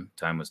time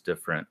was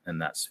different in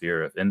that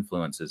sphere of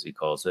influence, as he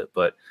calls it.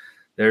 But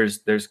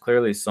there's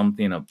clearly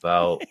something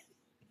about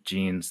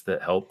genes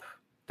that help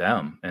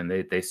them. And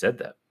they said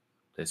that.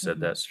 They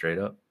said that straight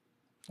up.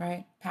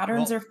 right.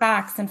 Patterns are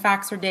facts and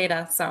facts are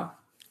data. So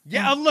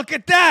Yeah, look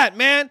at that,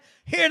 man.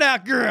 Hear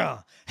that,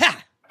 girl.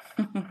 Ha!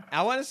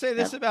 I want to say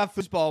this about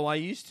football. I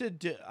used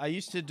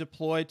to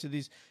deploy to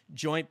these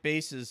joint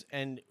bases,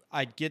 and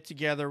I'd get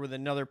together with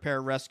another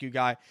pararescue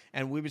guy,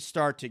 and we would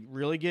start to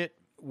really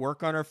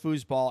work on our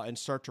foosball and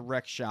start to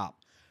wreck shop.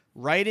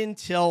 Right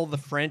until the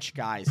French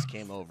guys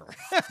came over.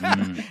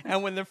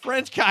 And when the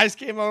French guys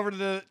came over to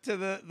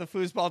the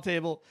foosball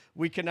table,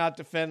 we could not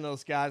defend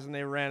those guys, and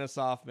they ran us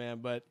off, man.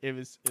 But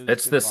it's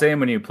It's good the fun. same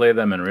when you play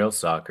them in real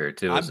soccer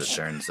too, as it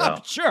turns I'm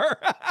out. sure.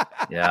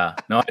 Yeah.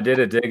 No, I did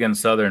a dig in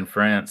southern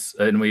France,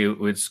 and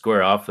we'd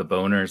square off the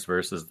boners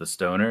versus the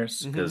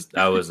stoners, because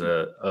I was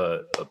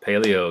a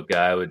paleo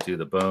guy. I would do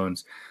the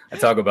bones. I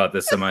talk about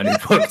this in my new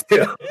book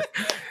too.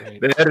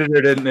 The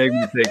editor didn't make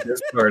me take this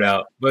part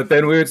out, but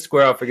then we would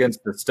square off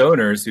against the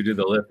stoners who do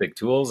the lithic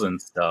tools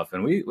and stuff,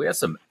 and we had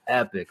some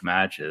epic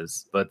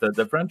matches. But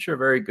the French are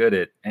very good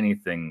at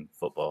anything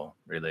football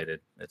related.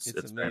 It's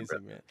very amazing,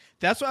 impressive. man.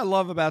 That's what I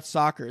love about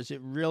soccer, is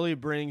it really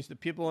brings the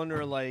people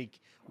under, like,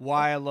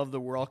 why I love the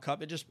World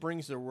Cup. It just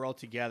brings the world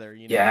together.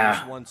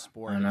 Yeah, it's one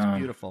sport. I It's know.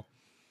 beautiful.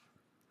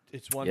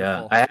 It's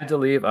wonderful. Yeah, I had to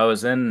leave. I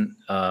was in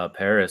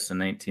Paris in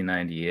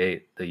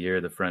 1998, the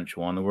year the French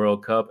won the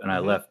World Cup, and I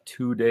left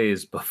 2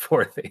 days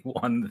before they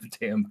won the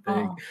damn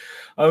thing.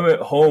 Oh. I'm at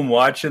home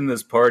watching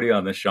this party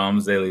on the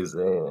Champs-Elysees.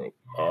 Like,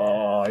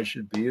 oh, I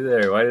should be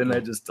there. Why didn't I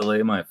just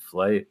delay my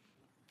flight?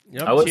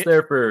 Yep.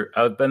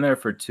 I've been there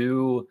for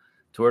 2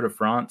 Tour de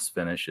France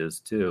finishes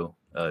too,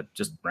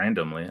 just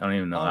randomly. I don't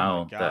even know Oh my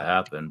how God. that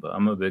happened, but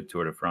I'm a big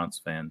Tour de France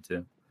fan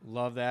too.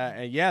 Love that.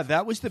 And yeah,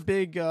 that was the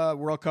big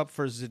World Cup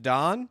for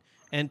Zidane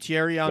and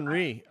Thierry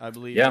Henry, I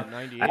believe. Yeah, in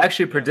 98. I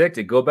actually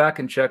predicted, go back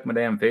and check my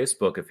damn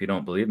Facebook if you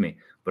don't believe me,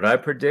 but I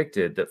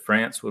predicted that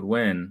France would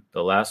win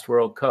the last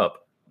World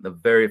Cup, the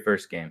very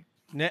first game.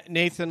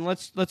 Nathan,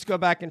 let's go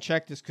back and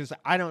check this because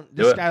I don't.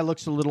 Do This it. guy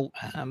looks a little.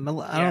 I don't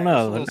it's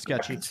know. a little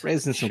sketchy. It's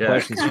raising some Check.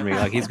 questions for me.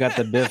 Like he's got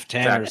the Biff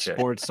Tanner Fact check.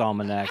 Sports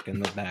Almanac in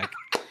the back.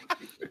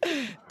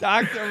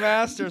 Dr.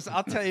 Masters,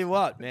 I'll tell you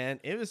what, man.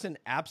 It was an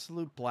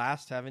absolute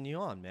blast having you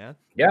on, man.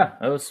 Yeah,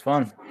 that was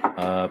fun.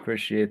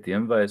 Appreciate the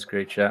invite. It's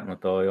great chatting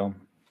with all y'all.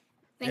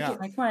 Thank Yeah. you.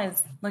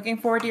 Likewise. Looking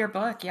forward to your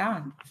book.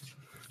 Yeah.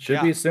 Should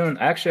Yeah. be soon.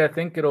 Actually, I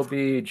think it'll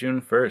be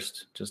June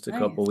 1st, just a Nice.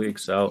 couple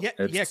weeks out. Yeah,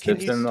 It's can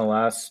it's you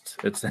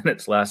in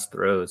its last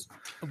throes.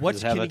 What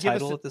Does it can have you a give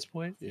title us? at this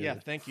point? Yeah,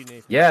 thank you,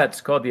 Nathan. Yeah, it's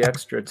called the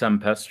Extra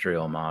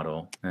Tempestrial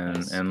Model, and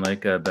Nice. and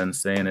like I've been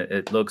saying,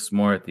 it looks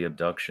more at the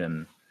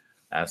abduction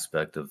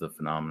aspect of the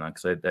phenomenon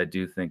because I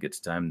do think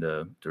it's time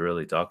to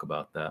really talk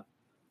about that.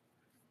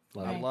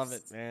 I Nice. love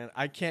it, man.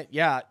 I can't.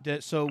 Yeah.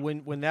 So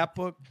when that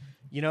book,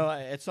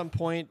 at some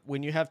point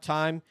when you have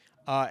time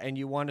and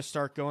you want to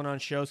start going on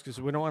shows, because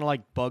we don't want to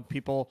like bug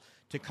people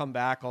to come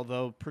back.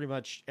 Although pretty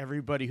much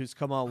everybody who's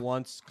come on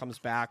once comes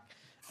back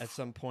at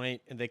some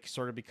point, and they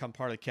sort of become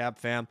part of the Cab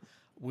fam.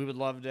 We would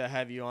love to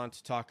have you on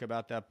to talk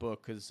about that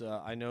book because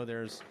I know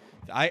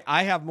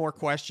I have more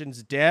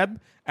questions.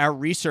 Deb, our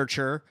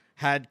researcher,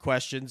 had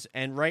questions,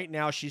 and right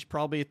now she's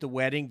probably at the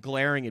wedding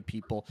glaring at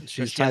people. 'cause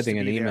She's she has to typing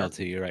an be email there.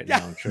 to you right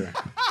now, I'm sure.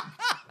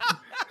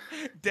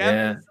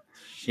 Deb,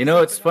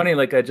 Yeah. It's funny.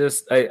 Like I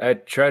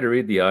try to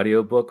read the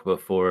audiobook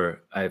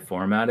before I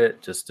format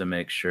it just to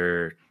make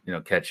sure,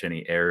 catch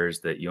any errors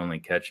that you only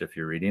catch if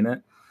you're reading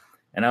it.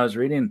 And I was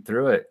reading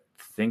through it,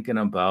 thinking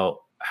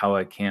about how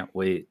I can't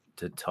wait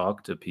to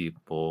talk to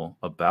people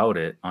about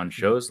it on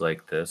shows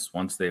like this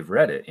once they've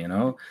read it,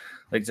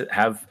 like to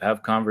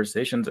have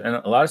conversations. And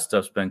a lot of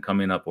stuff's been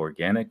coming up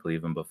organically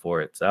even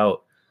before it's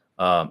out.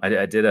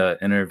 I did an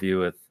interview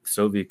with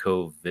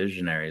Sovico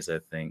Visionaries, I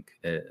think,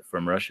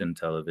 from Russian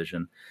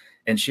television.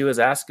 And she was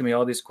asking me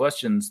all these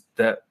questions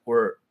that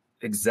were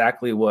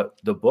exactly what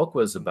the book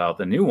was about,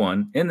 the new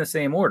one, in the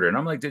same order. And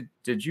I'm like,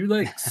 did you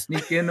like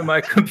sneak into my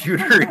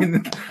computer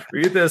and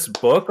read this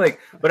book?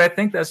 But I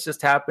think that's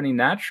just happening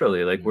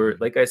naturally.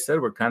 Like I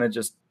said, we're kind of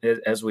just,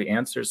 as we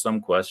answer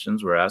some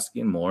questions, we're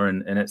asking more.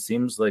 And it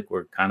seems like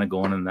we're kind of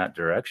going in that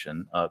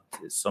direction.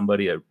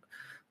 Somebody, a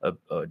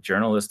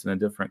journalist in a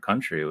different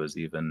country was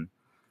even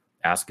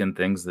asking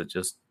things that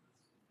just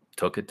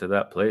took it to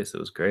that place. It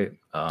was great.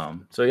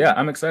 So yeah,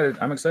 I'm excited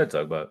to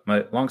talk about it.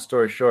 My long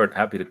story short,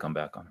 happy to come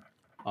back on.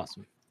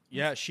 Awesome.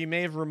 Yeah, she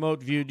may have remote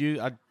viewed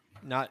you. I'm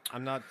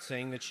not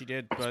saying that she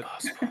did, but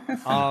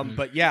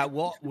but yeah,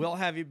 we'll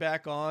have you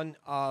back on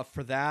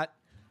for that.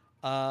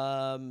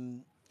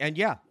 And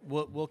yeah,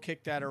 we'll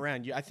kick that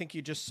around. I think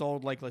you just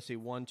sold let's see,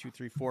 1, 2,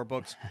 3, 4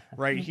 books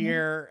right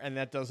here, and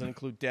that doesn't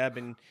include Deb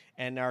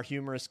and our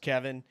humorous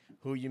Kevin,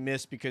 who you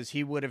missed because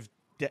he would have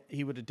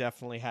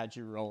definitely had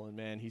you rolling,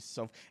 man.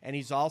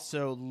 He's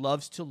also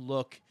loves to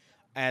look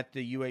at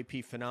the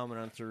UAP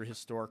phenomenon through a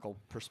historical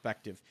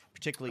perspective,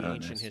 particularly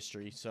ancient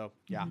history. So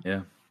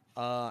yeah.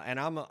 And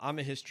I'm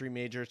a history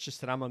major. It's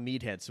just that I'm a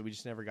meathead, so we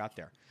just never got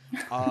there.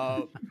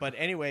 But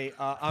anyway,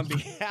 on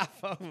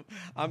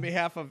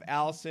behalf of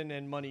Allison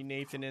and Money,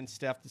 Nathan and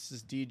Steph, this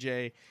is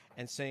DJ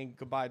and saying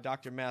goodbye,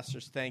 Dr.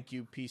 Masters. Thank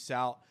you. Peace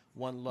out.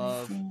 One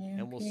love,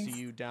 and we'll see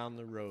you down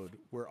the road.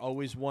 We're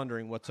always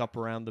wondering what's up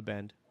around the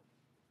bend.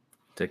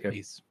 Take care.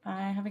 Peace.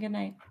 Bye. Have a good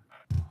night.